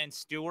Sturm and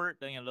Stewart.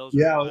 Those.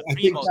 Yeah, were, I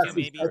think that's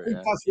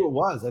who it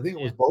was. I think it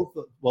was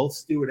both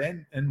Stewart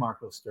and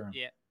Marco Sturm.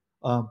 Yeah.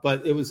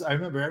 But it was, I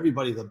remember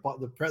everybody, the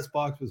press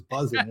box was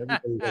buzzing.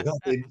 Everybody was like, oh,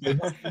 they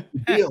must make the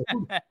deal.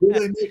 Who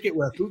they make it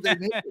with? Who they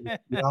make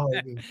it with?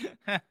 I mean,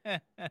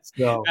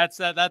 so that's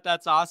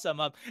awesome.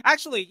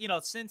 Actually,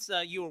 since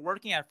you were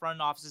working at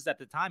front offices at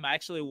the time, I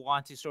actually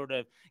want to sort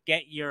of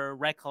get your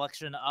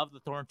recollection of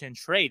the Thornton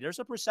trade. There's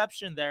a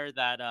perception there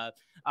that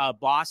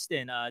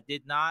Boston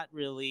did not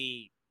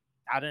really,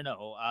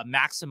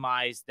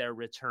 maximize their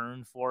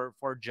return for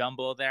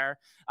Jumbo there.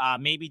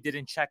 Maybe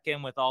didn't check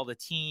in with all the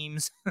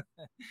teams.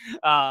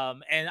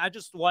 And I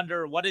just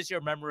wonder, what is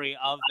your memory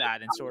of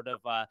that, and sort of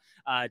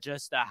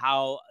just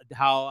how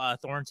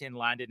Thornton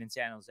landed in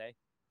San Jose?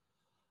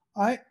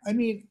 I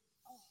mean,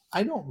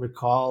 I don't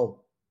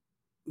recall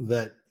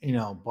that,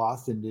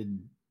 Boston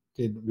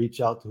didn't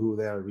reach out to who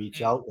they had to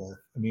reach out with.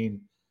 I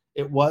mean,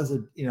 it was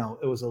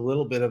a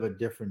little bit of a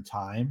different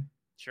time.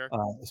 Sure.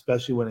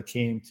 Especially when it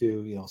came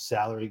to,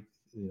 salary,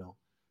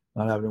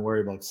 not having to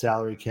worry about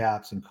salary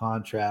caps and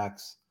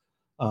contracts.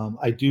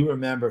 I do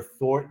remember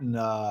Thornton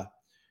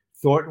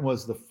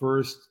was the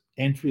first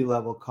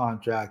entry-level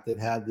contract that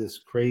had this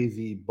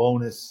crazy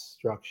bonus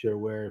structure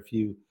where if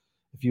you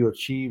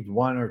achieved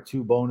one or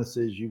two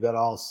bonuses, you got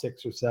all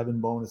 6 or 7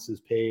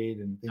 bonuses paid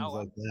and things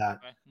like that.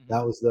 Okay.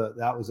 Mm-hmm.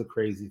 That was a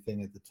crazy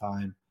thing at the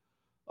time.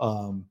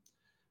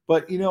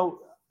 But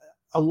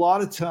a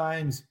lot of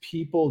times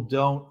people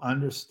don't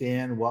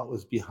understand what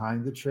was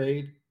behind the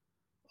trade,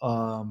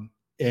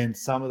 and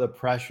some of the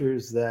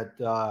pressures that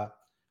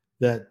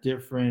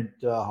different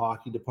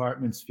hockey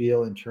departments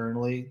feel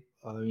internally.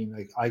 I mean,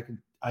 like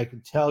I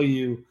can tell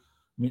you.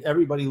 I mean,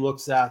 everybody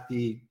looks at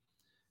the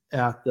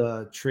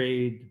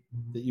trade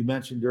that you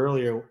mentioned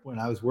earlier when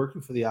I was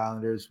working for the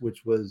Islanders,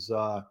 which was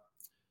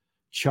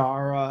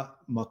Chara,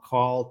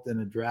 McCall,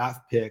 and a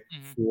draft pick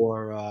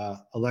for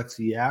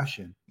Alexei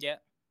Yashin. Yeah.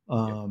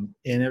 And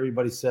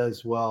everybody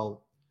says,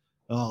 well,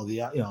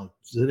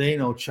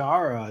 Zdeno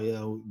Chara,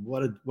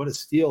 what a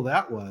steal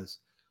that was.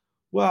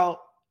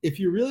 Well, if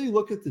you really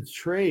look at the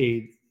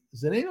trade,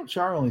 Zdeno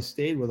Chara only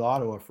stayed with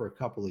Ottawa for a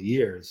couple of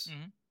years,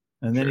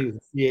 and then he was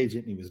a free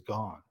agent and he was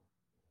gone.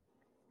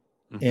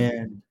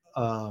 And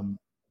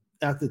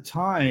at the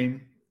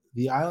time,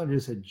 the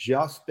Islanders had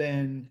just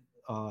been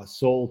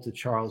sold to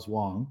Charles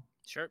Wang,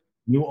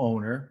 new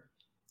owner,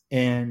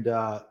 and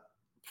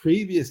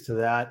previous to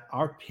that,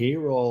 our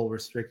payroll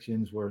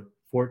restrictions were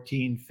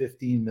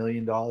 $14-15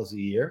 million a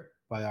year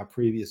by our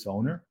previous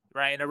owner.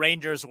 Right, and the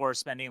Rangers were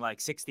spending like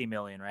 $60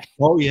 million, right?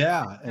 Oh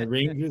yeah, and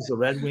Rangers, the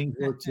Red Wings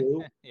were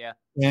too. Yeah,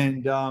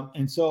 and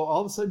so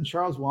all of a sudden,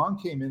 Charles Wang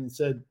came in and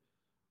said,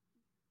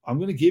 "I'm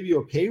going to give you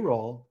a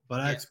payroll, but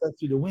I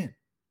expect you to win."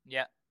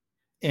 Yeah,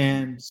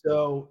 and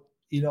so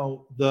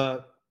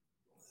the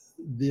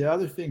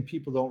other thing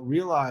people don't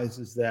realize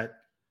is that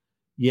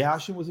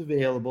Yashin was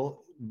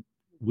available.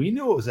 We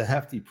knew it was a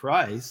hefty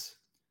price.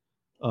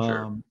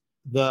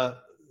 The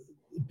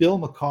Bill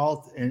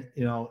McCall, and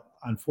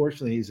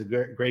unfortunately, he's a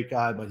great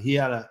guy, but he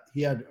had a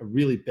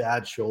really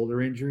bad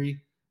shoulder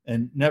injury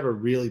and never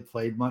really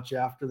played much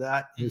after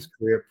that. His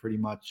career pretty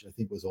much, I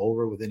think, was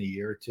over within a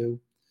year or two.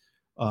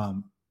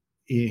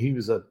 He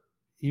was a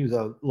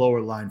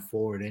lower line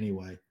forward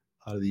anyway,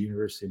 out of the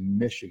University of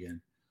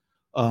Michigan.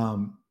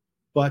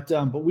 But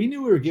we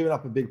knew we were giving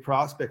up a big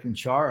prospect in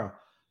Chara.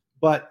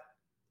 But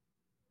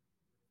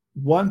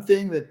one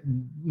thing that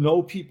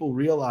no people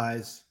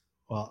realize,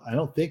 well, I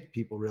don't think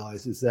people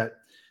realize, is that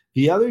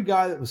the other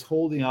guy that was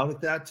holding out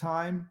at that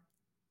time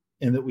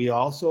and that we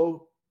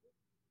also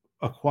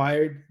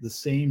acquired the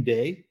same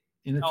day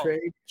in a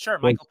trade. Sure,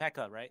 Michael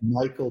Pekka, right?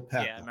 Michael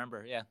Pekka. Yeah, I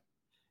remember, yeah.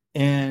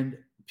 And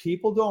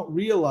people don't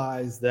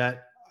realize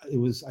that it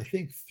was, I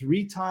think,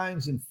 3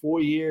 times in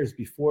 4 years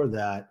before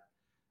that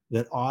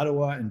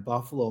Ottawa and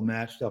Buffalo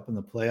matched up in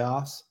the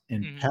playoffs,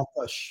 and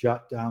Pekka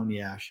shut down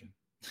Yashin.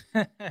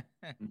 I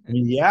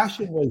mean,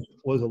 Yashin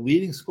was a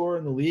leading scorer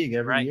in the league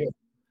every year,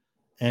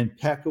 and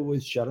Pekka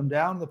was shut him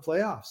down in the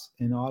playoffs,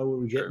 and Ottawa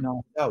were getting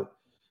knocked out.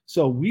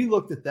 So we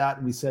looked at that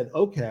and we said,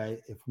 okay,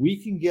 if we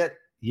can get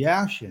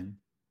Yashin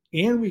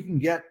and we can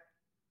get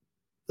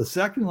the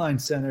second line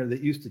center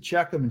that used to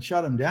check him and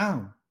shut him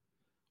down,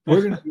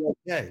 we're going to be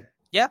okay.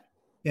 Yeah.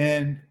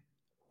 And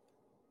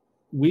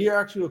we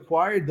actually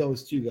acquired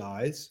those 2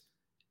 guys,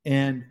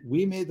 and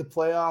we made the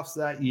playoffs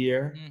that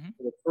year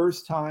for the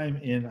first time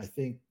in, I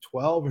think,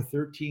 12 or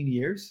 13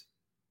 years.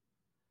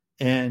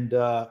 And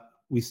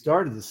we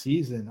started the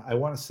season, I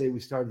want to say we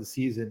started the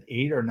season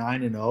 8 or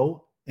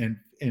 9-0 and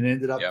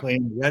ended up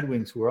playing the Red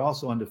Wings, who were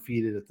also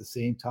undefeated at the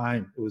same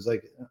time. It was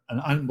like an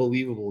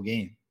unbelievable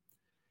game.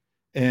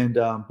 And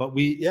but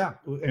we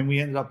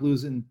ended up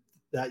losing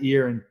that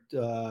year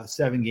in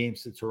 7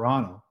 games to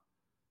Toronto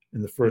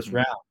in the first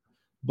round.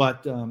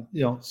 But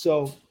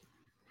so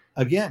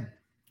again,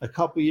 a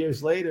couple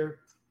years later,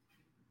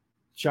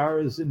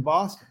 Chara's in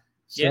Boston.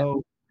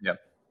 So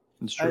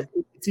it's true.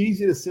 It's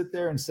easy to sit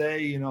there and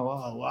say,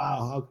 oh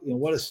wow,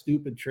 what a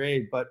stupid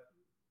trade. But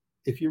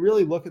if you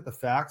really look at the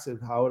facts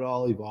of how it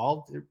all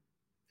evolved, it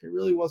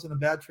really wasn't a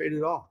bad trade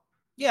at all.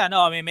 Yeah,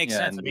 no, I mean, it makes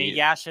sense. I mean,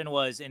 Yashin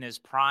was in his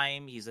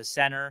prime. He's a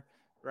center,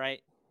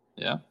 right?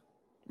 Yeah.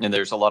 And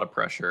there's a lot of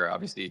pressure.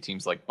 Obviously,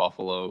 teams like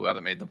Buffalo, who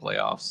haven't made the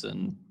playoffs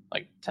in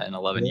like 10,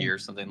 11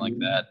 years, something like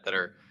that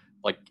are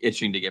like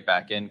itching to get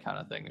back in kind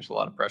of thing. There's a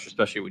lot of pressure,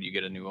 especially when you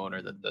get a new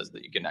owner that does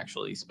that. You can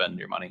actually spend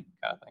your money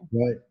kind of thing.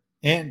 Right.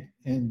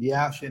 And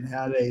Yashin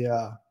had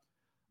a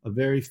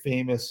very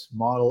famous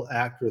model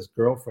actress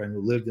girlfriend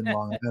who lived in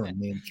Long Island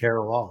named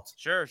Carol Alt.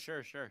 Sure.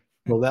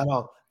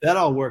 Well, that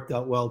all worked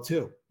out well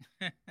too.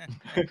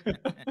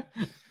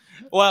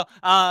 Well,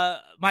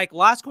 Mike,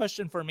 last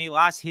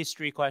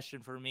history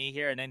question for me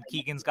here, and then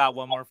Keegan's got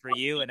one more for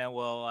you, and then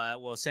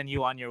we'll send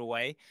you on your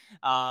way.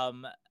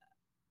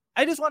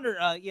 I just wonder,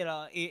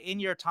 in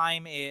your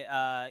time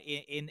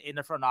in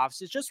the front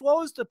offices, just what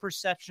was the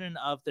perception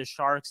of the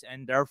Sharks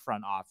and their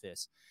front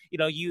office?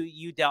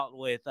 You dealt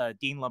with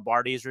Dean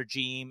Lombardi's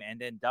regime and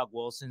then Doug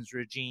Wilson's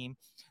regime.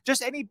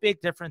 Just any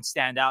big difference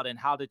stand out in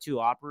how the two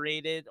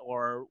operated,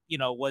 or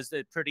was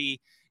it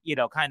pretty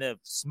kind of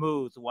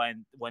smooth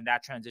when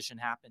that transition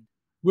happened?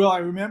 Well, I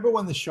remember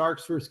when the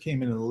Sharks first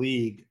came into the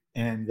league,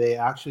 and they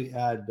actually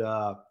had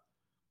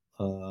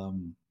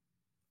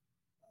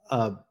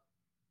a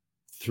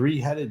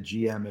three-headed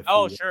GM, if you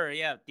Oh, will, sure,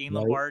 yeah. Dean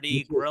right? Lombardi,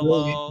 Which was really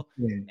Grillo,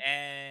 interesting.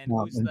 and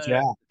who's And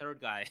the third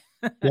guy?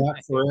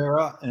 Jack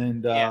Ferreira,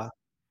 Yeah,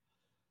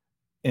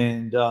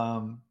 and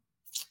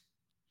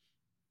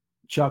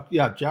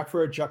Jack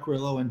Ferreira, Chuck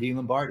Rillo, and Dean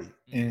Lombardi.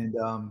 And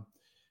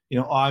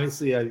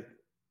obviously, I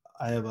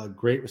have a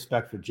great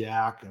respect for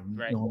Jack. I've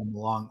right. known him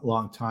a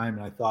long time,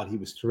 and I thought he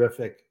was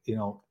terrific,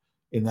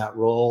 in that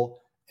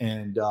role.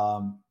 And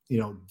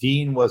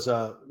Dean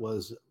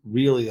was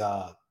really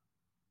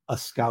a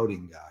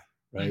scouting guy,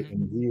 right? Mm-hmm.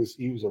 And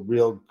he was a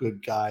real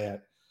good guy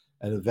at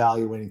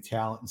evaluating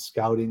talent and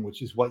scouting,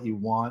 which is what you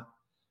want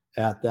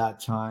at that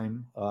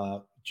time.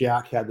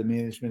 Jack had the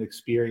management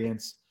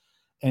experience,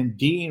 and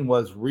Dean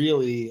was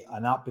really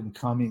an up and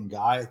coming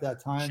guy at that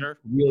time. Sure.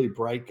 Really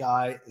bright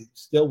guy.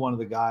 Still one of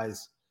the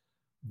guys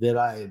that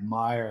I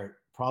admire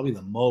probably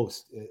the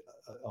most.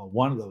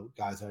 One of the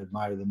guys I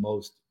admire the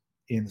most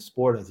in the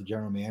sport as a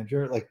general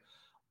manager. Like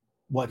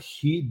what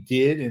he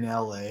did in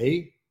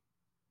LA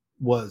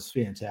was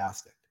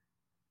fantastic.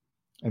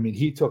 I mean,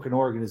 he took an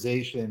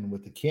organization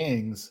with the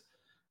Kings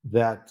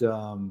that,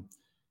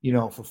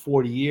 for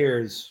 40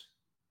 years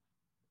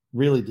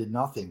really did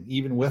nothing,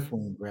 even with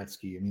Wayne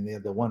Gretzky. I mean, they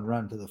had the one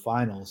run to the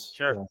finals.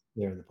 Sure.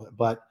 There,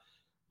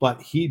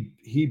 but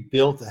he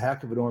built a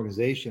heck of an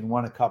organization,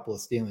 won a couple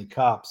of Stanley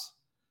Cups,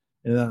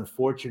 and then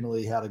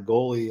unfortunately had a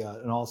goalie,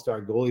 an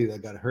all-star goalie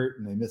that got hurt,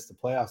 and they missed the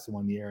playoffs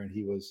one year, and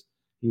he was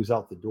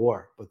out the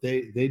door. But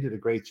they did a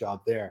great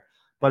job there.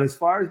 But as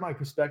far as my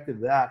perspective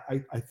of that,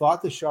 I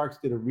thought the Sharks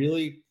did a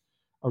really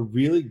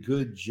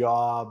good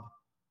job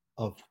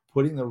of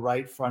putting the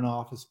right front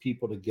office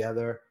people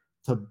together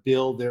to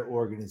build their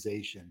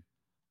organization.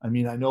 I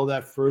mean, I know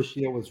that first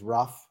year was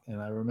rough,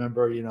 and I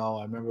remember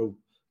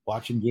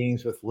watching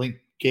games with Link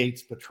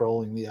Gates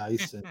patrolling the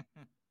ice,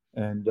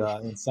 and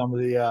some of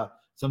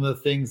the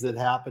things that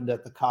happened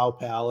at the Cow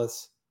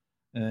Palace,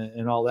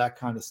 and all that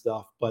kind of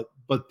stuff. But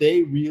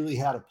they really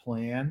had a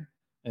plan,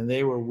 and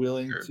they were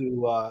willing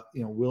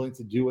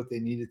to do what they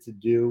needed to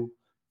do,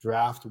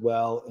 draft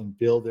well, and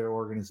build their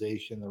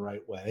organization the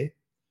right way.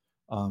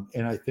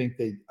 And I think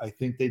they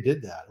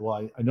did that.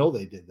 Well, I know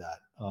they did that.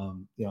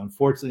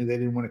 Unfortunately, they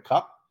didn't win a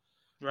cup,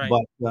 Right.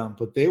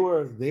 but they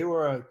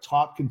were a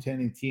top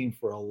contending team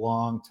for a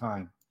long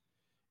time.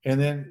 And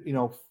then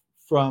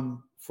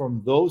from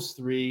those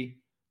three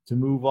to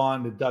move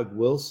on to Doug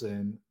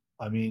Wilson,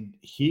 I mean,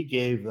 he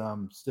gave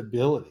them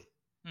stability.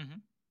 Mm-hmm.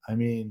 I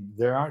mean,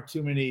 there aren't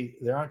too many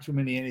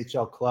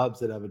NHL clubs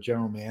that have a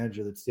general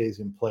manager that stays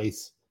in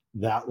place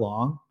that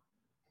long.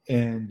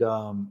 And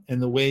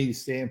the way you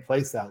stay in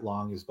place that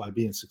long is by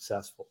being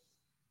successful,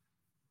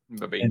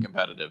 but being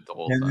competitive the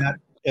whole and time.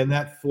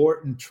 That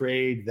Thornton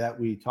trade that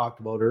we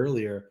talked about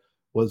earlier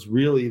was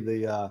really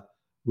the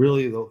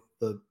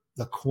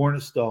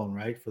cornerstone,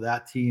 right, for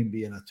that team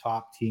being a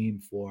top team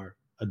for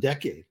a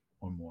decade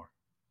or more.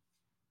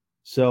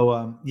 So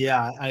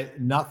I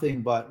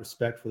nothing but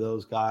respect for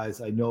those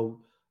guys. I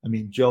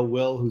mean, Joe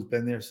Will, who's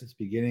been there since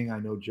the beginning. I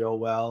know Joe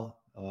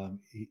well.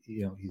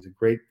 He's a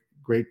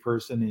great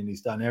person, and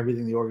he's done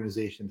everything the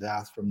organization's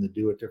asked for him to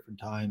do at different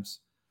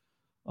times.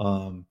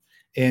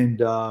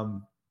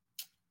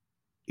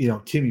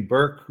 Timmy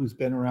Burke, who's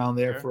been around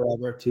there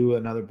forever too,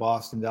 another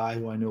Boston guy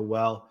who I know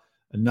well,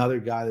 another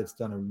guy that's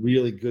done a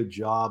really good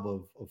job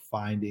of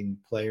finding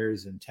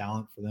players and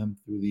talent for them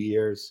through the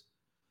years.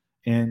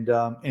 And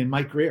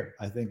Mike Greer,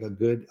 I think a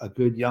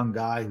good young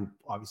guy who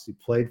obviously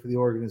played for the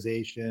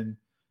organization,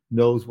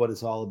 knows what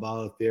it's all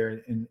about out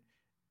there. And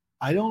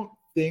I don't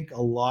think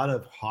a lot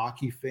of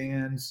hockey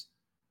fans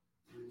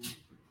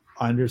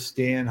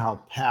understand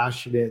how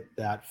passionate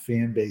that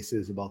fan base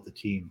is about the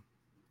team.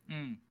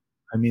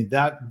 I mean,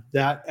 that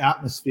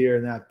atmosphere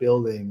in that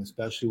building,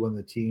 especially when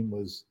the team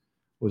was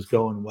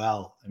going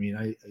well. I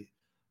mean,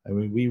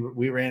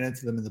 we ran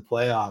into them in the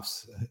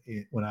playoffs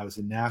when I was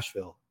in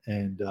Nashville,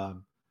 and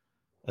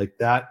like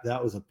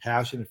that was a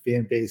passionate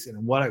fan base,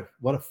 and what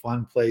a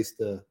fun place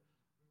to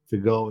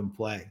go and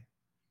play.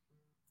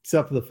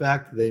 Except for the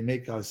fact that they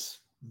make us,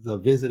 the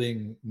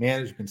visiting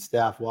management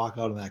staff, walk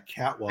out on that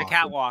catwalk. The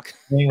catwalk.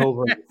 Hang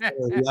over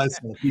the ice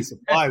on a piece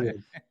of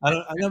plywood.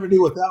 I never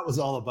knew what that was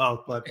all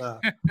about, but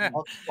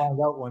I'll find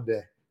out one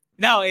day.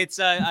 No, it's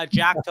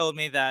Jack told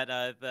me that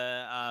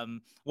the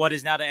what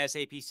is now the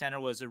SAP Center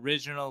was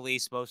originally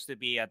supposed to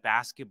be a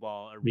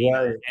basketball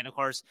arena, right. And of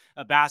course,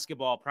 a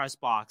basketball press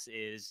box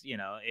is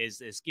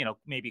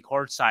maybe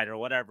courtside or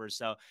whatever.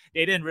 So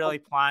they didn't really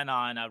plan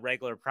on a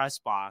regular press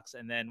box.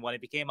 And then when it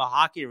became a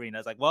hockey arena,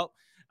 it's like, well,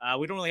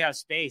 we don't really have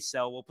space,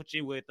 so we'll put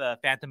you with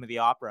Phantom of the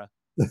Opera.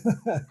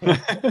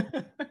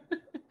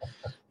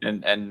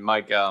 And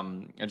Mike,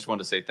 I just wanted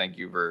to say thank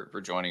you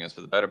for joining us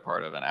for the better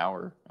part of an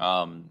hour.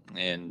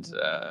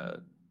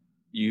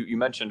 You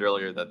mentioned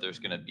earlier that there's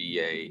going to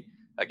be a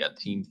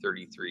Team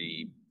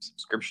 33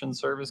 subscription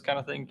service kind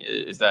of thing.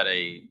 Is that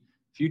a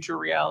future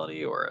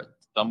reality or a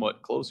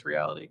somewhat close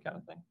reality kind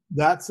of thing?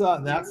 That's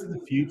in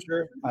the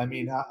future. I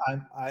mean,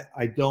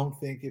 I don't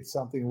think it's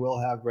something we'll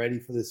have ready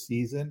for this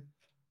season.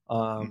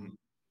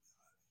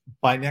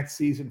 by next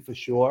season for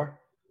sure.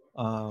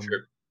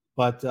 Sure.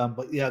 But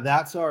yeah,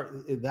 that's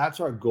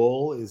our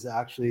goal, is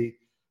actually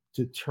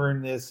to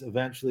turn this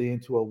eventually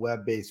into a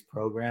web-based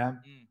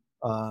program.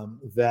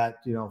 That,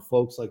 you know,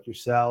 folks like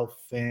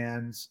yourself,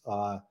 fans,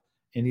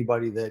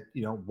 anybody that,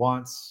 you know,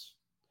 wants,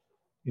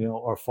 you know,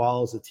 or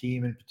follows a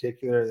team in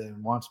particular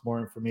and wants more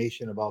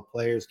information about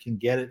players can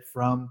get it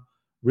from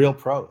real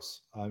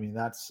pros. I mean,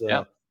 that's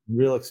Yeah.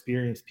 real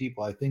experienced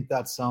people. I think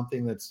that's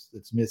something that's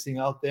missing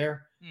out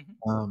there.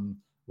 Mm-hmm.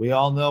 We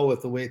all know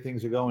with the way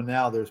things are going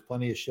now, there's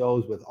plenty of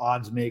shows with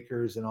odds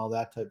makers and all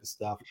that type of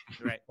stuff.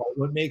 Right. But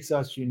what makes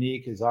us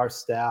unique is our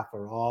staff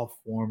are all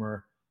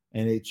former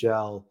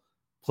NHL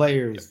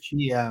players,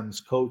 GMs,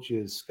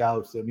 coaches,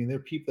 scouts. I mean, they're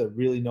people that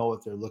really know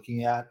what they're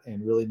looking at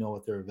and really know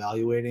what they're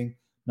evaluating,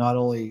 not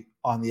only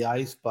on the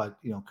ice, but,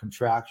 you know,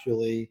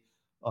 contractually,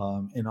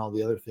 and all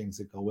the other things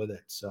that go with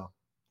it. So,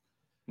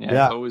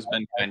 Yeah, it's always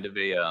been kind of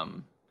a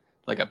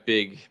like a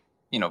big,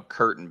 you know,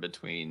 curtain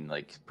between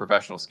like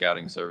professional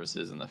scouting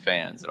services and the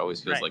fans. It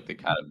always feels like they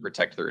kind of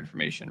protect their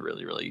information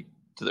really, really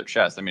to their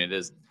chest. I mean, it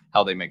is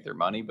how they make their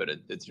money, but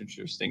it's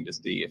interesting to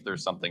see if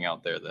there's something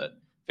out there that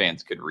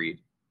fans could read.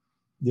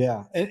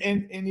 Yeah,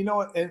 and you know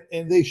what,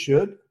 and they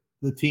should.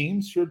 The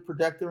teams should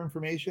protect their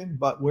information,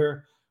 but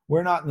we're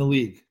not in the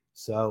league,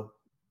 so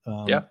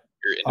yeah,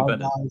 you're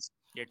independent.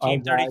 Your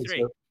team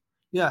 33.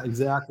 Yeah,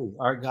 exactly.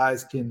 Our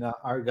guys can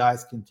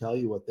tell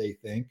you what they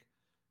think,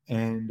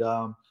 and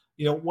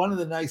you know, one of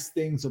the nice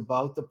things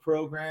about the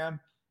program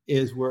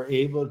is we're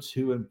able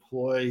to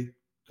employ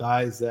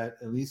guys that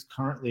at least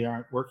currently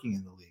aren't working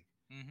in the league,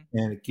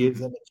 and it gives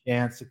them a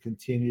chance to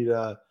continue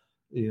to,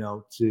 you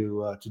know,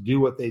 to do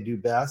what they do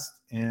best.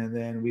 And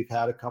then we've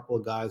had a couple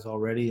of guys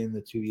already in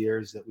the 2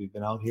 years that we've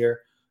been out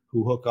here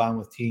who hook on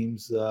with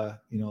teams. You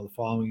know, the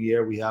following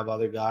year we have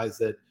other guys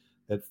that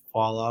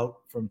fall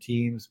out from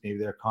teams. Maybe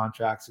their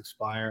contracts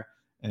expire,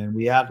 and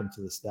we add them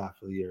to the staff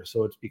for the year.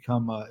 So it's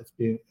become it's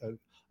been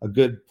a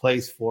good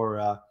place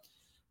for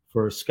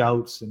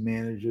scouts and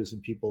managers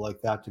and people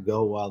like that to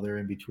go while they're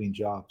in between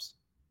jobs.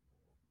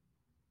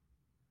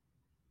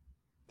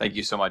 Thank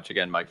you so much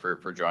again, Mike,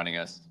 for joining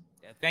us.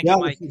 Thank you,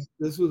 Mike.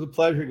 This was a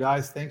pleasure,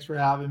 guys. Thanks for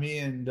having me,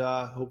 and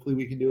hopefully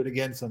we can do it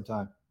again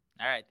sometime.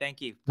 All right, thank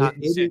you.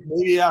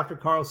 Maybe after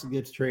Karlsson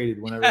gets traded,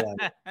 whenever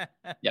that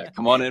is. Yeah,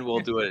 come on in. We'll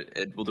do a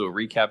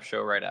recap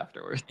show right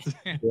afterwards.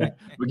 Yeah.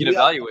 We can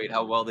evaluate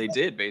how well they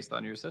did based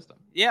on your system.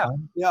 Yeah.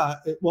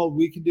 Well,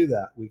 we can do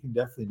that. We can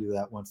definitely do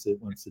that once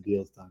the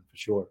deal's done, for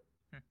sure.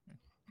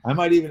 I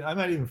might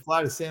even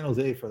fly to San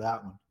Jose for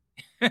that one.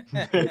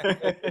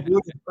 Do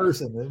it in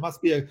person. It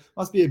must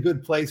be a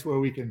good place where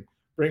we can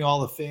bring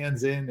all the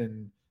fans in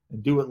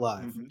and do it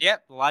live.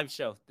 Yep, live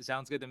show.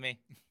 Sounds good to me.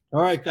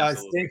 All right, guys.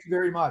 Absolutely. Thank you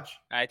very much.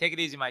 All right, take it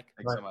easy, Mike.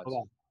 Thanks so much.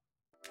 Bye-bye.